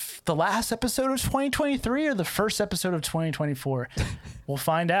either the last episode of 2023 or the first episode of 2024. We'll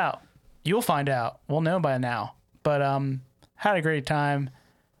find out. You'll find out. We'll know by now. But had a great time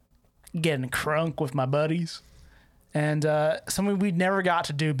getting crunk with my buddies. And something we never got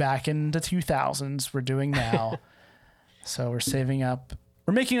to do back in the 2000s, we're doing now. So we're saving up.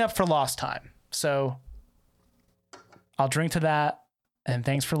 We're making up for lost time. So I'll drink to that. And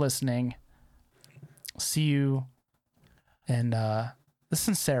thanks for listening. See you in the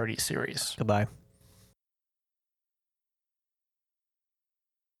Sincerity series. Goodbye.